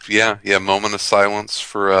moment of silence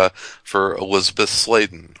for Elizabeth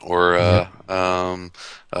Sladen or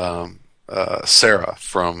Sarah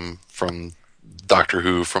from Doctor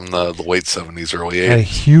Who from the late 70s, early 80s. I had a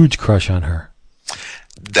huge crush on her.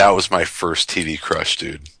 That was my first TV crush,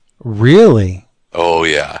 dude. Really? Oh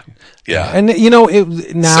yeah. And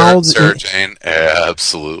Sarah Jane,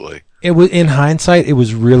 absolutely. It was, in hindsight, it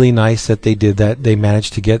was really nice that they did that. They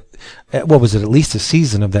managed to get at least a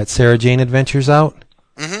season of that Sarah Jane Adventures out.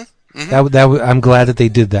 Mm-hmm. Mm-hmm. I'm glad that they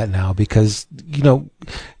did that now, because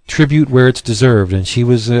tribute where it's deserved, and she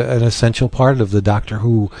was an essential part of the Doctor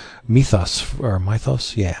Who mythos.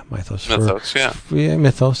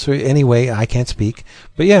 Anyway, I can't speak,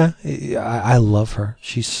 but yeah, I love her.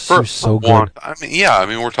 She's so good. We're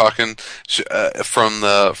talking from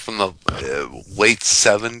the late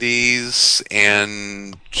 70s,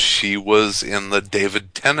 and she was in the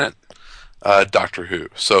David Tennant Doctor Who.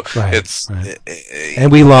 So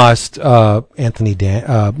and we lost Anthony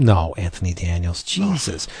Daniels.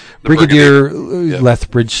 Jesus, Brigadier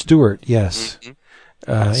Lethbridge Stewart. Yes,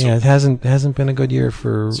 it hasn't been a good year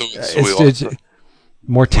for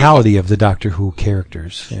mortality of the Doctor Who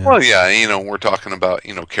characters. Yeah. Well, we're talking about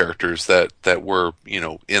characters that were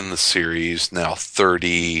in the series now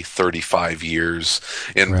 30, 35 years,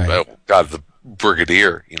 and the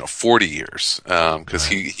Brigadier, 40 years, because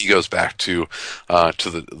he goes back to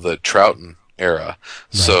the Troughton era.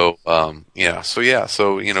 Right.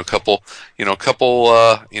 Couple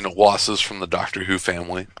losses from the Doctor Who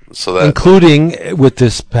family. So that, including with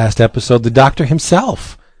this past episode, the Doctor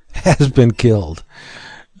himself has been killed.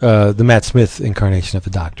 The Matt Smith incarnation of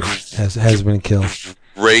the Doctor has been killed.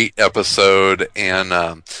 Great episode,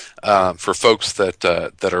 and for folks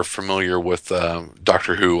that are familiar with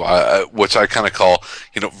Doctor Who, which I kind of call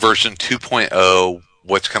version 2.0,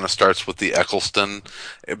 which kind of starts with the Eccleston,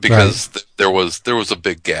 because there was a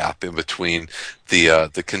big gap in between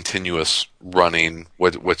the continuous running,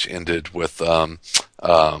 which ended with what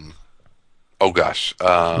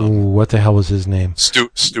the hell was his name?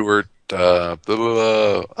 Stuart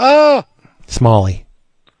Smalley.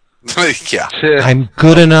 Yeah. I'm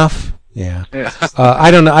good enough. Yeah.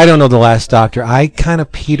 I don't know the last Doctor. I kind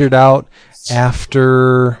of petered out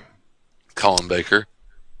after Colin Baker.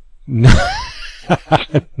 No.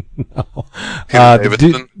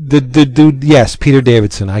 Davidson? The dude, yes, Peter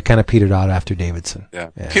Davidson. I kind of petered out after Davidson.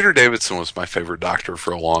 Yeah. Peter Davidson was my favorite Doctor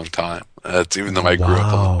for a long time. Even though I grew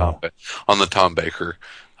up on the Tom Baker.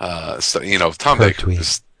 Tom Baker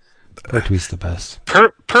was... Pertwee's the best.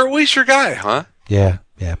 Pertwee's your guy, huh? Yeah,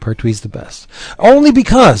 Pertwee's the best. Only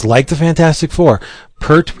because, like the Fantastic Four,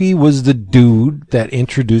 Pertwee was the dude that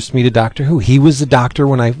introduced me to Doctor Who. He was the Doctor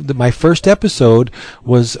when my first episode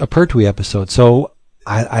was a Pertwee episode. So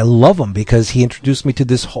I love him because he introduced me to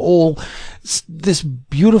this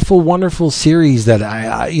beautiful, wonderful series that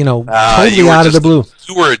totally out of the blue.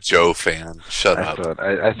 You were a Joe fan. Shut up.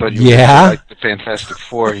 I thought you were like the Fantastic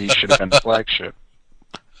Four. He should have been the flagship.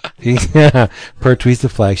 Yeah, Pertwee's the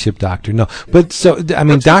flagship Doctor. No, but the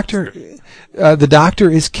Doctor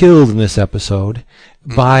is killed in this episode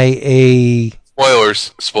by a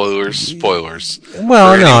Spoilers.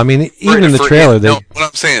 Well, no, I mean, even in the trailer, what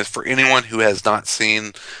I'm saying is, for anyone who has not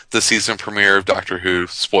seen the season premiere of Doctor Who,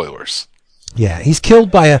 spoilers. Yeah, he's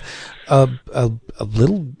killed by a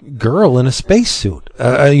little girl in a spacesuit.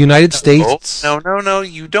 A United States. No,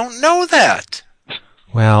 you don't know that.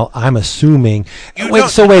 Well, I'm assuming.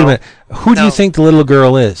 Wait a minute. Who do you think the little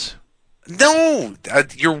girl is? No,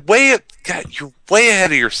 you're way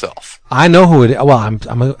ahead of yourself. I know who it is. Well,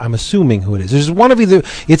 I'm assuming who it is. There's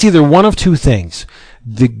it's either one of two things.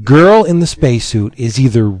 The girl in the spacesuit is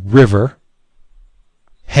either River,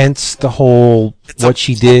 hence the whole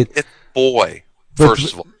she did. It's a boy,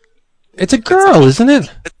 first of all. It's a girl, isn't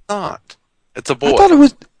it? It's not. It's a boy. I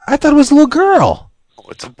thought it was a little girl. Oh,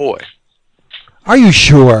 it's a boy. Are you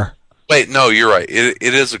sure? Wait, no, you're right. It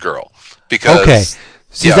is a girl. Because okay.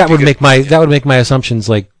 See, that would make my assumptions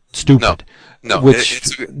like stupid. No, which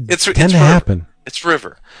it's tend to happen. It's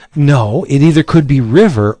River. No, it either could be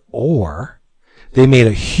River or they made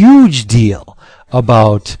a huge deal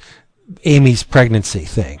about Amy's pregnancy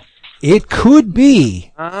thing. It could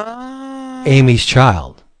be Amy's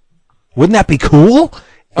child. Wouldn't that be cool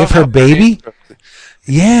if her baby?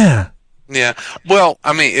 Yeah. Yeah. Well,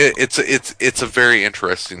 I mean, it's a very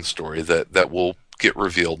interesting story that will get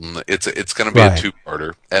revealed, and it's going to be a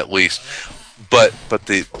two-parter at least. But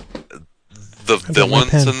the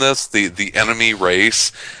villains in this, the enemy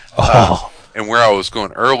race, and where I was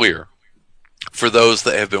going earlier, for those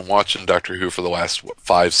that have been watching Doctor Who for the last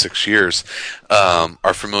 5-6 years,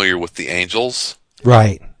 are familiar with the Angels.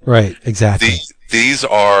 Right, exactly. These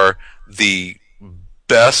are the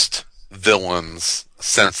best villains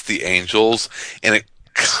since the Angels, and it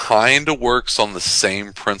kind of works on the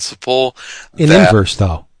same principle. In inverse,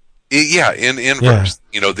 though. In inverse.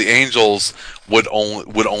 Yeah. The Angels would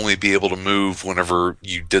only be able to move whenever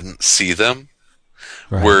you didn't see them.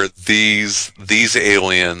 Right. Where these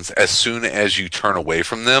aliens, as soon as you turn away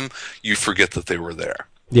from them, you forget that they were there.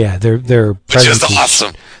 Yeah, their presence is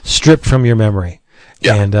awesome. Stripped from your memory.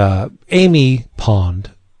 Yeah. And Amy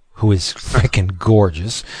Pond, who is freaking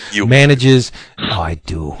gorgeous, manages. Oh, I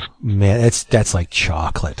do, man. That's like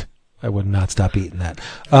chocolate. I would not stop eating that.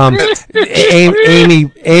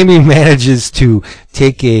 Amy manages to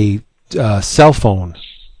take a cell phone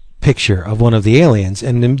picture of one of the aliens,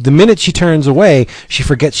 and the minute she turns away, she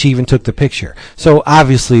forgets she even took the picture. So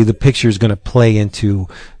obviously, the picture is going to play into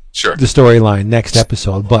the storyline next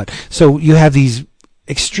episode. But so you have these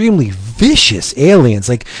extremely vicious aliens.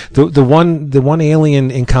 Like the one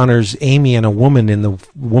alien encounters Amy and a woman in the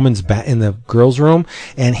in the girls' room,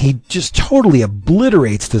 and he just totally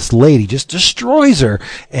obliterates this lady, just destroys her.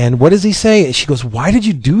 And what does he say? She goes, "Why did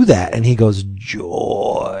you do that?" And he goes,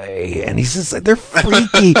 "Joy." And he's just like, they're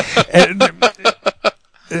freaky.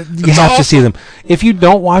 You have to see them. If you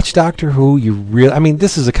don't watch Doctor Who,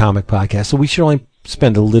 this is a comic podcast, so we should only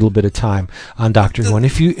spend a little bit of time on Doctor Who. And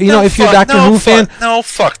if you're a Doctor Who fan,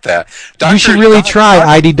 fuck that. You should really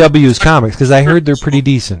try IDW's comics, because I heard they're pretty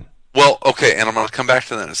decent. Well, okay, and I'm going to come back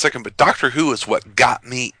to that in a second, but Doctor Who is what got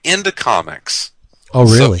me into comics. Oh,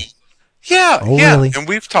 really? Really? And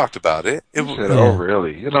we've talked about it. Oh,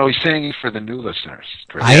 really? He's saying it for the new listeners.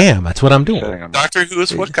 I am. That's what I'm doing. Doctor Who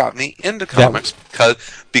is what got me into comics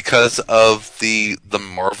because of the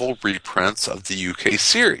Marvel reprints of the UK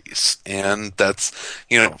series, and that's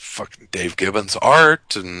fucking Dave Gibbons'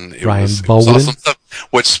 art, and it was awesome stuff.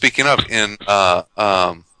 Which, speaking of, in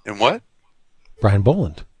what? Brian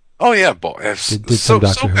Boland. Oh yeah, did some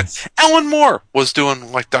Doctor Who. Good. Alan Moore was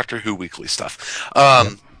doing like Doctor Who weekly stuff,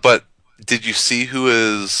 but. Did you see who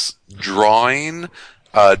is drawing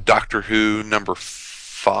Doctor Who number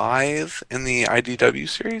 5 in the IDW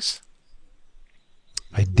series?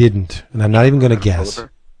 I didn't, and I'm not even going to guess.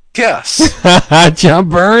 Guess. John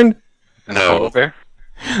Byrne? And a polar bear?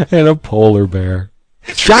 And a polar bear.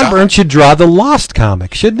 John Byrne should draw the Lost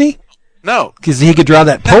comic, shouldn't he? No. Because he could draw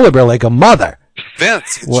that polar bear like a mother.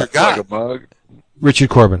 Vince, it's your guy. Like a mug.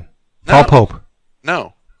 Richard Corben. Paul Pope.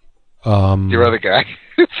 No. Your other guy.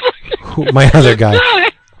 My other guy.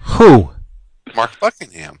 Who? Mark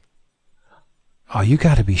Buckingham. Oh, you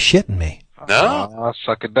got to be shitting me. No.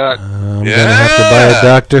 Suck a duck. I'm going to have to buy a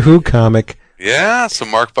Doctor Who comic. Yeah, so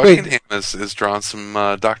Mark Buckingham is drawing some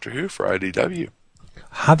Doctor Who for IDW.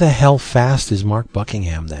 How the hell fast is Mark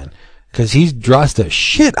Buckingham then? Because he draws the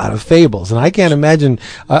shit out of Fables, and I can't imagine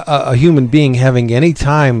a human being having any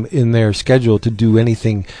time in their schedule to do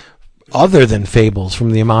anything other than Fables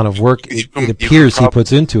from the amount of work it appears he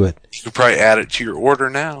puts into it. You could probably add it to your order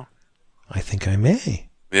now. I think I may.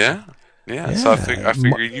 Yeah. So I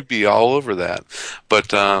figure you'd be all over that.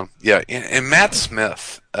 But and Matt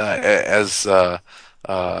Smith as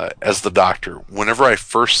as the Doctor. Whenever I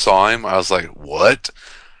first saw him, I was like, "What?"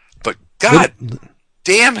 But God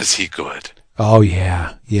damn, is he good? Oh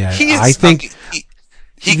yeah. I think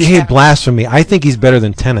he blasphemy. I think he's better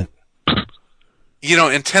than Tennant.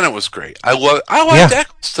 And Tennant was great. I liked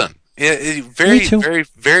Eccleston.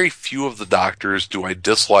 Very few of the Doctors do I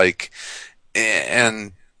dislike,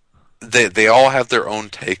 and they all have their own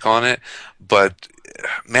take on it. But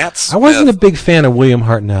Matt Smith, I wasn't a big fan of William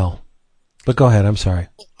Hartnell. But go ahead. I'm sorry.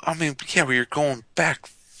 I mean, yeah, but you're going back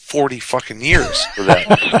 40 fucking years for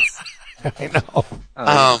that. I know.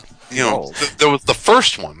 There was the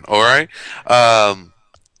first one. All right.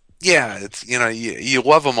 Yeah, it's you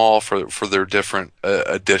love them all for their different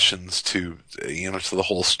additions to to the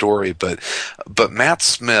whole story, but Matt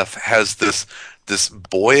Smith has this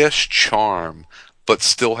boyish charm, but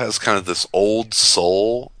still has kind of this old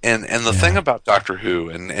soul. And the thing about Doctor Who,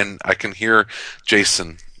 and I can hear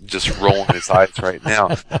Jason just rolling his eyes right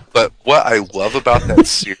now, but what I love about that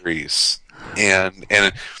series, and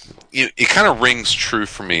it kind of rings true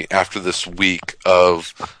for me after this week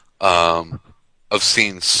of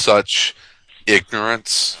seeing such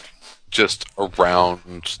ignorance just around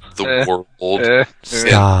the world.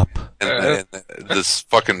 Stop. And this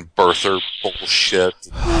fucking birther bullshit.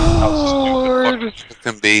 How stupid it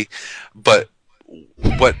can be. But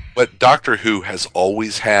what Doctor Who has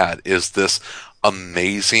always had is this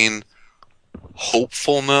amazing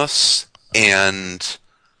hopefulness and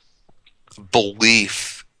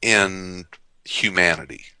belief in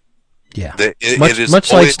humanity. Yeah. It is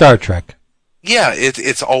much always, like Star Trek. Yeah,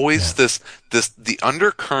 it's always the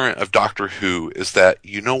undercurrent of Doctor Who is that,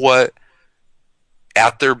 you know what?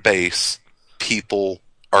 At their base, people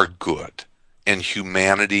are good, and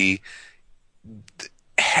humanity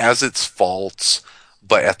has its faults,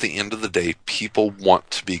 but at the end of the day, people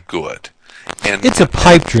want to be good. And it's a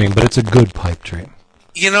pipe dream, but it's a good pipe dream.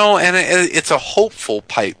 And it's a hopeful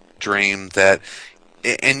pipe dream that,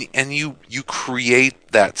 and you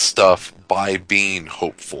create that stuff by being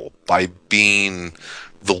hopeful, by being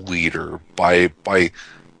the leader, by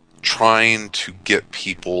trying to get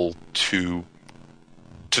people to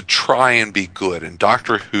try and be good. And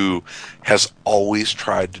Doctor Who has always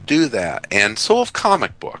tried to do that. And so have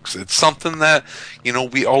comic books. It's something that,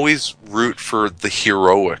 we always root for the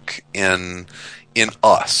heroic in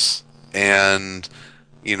us. And,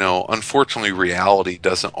 unfortunately reality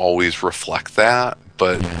doesn't always reflect that.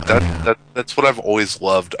 But that's what I've always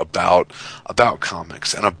loved about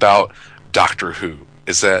comics and about Doctor Who,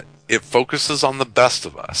 is that it focuses on the best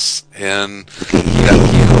of us. And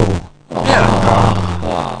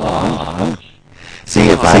See,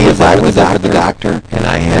 if I was the Doctor and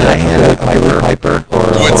I had a Piper or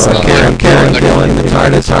Karen Gillan, the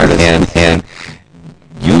TARDIS, and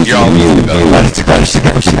you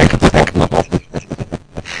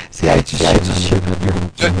See, I just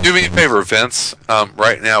shouldn't. Do me a favor, Vince.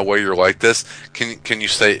 Right now, while you're like this, can you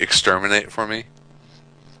say exterminate for me?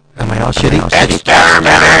 Am I all shitty?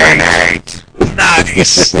 Exterminate!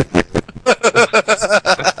 Nice.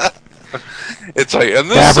 It's like,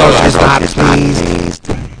 and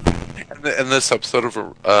this episode of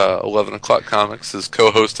 11 O'Clock Comics is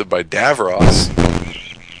co-hosted by Davros.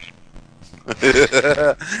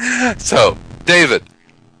 So, David.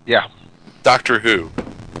 Yeah. Doctor Who.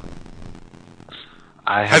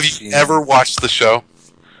 Have you ever watched the show?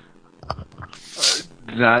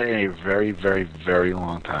 Not in a very, very, very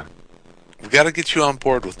long time. We got to get you on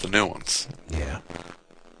board with the new ones. Yeah.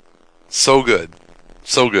 So good.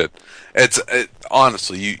 So good.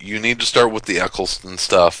 Honestly, you need to start with the Eccleston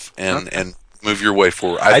stuff and move your way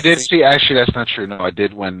forward. I did see. Actually, that's not true. No, I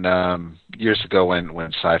did when years ago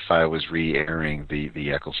when Sci-Fi was re-airing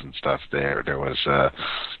the Eccleston stuff. There was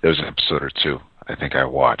an episode or two I think I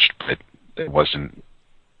watched, but it wasn't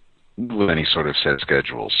with any sort of set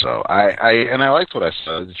schedule. So I liked what I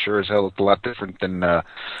saw. It sure as hell looked a lot different than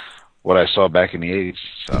what I saw back in the 80s.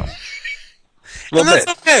 So. And that's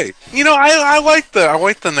okay. I like the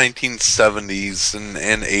 1970s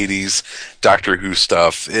and 80s Doctor Who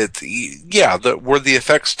stuff. Were the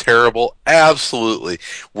effects terrible? Absolutely.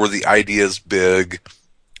 Were the ideas big?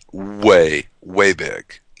 Way, way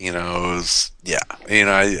big. It was,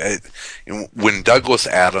 when Douglas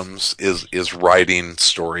Adams is writing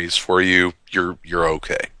stories for you, you're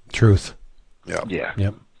okay. Truth. Yeah. Yeah.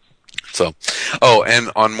 Yep. So,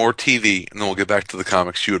 and on more TV, and then we'll get back to the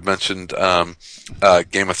comics. You had mentioned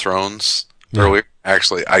Game of Thrones earlier.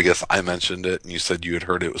 Actually, I guess I mentioned it, and you said you had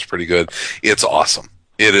heard it was pretty good. It's awesome.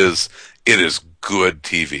 It is good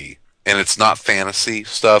TV, and it's not fantasy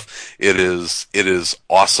stuff. It is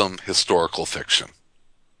awesome historical fiction.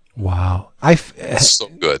 Wow. It's so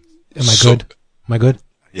good. Am I good? Am I good?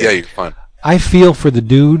 Yeah, you're fine. I feel for the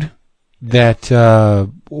dude that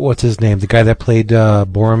what's his name? The guy that played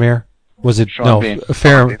Boromir. Was it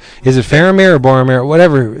Faramir? Is it Faramir or Boromir?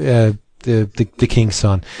 Whatever. The king's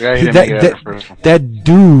son. Yeah, he didn't that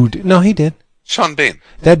dude. No, he did. Sean Bean.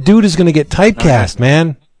 That dude is going to get typecast,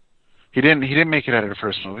 man. He didn't make it out of the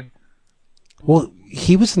first movie. Well,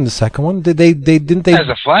 he was in the second one. Didn't they? As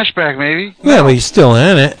a flashback, maybe. Yeah, but he's still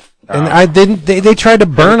in it. And They tried to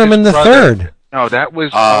burn him in the third. No, that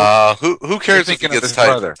was. Who cares if he gets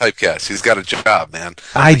typecast? He's got a job, man.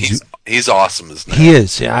 He's awesome, isn't he? He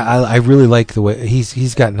is. Yeah, I really like the way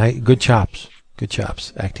he's got good chops. Good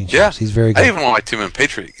chops, acting chops. Yeah, he's very good. I even liked him in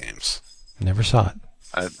Patriot Games. Never saw it.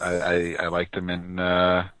 I liked him in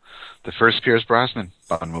the first Pierce Brosnan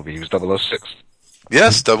Bond movie. He was 006.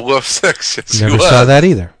 Yes, 006. Yes, Never saw that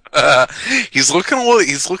either. He's looking a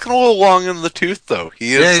little long in the tooth, though.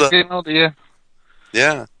 He is. Yeah, he's getting old. Yeah.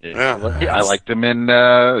 Yeah. I liked him in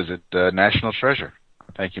National Treasure.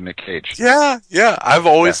 Thank you, Nick Cage. Yeah. I've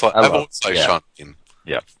always liked Sean Bean.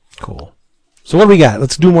 Yeah. Cool. So what do we got?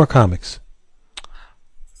 Let's do more comics.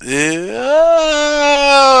 Yeah.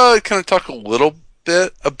 Can I talk a little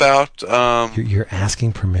bit about? You're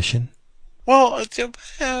asking permission? Well, you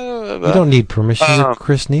don't need permission. You're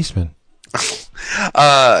Chris Niesman.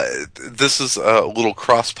 This is a little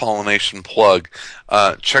cross-pollination plug.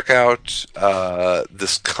 Check out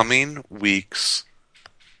this coming week's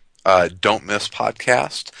Don't Miss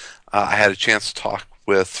podcast. I had a chance to talk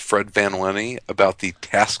with Fred Van Lente about the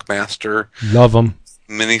Taskmaster. Love him.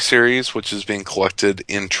 Miniseries, which is being collected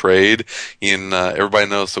in trade. Everybody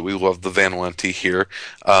knows that we love the Van Lente here.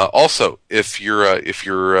 Also, if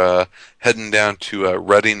you're heading down to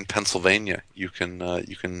Reading, Pennsylvania, you can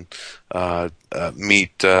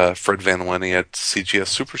meet Fred Van Lente at CGS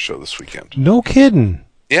Super Show this weekend. No kidding.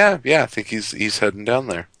 Yeah. I think he's heading down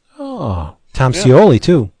there. Oh, Tom Scioli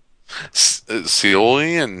too.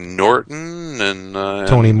 Scioli and Norton and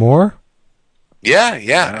Tony Moore. Yeah,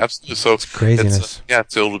 absolutely. So it's craziness.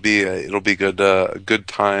 It'll be a good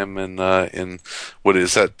time in what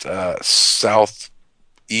is that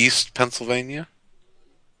southeast Pennsylvania?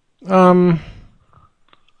 Or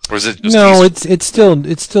is it just east?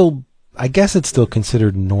 it's still I guess it's still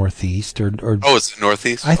considered northeast or oh, it's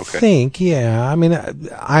northeast. I think, yeah. I mean,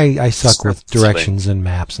 I suck with directions and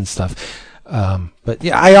maps and stuff. But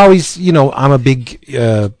yeah, I always, I'm a big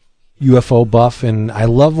UFO buff, and I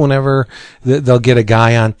love whenever they'll get a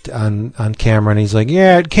guy on camera and he's like,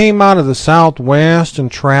 yeah, it came out of the southwest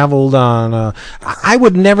and traveled on. I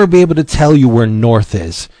would never be able to tell you where north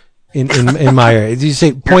is in my area. You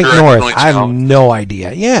say point north, I have no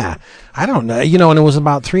idea. Yeah, I don't know. And it was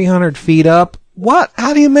about 300 feet up. What?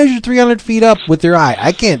 How do you measure 300 feet up with your eye?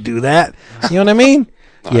 I can't do that. You know what I mean?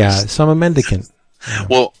 Nice. Yeah, so I'm a mendicant.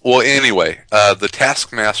 Well. Anyway, the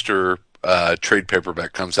Taskmaster trade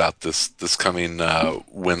paperback comes out this coming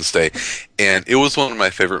Wednesday, and it was one of my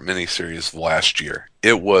favorite miniseries of last year.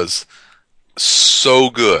 It was so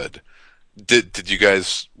good. Did you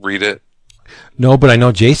guys read it? No, but I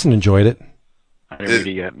know Jason enjoyed it. I didn't read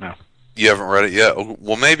it yet. No. You haven't read it yet?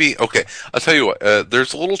 Well, maybe. Okay, I'll tell you what.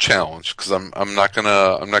 There's a little challenge because I'm not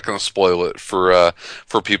gonna spoil it for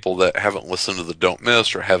people that haven't listened to the Don't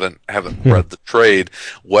Miss or haven't read the trade.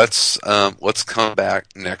 Let's come back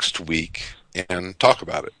next week and talk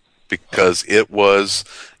about it because it was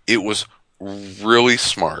really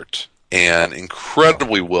smart and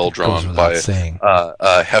incredibly well drawn by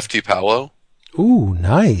Hefty Paolo. Ooh,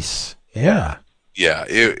 nice. Yeah. Yeah,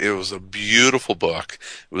 it was a beautiful book.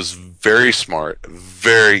 It was very smart,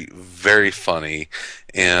 very, very funny,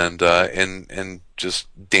 and just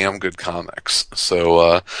damn good comics.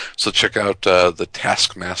 So check out the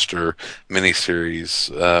Taskmaster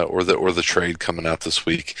miniseries or the trade coming out this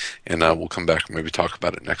week, and we'll come back and maybe talk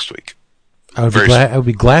about it next week. I would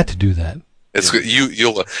be glad to do that. It's good.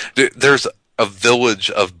 You'll there's a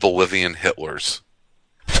village of Bolivian Hitlers.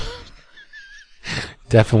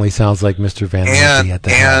 Definitely sounds like Mr. Van Lente at the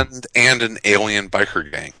helm. And an alien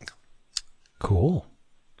biker gang. Cool.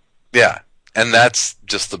 Yeah, and that's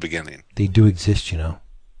just the beginning. They do exist,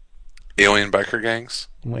 Alien biker gangs?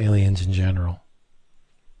 Well, aliens in general.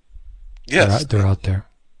 Yes. They're out there.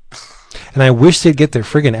 And I wish they'd get their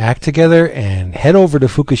friggin' act together and head over to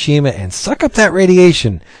Fukushima and suck up that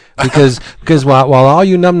radiation. Because while all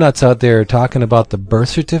you numbnuts out there are talking about the birth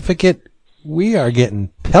certificate, we are getting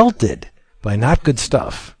pelted by not good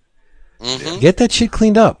stuff. Mm-hmm. Get that shit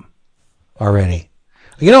cleaned up already.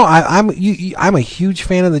 I'm a huge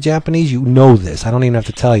fan of the Japanese. You know this. I don't even have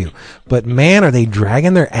to tell you. But man, are they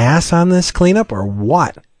dragging their ass on this cleanup or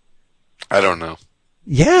what? I don't know.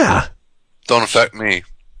 Yeah. Don't affect me.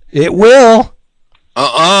 It will.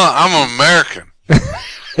 I'm American.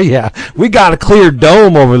 Yeah, we got a clear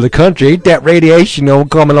dome over the country. Ain't that radiation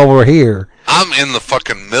coming over here? I'm in the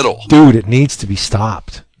fucking middle. Dude, it needs to be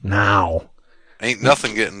stopped now. Ain't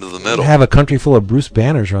nothing getting to the middle. We have a country full of Bruce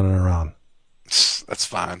Banners running around. That's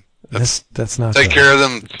fine. That's not take good. care of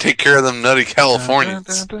them. Take care of them nutty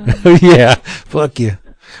Californians. Yeah, fuck you.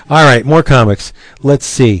 All right, more comics. Let's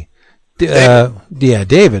see.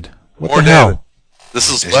 David. What More the hell? David. This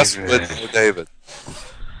is Westwood for David.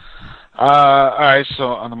 All right, so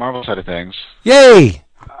on the Marvel side of things, Yay!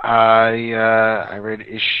 I read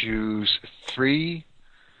issues 3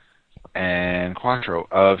 and 4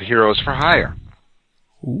 of Heroes for Hire.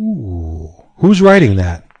 Ooh, who's writing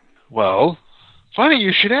that? Well, funny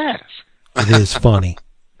you should ask. It is funny.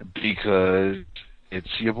 Because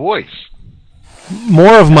it's your boys.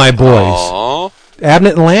 More of my boys. Aww.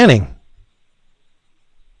 Abnett and Lanning.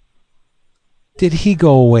 Did he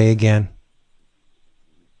go away again?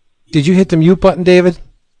 Did you hit the mute button, David?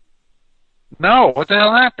 No, what the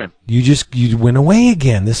hell happened? You went away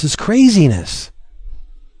again. This is craziness.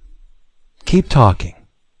 Keep talking.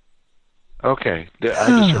 Okay, I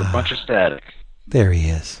just heard a bunch of static. There he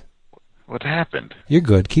is. What happened? You're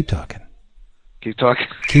good. Keep talking. Keep talking.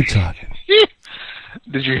 Keep talking.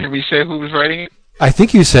 Did you hear me say who was writing it? I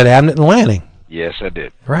think you said Abnett and Lanning. Yes, I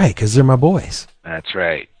did. Right, because they're my boys. That's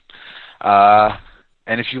right.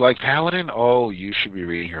 And if you like Paladin, you should be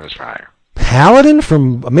reading Heroes for Hire. Paladin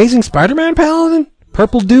from Amazing Spider-Man Paladin?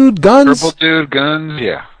 Purple dude, guns? Purple dude, guns,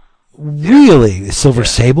 yeah. Really? Is Silver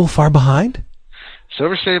Sable far behind?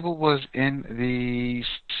 Silver Sable was in the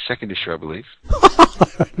second issue, I believe.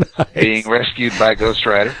 Nice. Being rescued by Ghost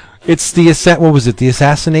Rider. It's the the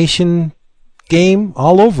assassination game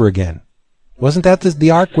all over again. Wasn't that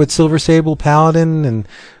the arc with Silver Sable, Paladin, and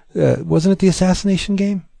wasn't it the assassination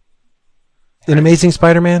game in Amazing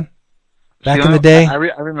Spider-Man back in the day? I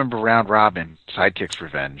remember Round Robin, Sidekick's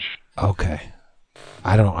Revenge. Okay,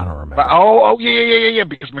 I don't remember. But, yeah,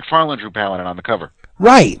 because McFarlane drew Paladin on the cover.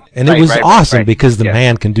 Right, and it was awesome right. because the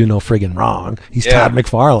man can do no friggin' wrong. He's Todd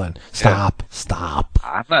McFarlane. Stop.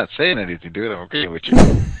 I'm not saying anything, dude. I'm okay with you.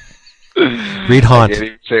 Read Haunt. I can't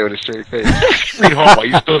even say it with a straight face. Read Haunt while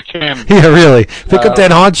you still can. Yeah, really. Pick up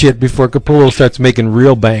that Haunt shit before Capullo starts making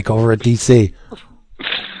real bank over at DC.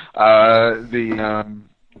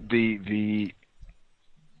 The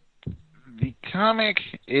comic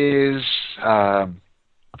is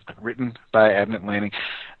written by Abnett Lanning.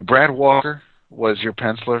 Brad Walker was your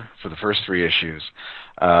penciler for the first 3 issues.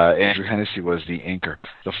 Andrew Hennessy was the inker.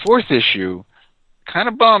 The 4th issue, kind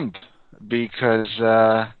of bummed because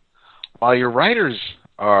while your writers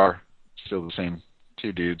are still the same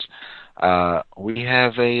 2 dudes, we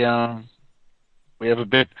have a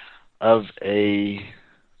bit of a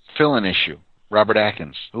fill-in issue. Robert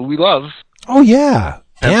Atkins, who we love. Oh yeah,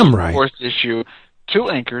 damn right. 4th issue, 2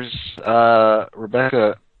 anchors,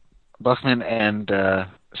 Rebecca Buckman and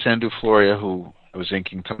Sandu Floria, who was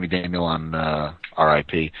inking Tony Daniel on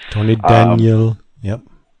R.I.P. Tony Daniel. Yep.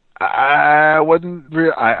 I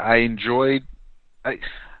enjoyed. I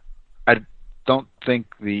don't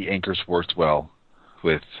think the anchors worked well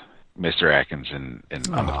with Mr. Atkins on the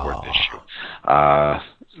 4th issue.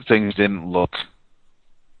 Things didn't look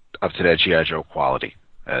up to that G.I. Joe quality,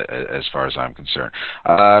 as far as I'm concerned.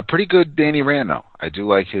 Pretty good Danny Rand, though. I do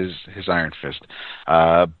like his Iron Fist.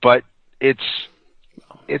 But it's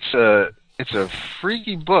a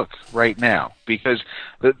freaky book right now because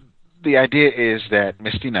the idea is that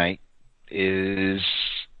Misty Knight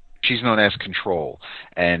she's known as Control,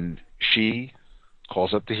 and she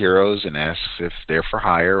calls up the heroes and asks if they're for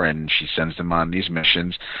hire, and she sends them on these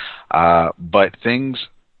missions. But things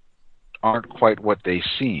aren't quite what they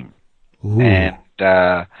seem. Ooh.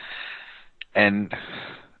 And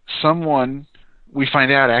someone we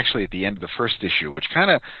find out actually at the end of the 1st issue,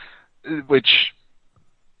 which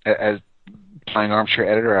as playing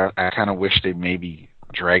armchair editor, I kind of wish they maybe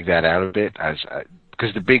dragged that out a bit,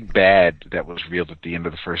 because the big bad that was revealed at the end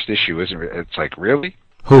of the 1st issue it's like, really?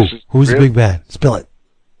 Who's the big bad? Spill it.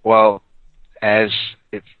 Well, as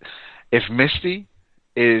if Misty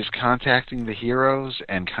is contacting the heroes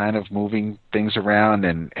and kind of moving things around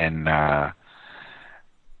and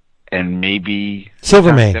maybe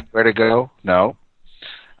Silvermane, where to go? No.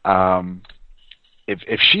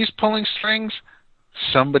 If she's pulling strings,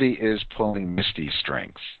 somebody is pulling Misty's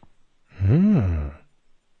strings.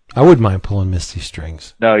 I wouldn't mind pulling Misty's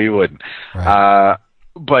strings. No, you wouldn't. Right.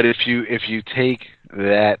 But if you take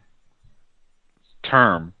that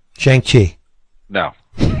term, Shang-Chi. No.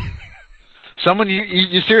 Someone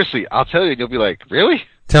you seriously, I'll tell you, and you'll be like, really?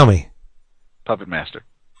 Tell me. Puppet Master.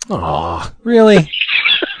 Aw, really?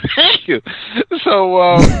 Thank you.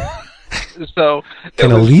 So,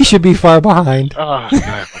 Can Alicia be far behind? Oh,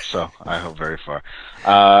 I hope so. I hope very far.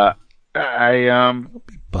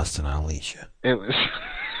 Busting on Alicia. It was.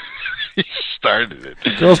 He started it.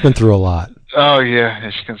 Girl's been through a lot. Oh yeah,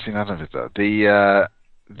 she can see none of it though. The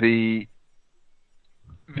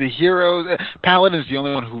hero, Paladin is the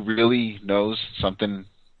only one who really knows something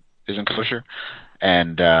isn't kosher,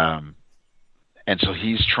 and so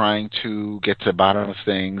he's trying to get to the bottom of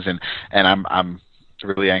things, and I'm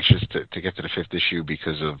really anxious to get to the 5th issue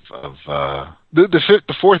because of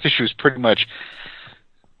the 4th issue is pretty much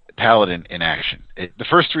Paladin in action. The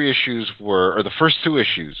first 3 issues the first 2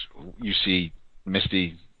 issues, you see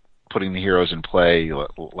Misty putting the heroes in play,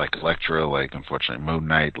 like Elektra, like unfortunately Moon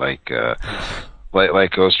Knight, like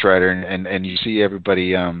Ghost Rider, and you see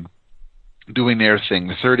everybody doing their thing.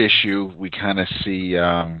 The 3rd issue, we kind of see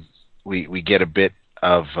we get a bit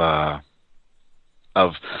of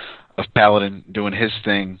Paladin doing his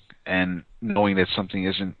thing and knowing that something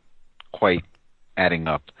isn't quite adding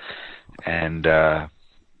up, and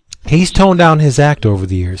he's toned down his act over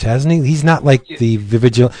the years, hasn't he? He's not like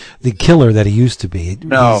the killer that he used to be.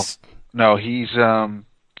 No, he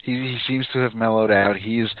seems to have mellowed out.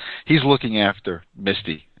 He's looking after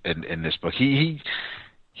Misty in this book. He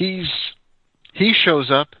shows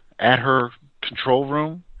up at her control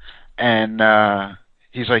room, and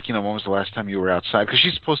he's like, when was the last time you were outside? Because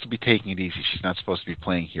she's supposed to be taking it easy. She's not supposed to be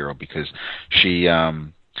playing hero because she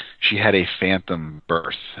had a phantom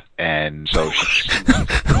birth, and so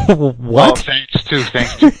what? Well, thanks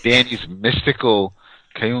to Danny's mystical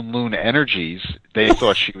K'un-Lun energies, they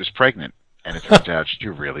thought she was pregnant, and it turns out she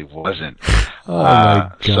really wasn't. Oh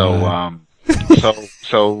my God.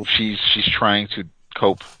 So she's trying to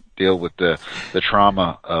deal with the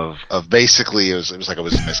trauma of basically it was like it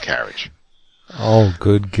was a miscarriage. Oh,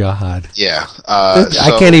 good God! Yeah,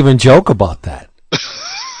 I can't even joke about that.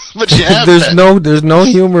 But there's no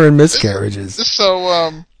humor in miscarriages. So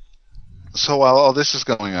while all this is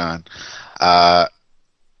going on,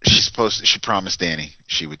 she promised Danny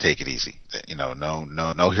she would take it easy.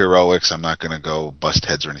 No heroics. I'm not going to go bust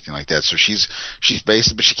heads or anything like that. So she's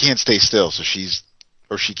basically, but she can't stay still. So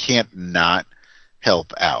she can't not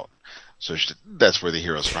help out. So that's where the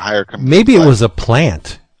Heroes for Hire comes. Maybe it was a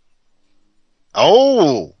plant.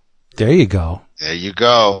 Oh, there you go. There you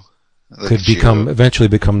go. Could eventually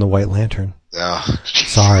become the White Lantern. Oh,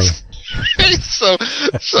 sorry. so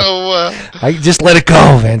I just let it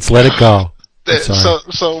go, Vince. Let it go. So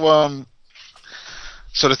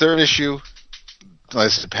the 3rd issue,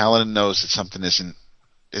 Paladin knows that something isn't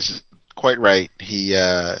quite right.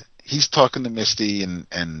 He's talking to Misty and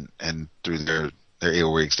through their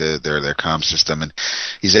earwigs, their comm system, and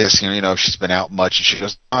he's asking her, if she's been out much, and she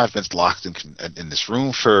goes, I've been locked in this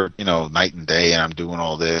room for night and day, and I'm doing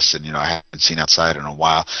all this, and I haven't seen outside in a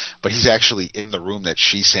while. But he's actually in the room that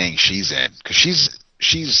she's saying she's in, because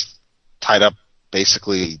she's tied up,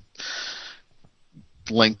 basically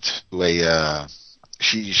linked to a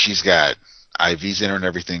she's got IVs in her and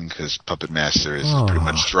everything, because Puppet Master is pretty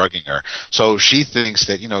much drugging her. So she thinks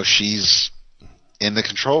that she's in the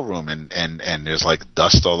control room, and there's like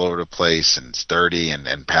dust all over the place, and it's dirty,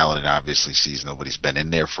 and Paladin obviously sees nobody's been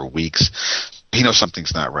in there for weeks. He knows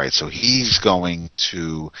something's not right, so he's going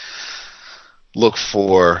to look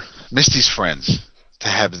for Misty's friends to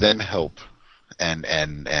have them help and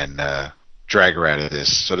drag her out of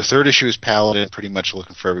this. So the 3rd issue is Paladin pretty much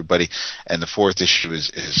looking for everybody, and the 4th issue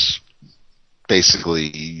is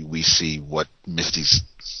basically we see what Misty's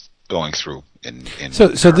going through.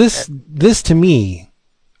 So this to me,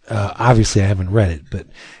 obviously I haven't read it, but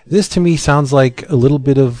this to me sounds like a little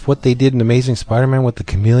bit of what they did in Amazing Spider-Man with the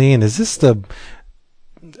Chameleon. Is this an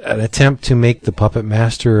attempt to make the Puppet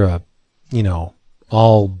Master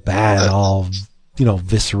all bad, all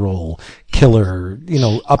visceral killer,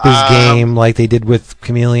 up his game like they did with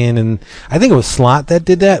Chameleon? And I think it was Slott that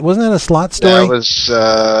did that. Wasn't that a Slott story? That was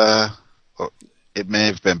it may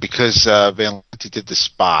have been, because Van Lente did the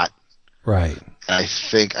Spot. Right. And I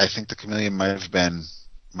think the Chameleon might have been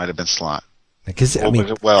Slott. Because that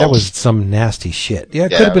was some nasty shit. Yeah,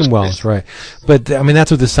 it could have been Wells, right? But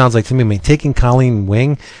that's what this sounds like to me. Taking Colleen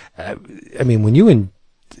Wing. When you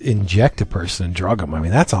inject a person and drug them,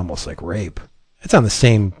 that's almost like rape. It's on the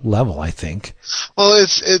same level, I think. Well,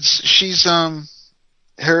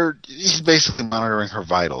 he's basically monitoring her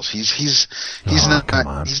vitals. He's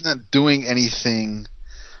not doing anything.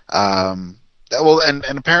 Well,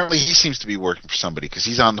 and apparently he seems to be working for somebody, because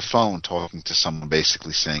he's on the phone talking to someone,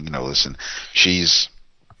 basically saying, listen, she's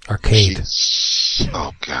Arcade.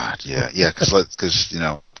 Oh God, yeah, because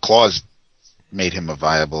Claus made him a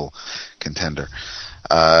viable contender.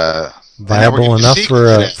 Viable enough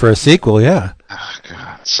for a sequel, yeah. Oh,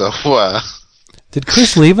 God. So, did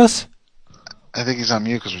Chris leave us? I think he's on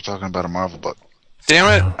mute because we're talking about a Marvel book. Damn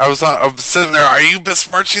it! I was sitting there. Are you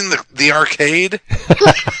besmirching the arcade?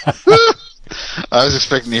 I was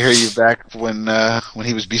expecting to hear you back when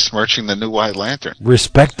he was besmirching the new White Lantern.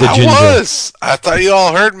 Respect the ginger. I thought you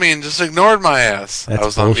all heard me and just ignored my ass. That's I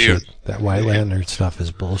was bullshit. on mute. That White Lantern stuff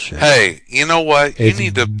is bullshit. Hey, you know what? You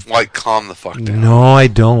need to calm the fuck down. No, I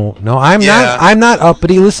don't. No, I'm not. I'm not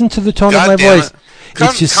uppity. Listen to the tone of my voice.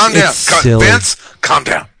 Calm down. Silly. Vince, calm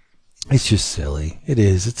down. It's just silly. It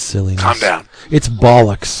is. It's silliness. Calm down. It's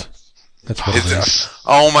bollocks. That's what it is.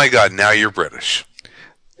 Oh my God! Now you're British.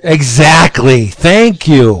 Exactly. Thank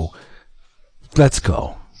you. Let's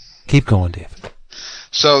go. Keep going, David.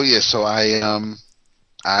 So I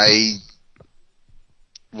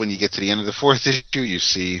when you get to the end of the 4th issue, you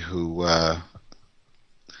see who I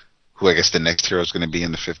guess the next hero is going to be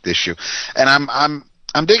in the 5th issue, and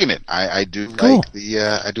I'm digging it. I do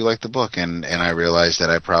like the book, and I realize that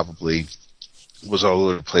I probably was all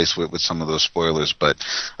over the place with some of those spoilers, but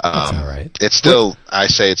that's all right. It's still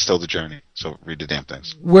it's still the journey. So read the damn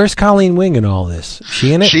things. Where's Colleen Wing in all this? Is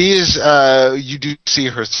she in it? She is. You do see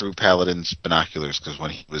her through Paladin's binoculars because when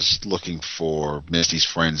he was looking for Misty's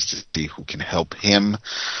friends to see who can help him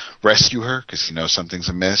rescue her because he knows something's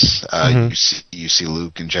amiss. You see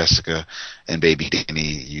Luke and Jessica and baby Danny.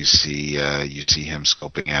 You see him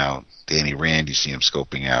scoping out Danny Rand. You see him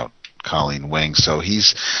scoping out Colleen Wing. So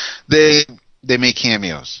they make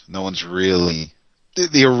cameos. No one's really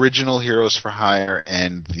the original Heroes for Hire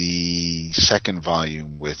and the second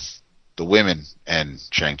volume with the women and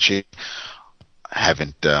Shang-Chi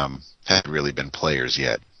haven't really been players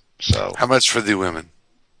yet. So how much for the women?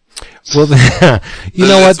 Well, you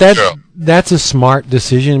know what? That's a smart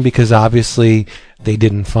decision because obviously they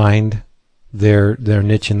didn't find their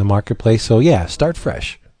niche in the marketplace. So yeah, start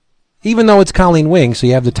fresh. Even though it's Colleen Wing, so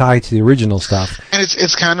you have the tie to the original stuff. And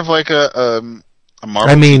it's kind of like a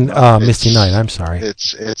Marvel. I mean, Misty Knight. I'm sorry.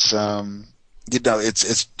 It's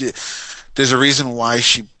there's a reason why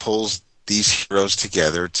she pulls these heroes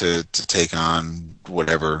together to take on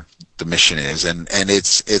whatever the mission is, and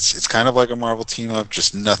it's kind of like a Marvel team up.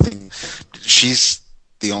 Just nothing. She's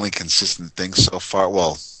the only consistent thing so far.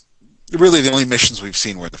 Well, really, the only missions we've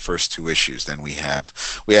seen were the first 2 issues. Then we have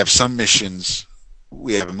some missions.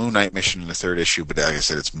 We have a Moon Knight mission in the 3rd issue, but like I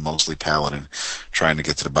said, it's mostly Paladin trying to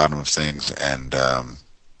get to the bottom of things, and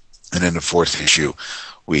in the 4th issue,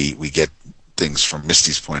 we get things from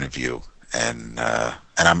Misty's point of view, and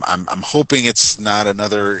I'm hoping it's not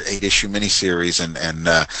another 8-issue miniseries,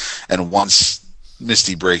 and once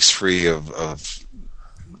Misty breaks free of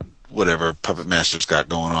whatever Puppet Master's got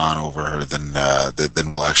going on over her, then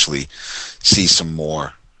we'll actually see some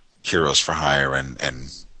more Heroes for Hire and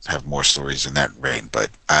have more stories in that vein, but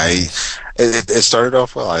it started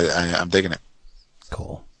off well. I'm digging it.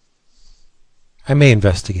 Cool. I may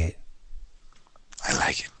investigate. I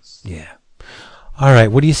like it. Yeah. All right.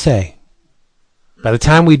 What do you say? By the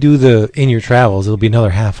time we do the In Your Travels, it'll be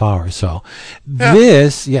another half hour. So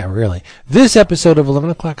This episode of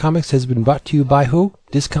 11 O'Clock Comics has been brought to you by who?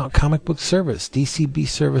 Discount Comic Book Service,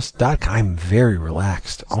 DCBService.com. I'm very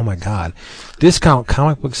relaxed. Oh my God. Discount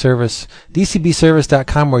Comic Book Service,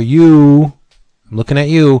 DCBService.com, where I'm looking at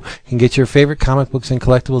you, can get your favorite comic books and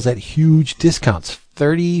collectibles at huge discounts.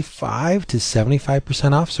 35 to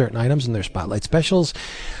 75% off certain items in their spotlight specials.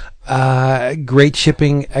 Great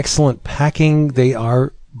shipping, excellent packing. They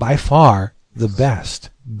are by far the best.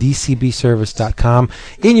 DCBService.com.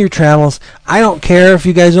 In Your Travels, I don't care if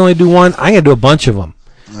you guys only do one. I'm going to do a bunch of them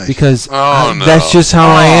because that's just how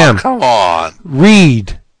I am. Come on.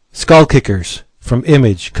 Read Skullkickers from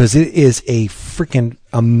Image because it is a freaking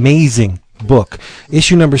amazing book.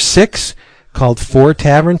 Issue number 6, called 4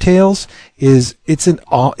 Tavern Tales, it's an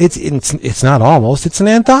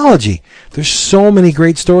anthology. There's so many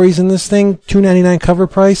great stories in this thing. $2.99 cover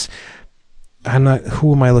price.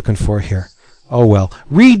 Who am I looking for here? Oh well,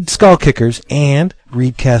 read Skullkickers and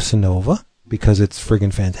read Casanova because it's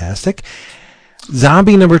friggin' fantastic.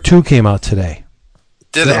 Zombie number 2 came out today.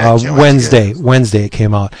 Wednesday it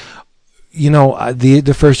came out. You know,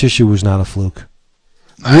 the first issue was not a fluke.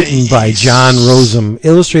 Nice. Written by John Rosen,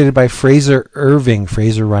 illustrated by Fraser Irving.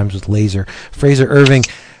 Fraser rhymes with laser. Fraser Irving.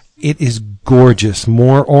 It is gorgeous.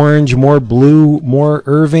 More orange, more blue, more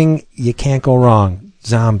Irving. You can't go wrong.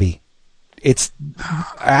 Zombie.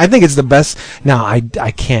 I think it's the best. Now, I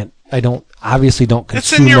obviously don't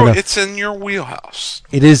consume enough. It's in your wheelhouse.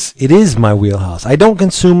 It is my wheelhouse. I don't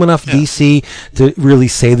consume enough DC to really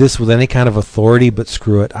say this with any kind of authority, but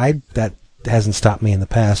screw it. hasn't stopped me in the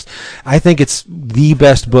past. I think it's the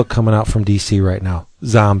best book coming out from DC right now.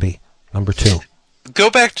 Zombie, number 2. Go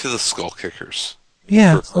back to the Skullkickers.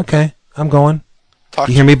 Yeah, okay. I'm going. Talk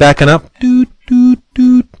You hear me backing up? Doot, doot,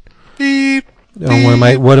 doot. Beep,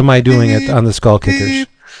 Oh, what am I doing on the Skullkickers?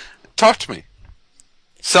 Talk to me.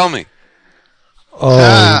 Sell me.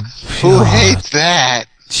 Oh, who hates that?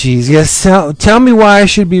 jeez. Yes, tell me why I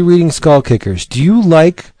should be reading Skullkickers. Do you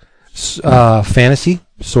like fantasy,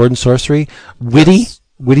 sword and sorcery, witty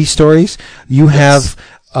stories? You have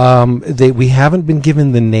we haven't been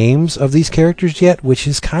given the names of these characters yet, which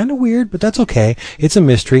is kind of weird, but that's okay. It's a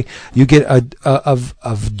mystery. You get a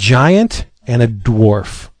giant and a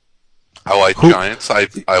dwarf. I like giants. I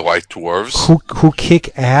like dwarves. Who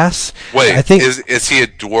kick ass. Wait, I think, is he a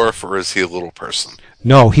dwarf or is he a little person?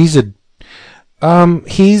 No, he's a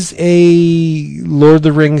Lord of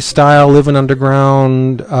the Rings style, living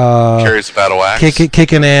underground, Carries a battle axe.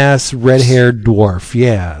 kicking ass, red-haired dwarf.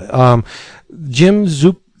 Yeah. Jim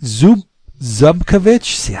Zubkovich.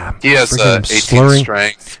 Yeah, He has freaking 18 slurring.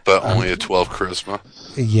 strength, but only a 12 charisma.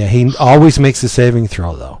 Yeah, he always makes a saving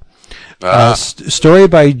throw though. Story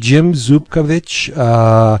by Jim Zubkovich.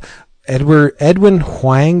 Edwin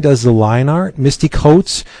Huang does the line art. Misty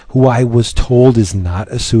Coates, who I was told is not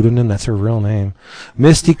a pseudonym, that's her real name.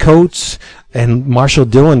 Misty Coates and Marshall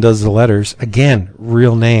Dillon does the letters. Again,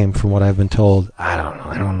 real name from what I've been told. I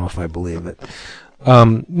don't know if I believe it.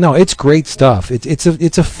 No, it's great stuff. It's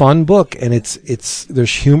a fun book, and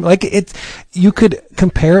there's humor. You could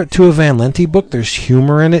compare it to a Van Lente book. There's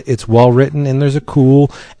humor in it. It's well written, and there's a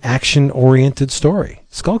cool action-oriented story.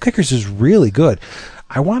 Skullkickers is really good.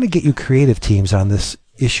 I want to get you creative teams on this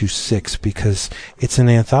issue 6 because it's an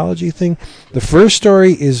anthology thing. The first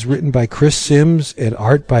story is written by Chris Sims and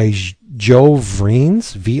art by Joe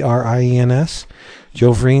Vriens, Vrins.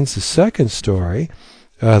 Joe Vriens. The second story,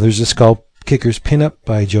 there's a Skullkickers pinup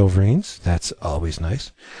by Joe Vriens. That's always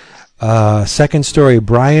nice. Second story,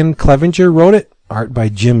 Brian Clevenger wrote it. Art by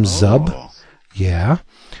Jim Zub. Yeah.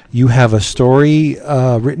 You have a story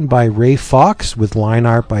written by Ray Fox with line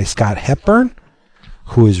art by Scott Hepburn,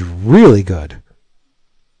 who is really good.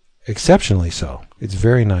 Exceptionally so. It's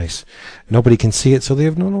very nice. Nobody can see it, so they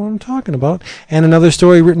have no know what I'm talking about. And another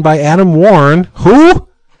story written by Adam Warren. Who?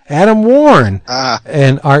 Adam Warren.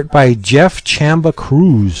 And art by Jeff Chamba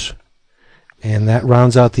Cruz. And that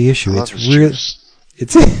rounds out the issue.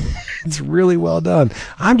 It's really well done.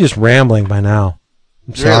 I'm just rambling by now.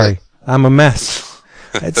 I'm sorry. Really? I'm a mess.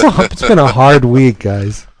 It's been a hard week,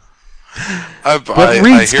 guys. But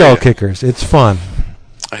read Skullkickers. It's fun.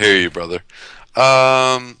 I hear you, brother.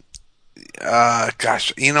 Gosh,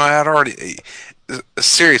 I had already.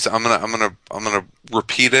 Serious. I'm gonna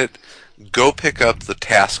repeat it. Go pick up the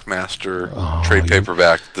Taskmaster trade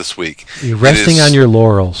paperback this week. You're resting on your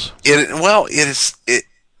laurels. It's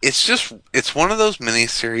one of those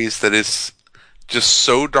miniseries that is just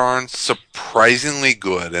so darn surprisingly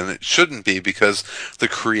good, and it shouldn't be because the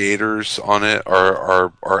creators on it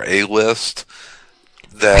are A-list.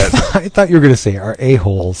 That I thought you were going to say are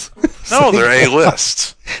a-holes. No, they're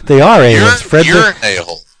A-list. They are A-list. You're an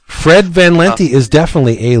A-hole. Fred Van Lente is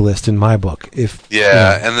definitely A-list in my book. And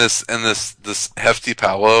this hefty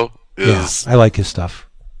Paolo is I like his stuff.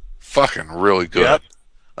 fucking really good. Yep.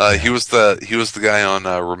 He was the guy on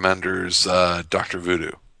Remender's Dr.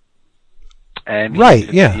 Voodoo. And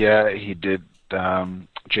he did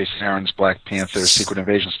Jason Aaron's Black Panther Secret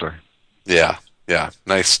Invasion story. Yeah,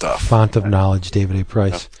 nice stuff. Font of Knowledge, David A.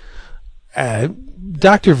 Price.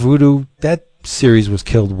 Dr. Voodoo, that series was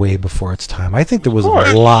killed way before its time. I think there was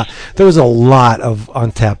a lot of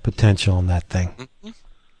untapped potential in that thing. Mm-hmm.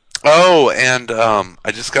 Oh, and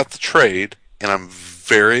I just got the trade, and I'm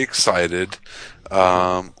very excited.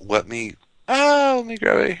 Let me grab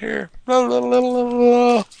it here.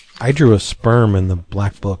 I drew a sperm in the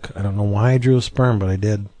black book. I don't know why I drew a sperm, but I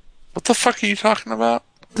did. What the fuck are you talking about?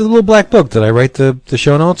 The little black book that I write the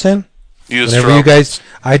show notes in.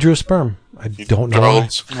 I drew a sperm. I don't know why.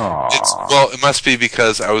 It must be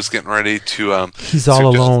because I was getting ready to. He's all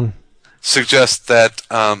alone. Suggest that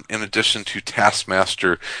in addition to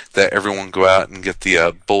Taskmaster, that everyone go out and get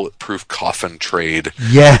the Bulletproof Coffin trade.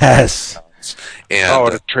 Yes.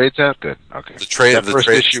 And the trade's out? Good. Okay. The first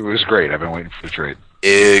issue was great. I've been waiting for the trade.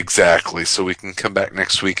 Exactly. So we can come back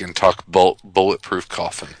next week and talk Bulletproof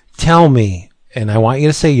Coffin. Tell me, and I want you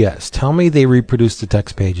to say yes. Tell me they reproduced the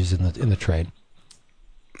text pages in the trade.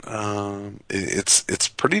 It's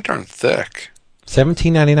pretty darn thick.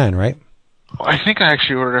 $17.99, right? Well, I think I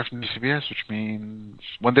actually ordered it from DCBS, which means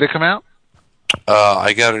when did it come out?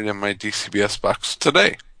 I got it in my DCBS box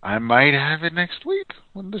today. I might have it next week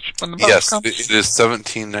when the box Yes, comes. it is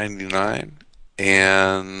 $17.99,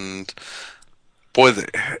 and boy,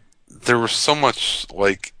 there was so much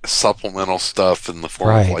like supplemental stuff in the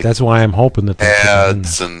form of like That's why I'm hoping that they put it in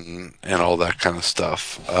ads there. and all that kind of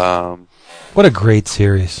stuff. What a great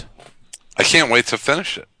series. I can't wait to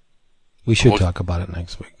finish it. We should talk about it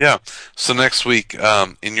next week. Yeah. So next week,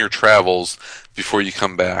 in your travels, before you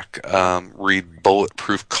come back, read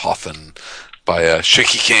Bulletproof Coffin by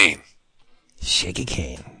Shaky Kane. Shaky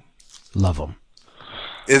Kane. Love him.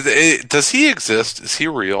 Does he exist? Is he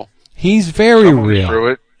real? He's very Someone real.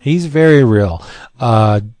 threw it. He's very real.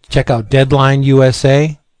 Check out Deadline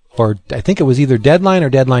USA, or I think it was either Deadline or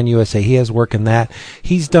Deadline USA. He has work in that.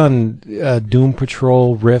 He's done Doom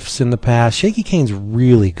Patrol riffs in the past. Shaky Kane's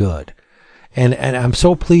really good. And I'm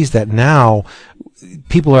so pleased that now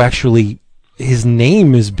people are actually, his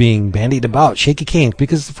name is being bandied about, Shaky Kane,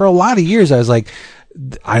 because for a lot of years I was like,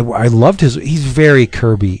 I loved he's very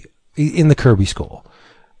Kirby, in the Kirby school,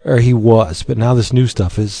 or he was, but now this new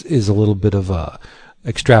stuff is a little bit of a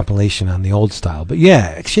extrapolation on the old style. But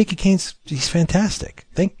yeah, Shaky Kane's, he's fantastic.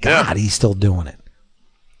 Thank God he's still doing it.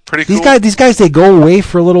 Pretty cool. These guys, they go away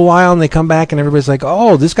for a little while and they come back and everybody's like,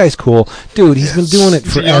 oh, this guy's cool. Dude, he's been doing it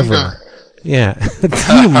forever. Yeah.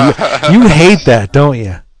 you hate that, don't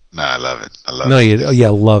you? No, I love it. I love No, it.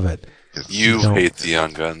 love it. You don't. hate the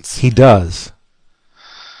Young Guns. He does.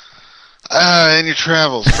 In your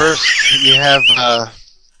travels, first you have.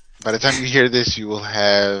 By the time you hear this, you will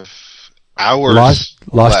have hours Lost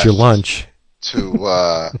left your lunch. to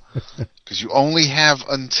because you only have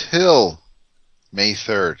until May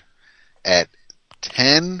 3rd at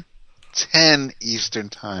 10:10 Eastern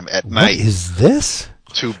Time at night. What is this?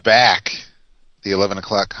 To back the 11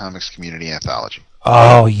 o'clock Comics Community Anthology.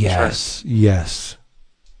 Oh, yes. Yes.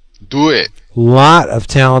 Do it. Lot of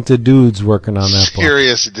talented dudes working on that book.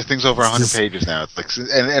 Serious. The thing's over 100 pages now. It's like,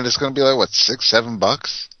 and it's going to be like, what, $6-7? Yep.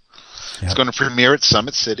 It's going to premiere at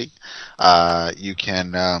Summit City. You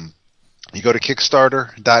can you go to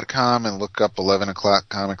Kickstarter.com and look up 11 O'Clock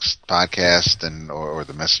Comics Podcast or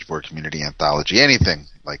the Message Board Community Anthology, anything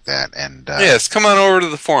like that. And Yes, come on over to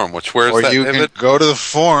the forum. Where's or that, you David? can go to the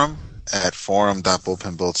forum at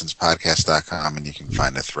forum.bullpenbulletinspodcast.com and you can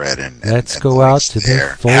find a thread and Let's and go the out links to the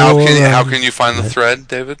there. forum. How can you find the thread,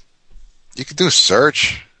 David? You can do a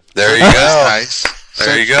search. There you go. Nice.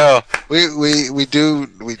 There you go. We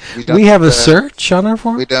don't. We have a search on our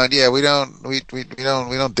forum? We don't. Yeah, we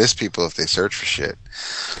don't diss people if they search for shit.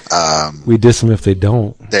 We diss them if they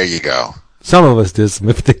don't. There you go. Some of us diss them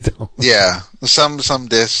if they don't. Yeah, some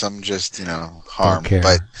diss, some just harm, Don't care.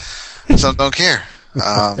 but some don't care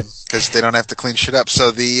because they don't have to clean shit up.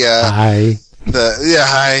 So Hi.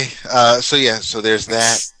 So there's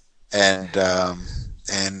that, and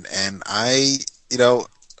I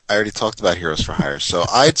I already talked about Heroes for Hire, so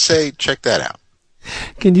I'd say check that out.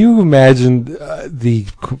 Can you imagine the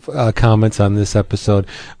comments on this episode?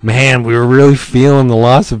 Man, we were really feeling the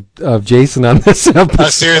loss of Jason on this episode.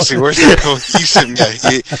 Seriously, where's that cohesive guy?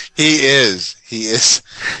 He is. He's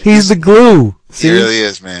the glue. He really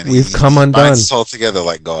is, man. We've come undone. Binds us all together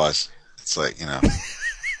like gauze. It's like,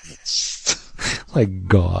 Like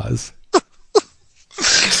gauze.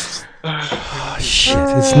 Oh, shit.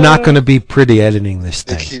 It's not going to be pretty editing this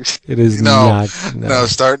thing. It is not. No,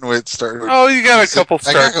 starting with. Oh, you got a couple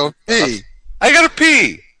I gotta go pee. I gotta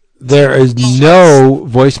pee. There is no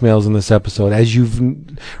voicemails in this episode, as you've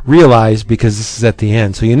realized, because this is at the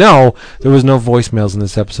end. So there was no voicemails in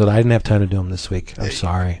this episode. I didn't have time to do them this week. I'm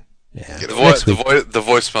sorry. Yeah. Next week. The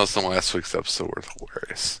voicemails in last week's episode were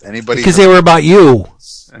hilarious. Because they were about you.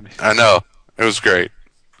 I know. It was great.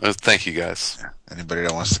 Thank you, guys. Yeah. Anybody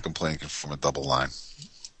that wants to complain can form a double line.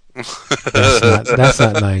 That's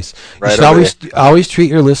not nice. Right, you should always treat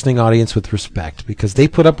your listening audience with respect, because they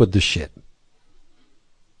put up with this shit.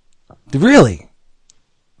 Really?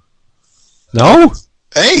 No?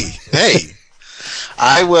 Hey.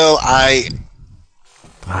 I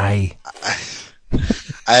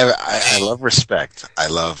love respect. I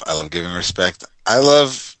love giving respect. I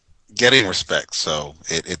love getting respect. So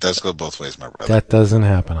it does go both ways, my brother. That doesn't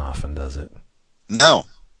happen often, does it? No.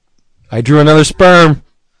 I drew another sperm.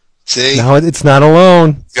 See? Now it's not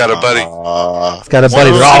alone. Got a buddy. It's got a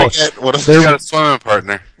buddy. What if Got a swimming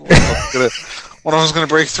partner. one of them's going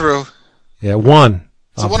to break through? Yeah, one.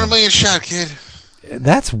 It's a 1 in a million shot, kid.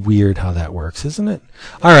 That's weird how that works, isn't it?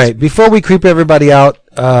 All right, before we creep everybody out,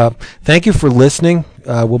 thank you for listening.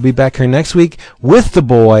 We'll be back here next week with the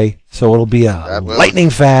boy, so it'll be a lightning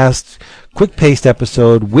fast, quick-paced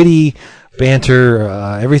episode, witty, banter,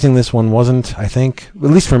 everything this one wasn't, I think, at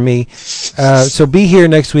least for me. So be here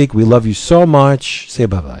next week. We love you so much. Say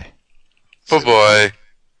bye-bye. Bye-bye.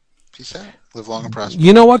 Peace out. Live long and prosper.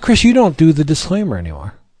 You know what, Chris? You don't do the disclaimer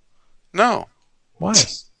anymore. No. Why?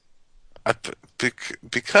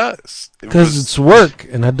 Because it's work,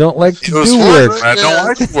 and I don't like to do work. I don't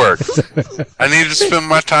like to work. I need to spend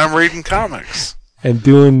my time reading comics. And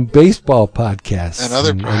doing baseball podcasts. And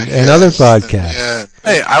other podcasts. And other podcasts. Yeah.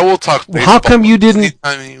 Hey, I will talk baseball. How come you didn't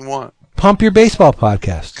anytime you want? pump your baseball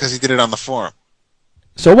podcast? Because he did it on the forum.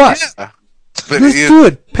 So what? Yeah. Let's do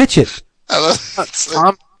it. Pitch it.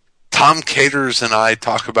 Tom Caters and I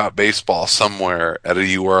talk about baseball somewhere at a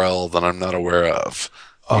URL that I'm not aware of.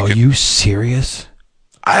 Are you serious?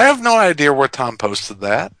 I have no idea where Tom posted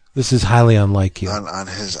that. This is highly unlike you. On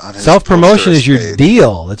his self-promotion is your page.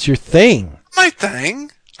 deal. It's your thing. My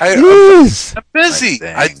thing. It is. I'm busy.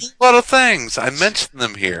 I do a lot of things. I mention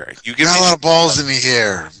them here. You give got me a lot of balls in me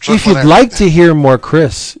here. If you'd like to hear more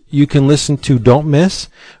Chris, you can listen to Don't Miss,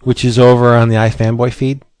 which is over on the iFanboy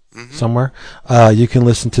feed somewhere. You can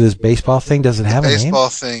listen to this baseball thing. Does it have a name? Baseball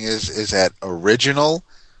thing is at Original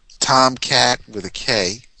Tomcat with a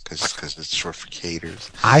K, because it's short for Caters.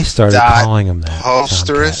 I started calling him that.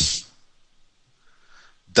 Posterous.com.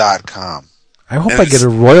 I hope I get a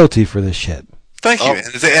royalty for this shit. Thank you.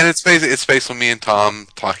 And it's basically me and Tom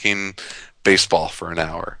talking baseball for an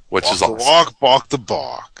hour, which is awesome. Balk the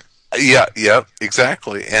balk. Yeah,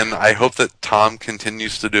 exactly. And I hope that Tom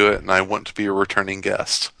continues to do it, and I want to be a returning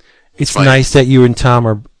guest. It's nice that you and Tom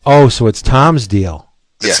are... Oh, so it's Tom's deal.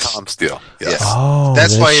 It's Tom's deal. Yes. Oh,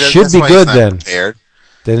 that's why he should be good then. Prepared.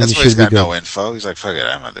 Then that's it why he's should be got good. no info. He's like, fuck it,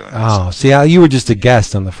 I'm not doing this. Oh, see, you were just a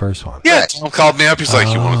guest on the first one. Yeah, Tom called me up. He's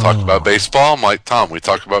like, you want to talk about baseball? I'm like, Tom, we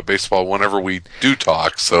talk about baseball whenever we do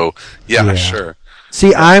talk, so yeah. Sure.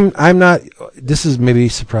 See, I'm not... This is maybe a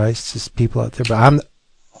surprise to people out there, but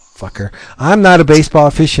I'm not a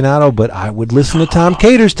baseball aficionado, but I would listen to Tom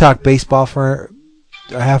Caters talk baseball for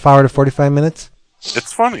a half hour to 45 minutes.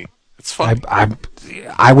 It's funny.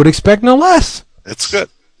 I would expect no less. It's good.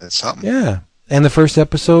 It's something. Yeah. And the first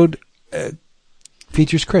episode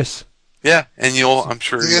features Chris. Yeah, and I'm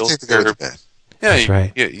sure you'll take the good with the bad. Yeah, that's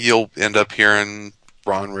right. You'll end up hearing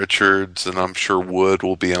Ron Richards, and I'm sure Wood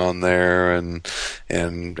will be on there, and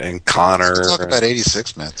Connor. Let's talk about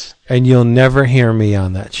 86 Mets. And you'll never hear me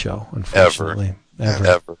on that show, unfortunately.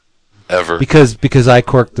 Ever. Because I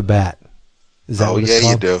corked the bat. Is that what it's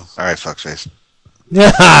called? You do. All right, fuckface.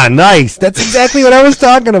 Yeah, nice. That's exactly what I was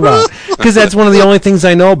talking about. Because that's one of the only things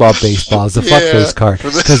I know about baseball is the fuckface card.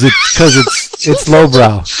 Because it's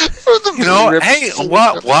lowbrow. You know, hey, a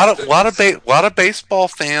lot of baseball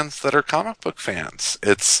fans that are comic book fans.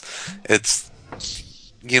 It's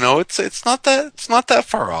not that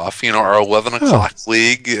far off. You know, our 11 o'clock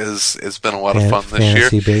league has been a lot of fun this year.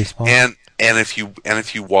 Fantasy baseball. And if you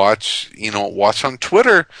watch on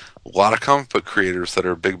Twitter, a lot of comic book creators that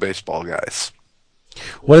are big baseball guys.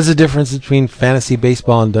 What is the difference between fantasy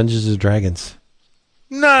baseball and Dungeons and Dragons?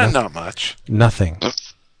 Not much. Nothing.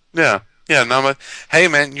 Yeah, not much. Hey,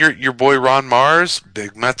 man, your boy Ron Mars,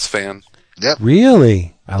 big Mets fan. Yep.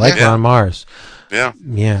 Really? I like Ron Mars. Yeah.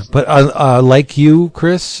 Yeah, but like you,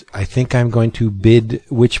 Chris, I think I'm going to bid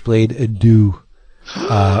Witchblade adieu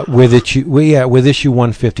with issue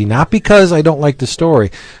 150. Not because I don't like the story.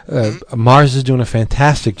 Mars is doing a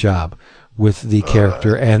fantastic job with the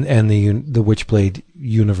character and the Witchblade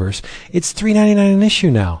universe. It's $3.99 an issue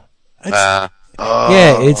now. Yeah,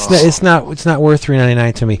 it's not worth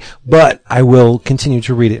 $3.99 to me, but I will continue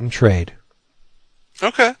to read it in trade.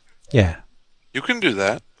 Okay. Yeah. You can do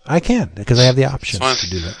that. I can because I have the option to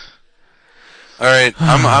do that. All right,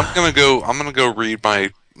 I'm gonna go read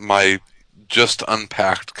my just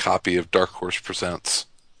unpacked copy of Dark Horse Presents.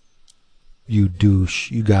 You douche!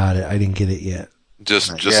 You got it. I didn't get it yet.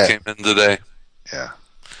 Just came in today. Yeah.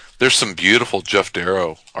 There's some beautiful Jeff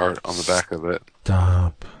Darrow art on the back of it.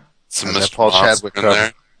 Stop. Some Mr. Paul Chadwick in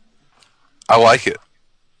there. I like it.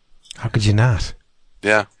 How could you not?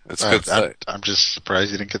 Yeah, it's good stuff. I'm just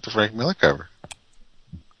surprised you didn't get the Frank Miller cover.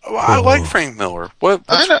 Well, I like Frank Miller. I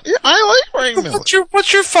like Frank Miller.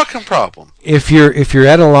 What's your fucking problem? If you're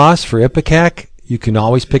at a loss for Ipecac, you can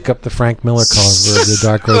always pick up the Frank Miller cover of the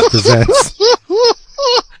Dark Horse Presents.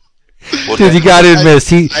 Dude, you got to admit,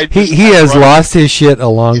 he has lost his shit a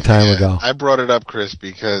long time ago. I brought it up, Chris,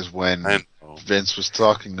 because when Vince was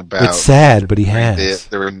talking about... It's sad, but he has.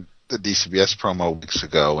 the DCBS promo weeks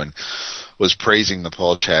ago and was praising the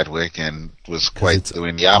Paul Chadwick and was quite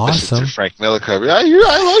doing the opposite to Frank Miller cover. I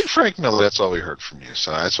like Frank Miller. That's all we heard from you. So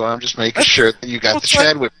that's why I'm just making sure that you got the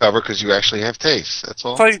Chadwick cover because you actually have taste. That's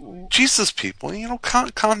all. Like, Jesus, people,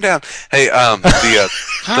 calm down. Hey, calm down.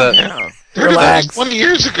 Relax. 20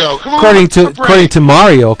 years ago. Come on. According to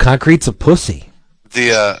Mario, concrete's a pussy.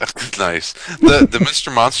 Nice. The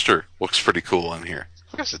Mr. Monster looks pretty cool in here.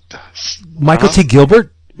 Yes, it does. Michael T.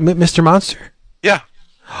 Gilbert, Mr. Monster. Yeah.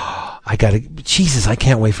 Jesus, I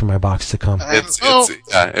can't wait for my box to come.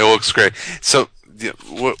 It looks great. So,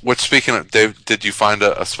 what speaking of, Dave, did you find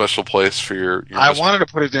a special place for your I wanted to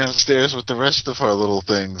put it downstairs with the rest of our little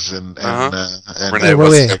things, and Renee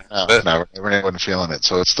wasn't feeling it,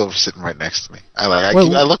 so it's still sitting right next to me. I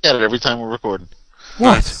look at it every time we're recording.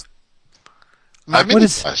 What? I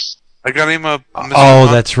got him a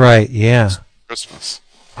that's right, yeah. Christmas.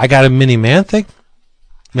 I got a mini man thing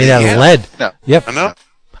made out of lead. No. Yep. I know.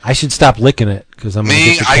 I should stop licking it because I'm gonna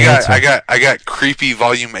get the cancer. I got Creepy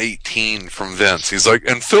Volume 18 from Vince. He's like,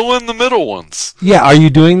 and fill in the middle ones. Yeah, are you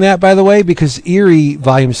doing that, by the way? Because Eerie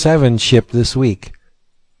Volume 7 shipped this week.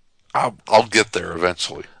 I'll get there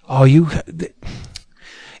eventually. Oh, you...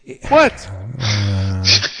 What?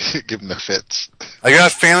 Give him the fits. I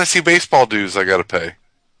got fantasy baseball dues I got to pay.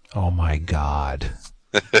 Oh, my God.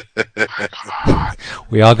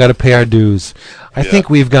 We all got to pay our dues. I think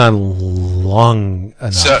we've gone long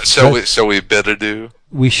enough. So we bid a due?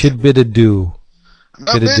 We should bid a due.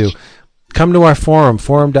 Come to our forum,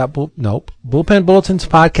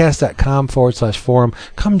 bullpenbulletinspodcast.com/forum.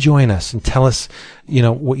 Come join us and tell us,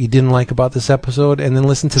 what you didn't like about this episode, and then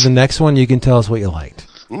listen to the next one. You can tell us what you liked.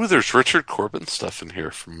 Ooh, there's Richard Corben stuff in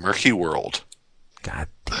here from Murky World. God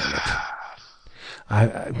damn it.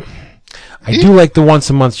 I do like the once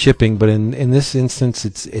a month shipping, but in this instance,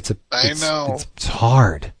 it's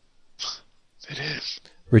hard. It is.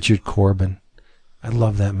 Richard Corben, I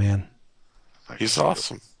love that man. He's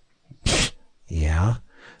awesome. Yeah.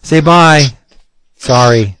 Say bye.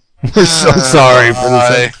 Sorry, we're so sorry for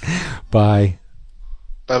this. Bye.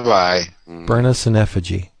 Bye. Burn us in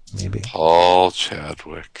effigy, maybe. Paul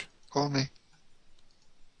Chadwick. Call me.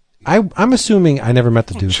 I'm assuming I never met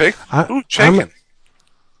the dude. Chaykin.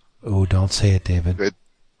 Oh, don't say it, David.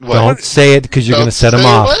 What? Don't say it because you're going to set him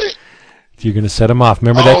off. You're going to set him off.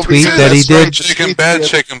 Remember that tweet that he did?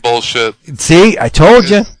 Chicken bullshit. See, I told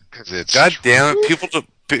you. God damn it!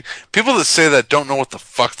 People that say that don't know what the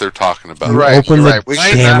fuck they're talking about. Right.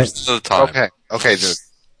 Damn it. Okay, dude.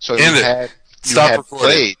 So Stop recording.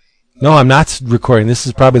 Blade. No, I'm not recording. This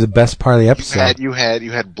is probably the best part of the episode. You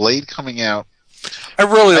had Blade coming out. I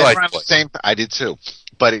really like Blade. I did too,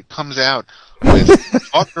 but it comes out with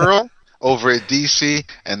Hawk Girl over at DC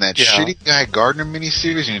and that shitty guy Gardner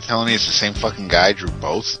miniseries, and you're telling me it's the same fucking guy drew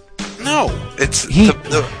both? No, it's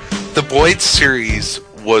the Blade series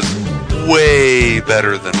was way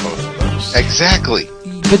better than both of those. Exactly.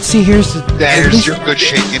 But see, here's your good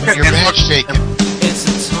shaking, your bad shaking. It's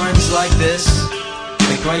at times like this,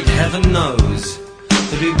 the great heaven knows,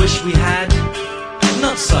 that we wish we had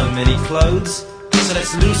not so many clothes. So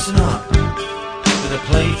let's loosen up with a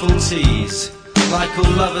playful tease, like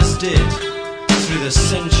all lovers did through the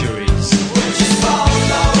centuries. We're just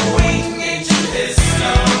following into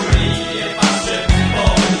history. If I strip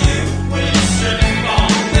for you, will you strip for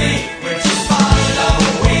me? We're just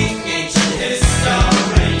following into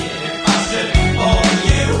history. If I strip for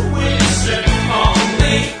you, will you strip for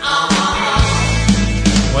me?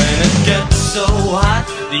 When it gets so hot,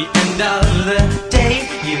 the end of the day,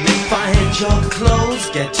 you may find your clothes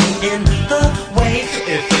getting in the way.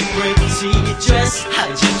 If a pretty dress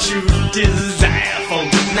hides your true desire,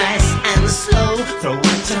 fold it nice and slow, throw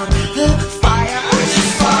it on the fire. We're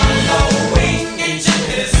just following ancient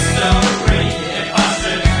history. If I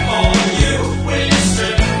strip for you, will you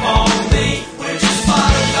strip for me? We're just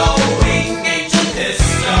following ancient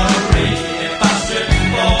history. If I strip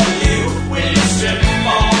for you, will you strip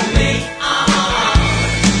for me?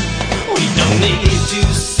 We don't need to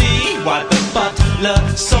see what the butler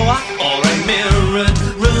saw, or a mirrored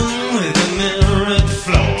room with a mirrored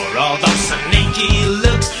floor, or those sneaky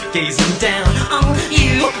looks gazing down on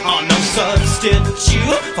you are no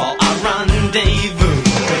substitute for a rendezvous.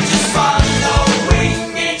 We're just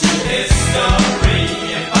following ancient history.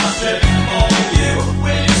 If I strip for you,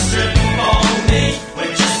 will you strip for me?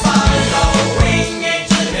 We're just following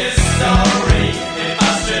ancient history. If I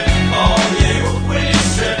strip for you, will you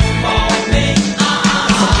strip for me?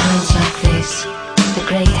 Times like this, the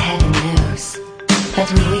great heaven knows that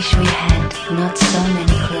we wish we had not so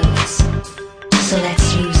many clothes. So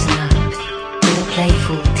let's loosen up with a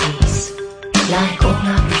playful tease, like all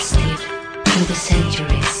lovers did through the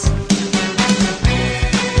centuries.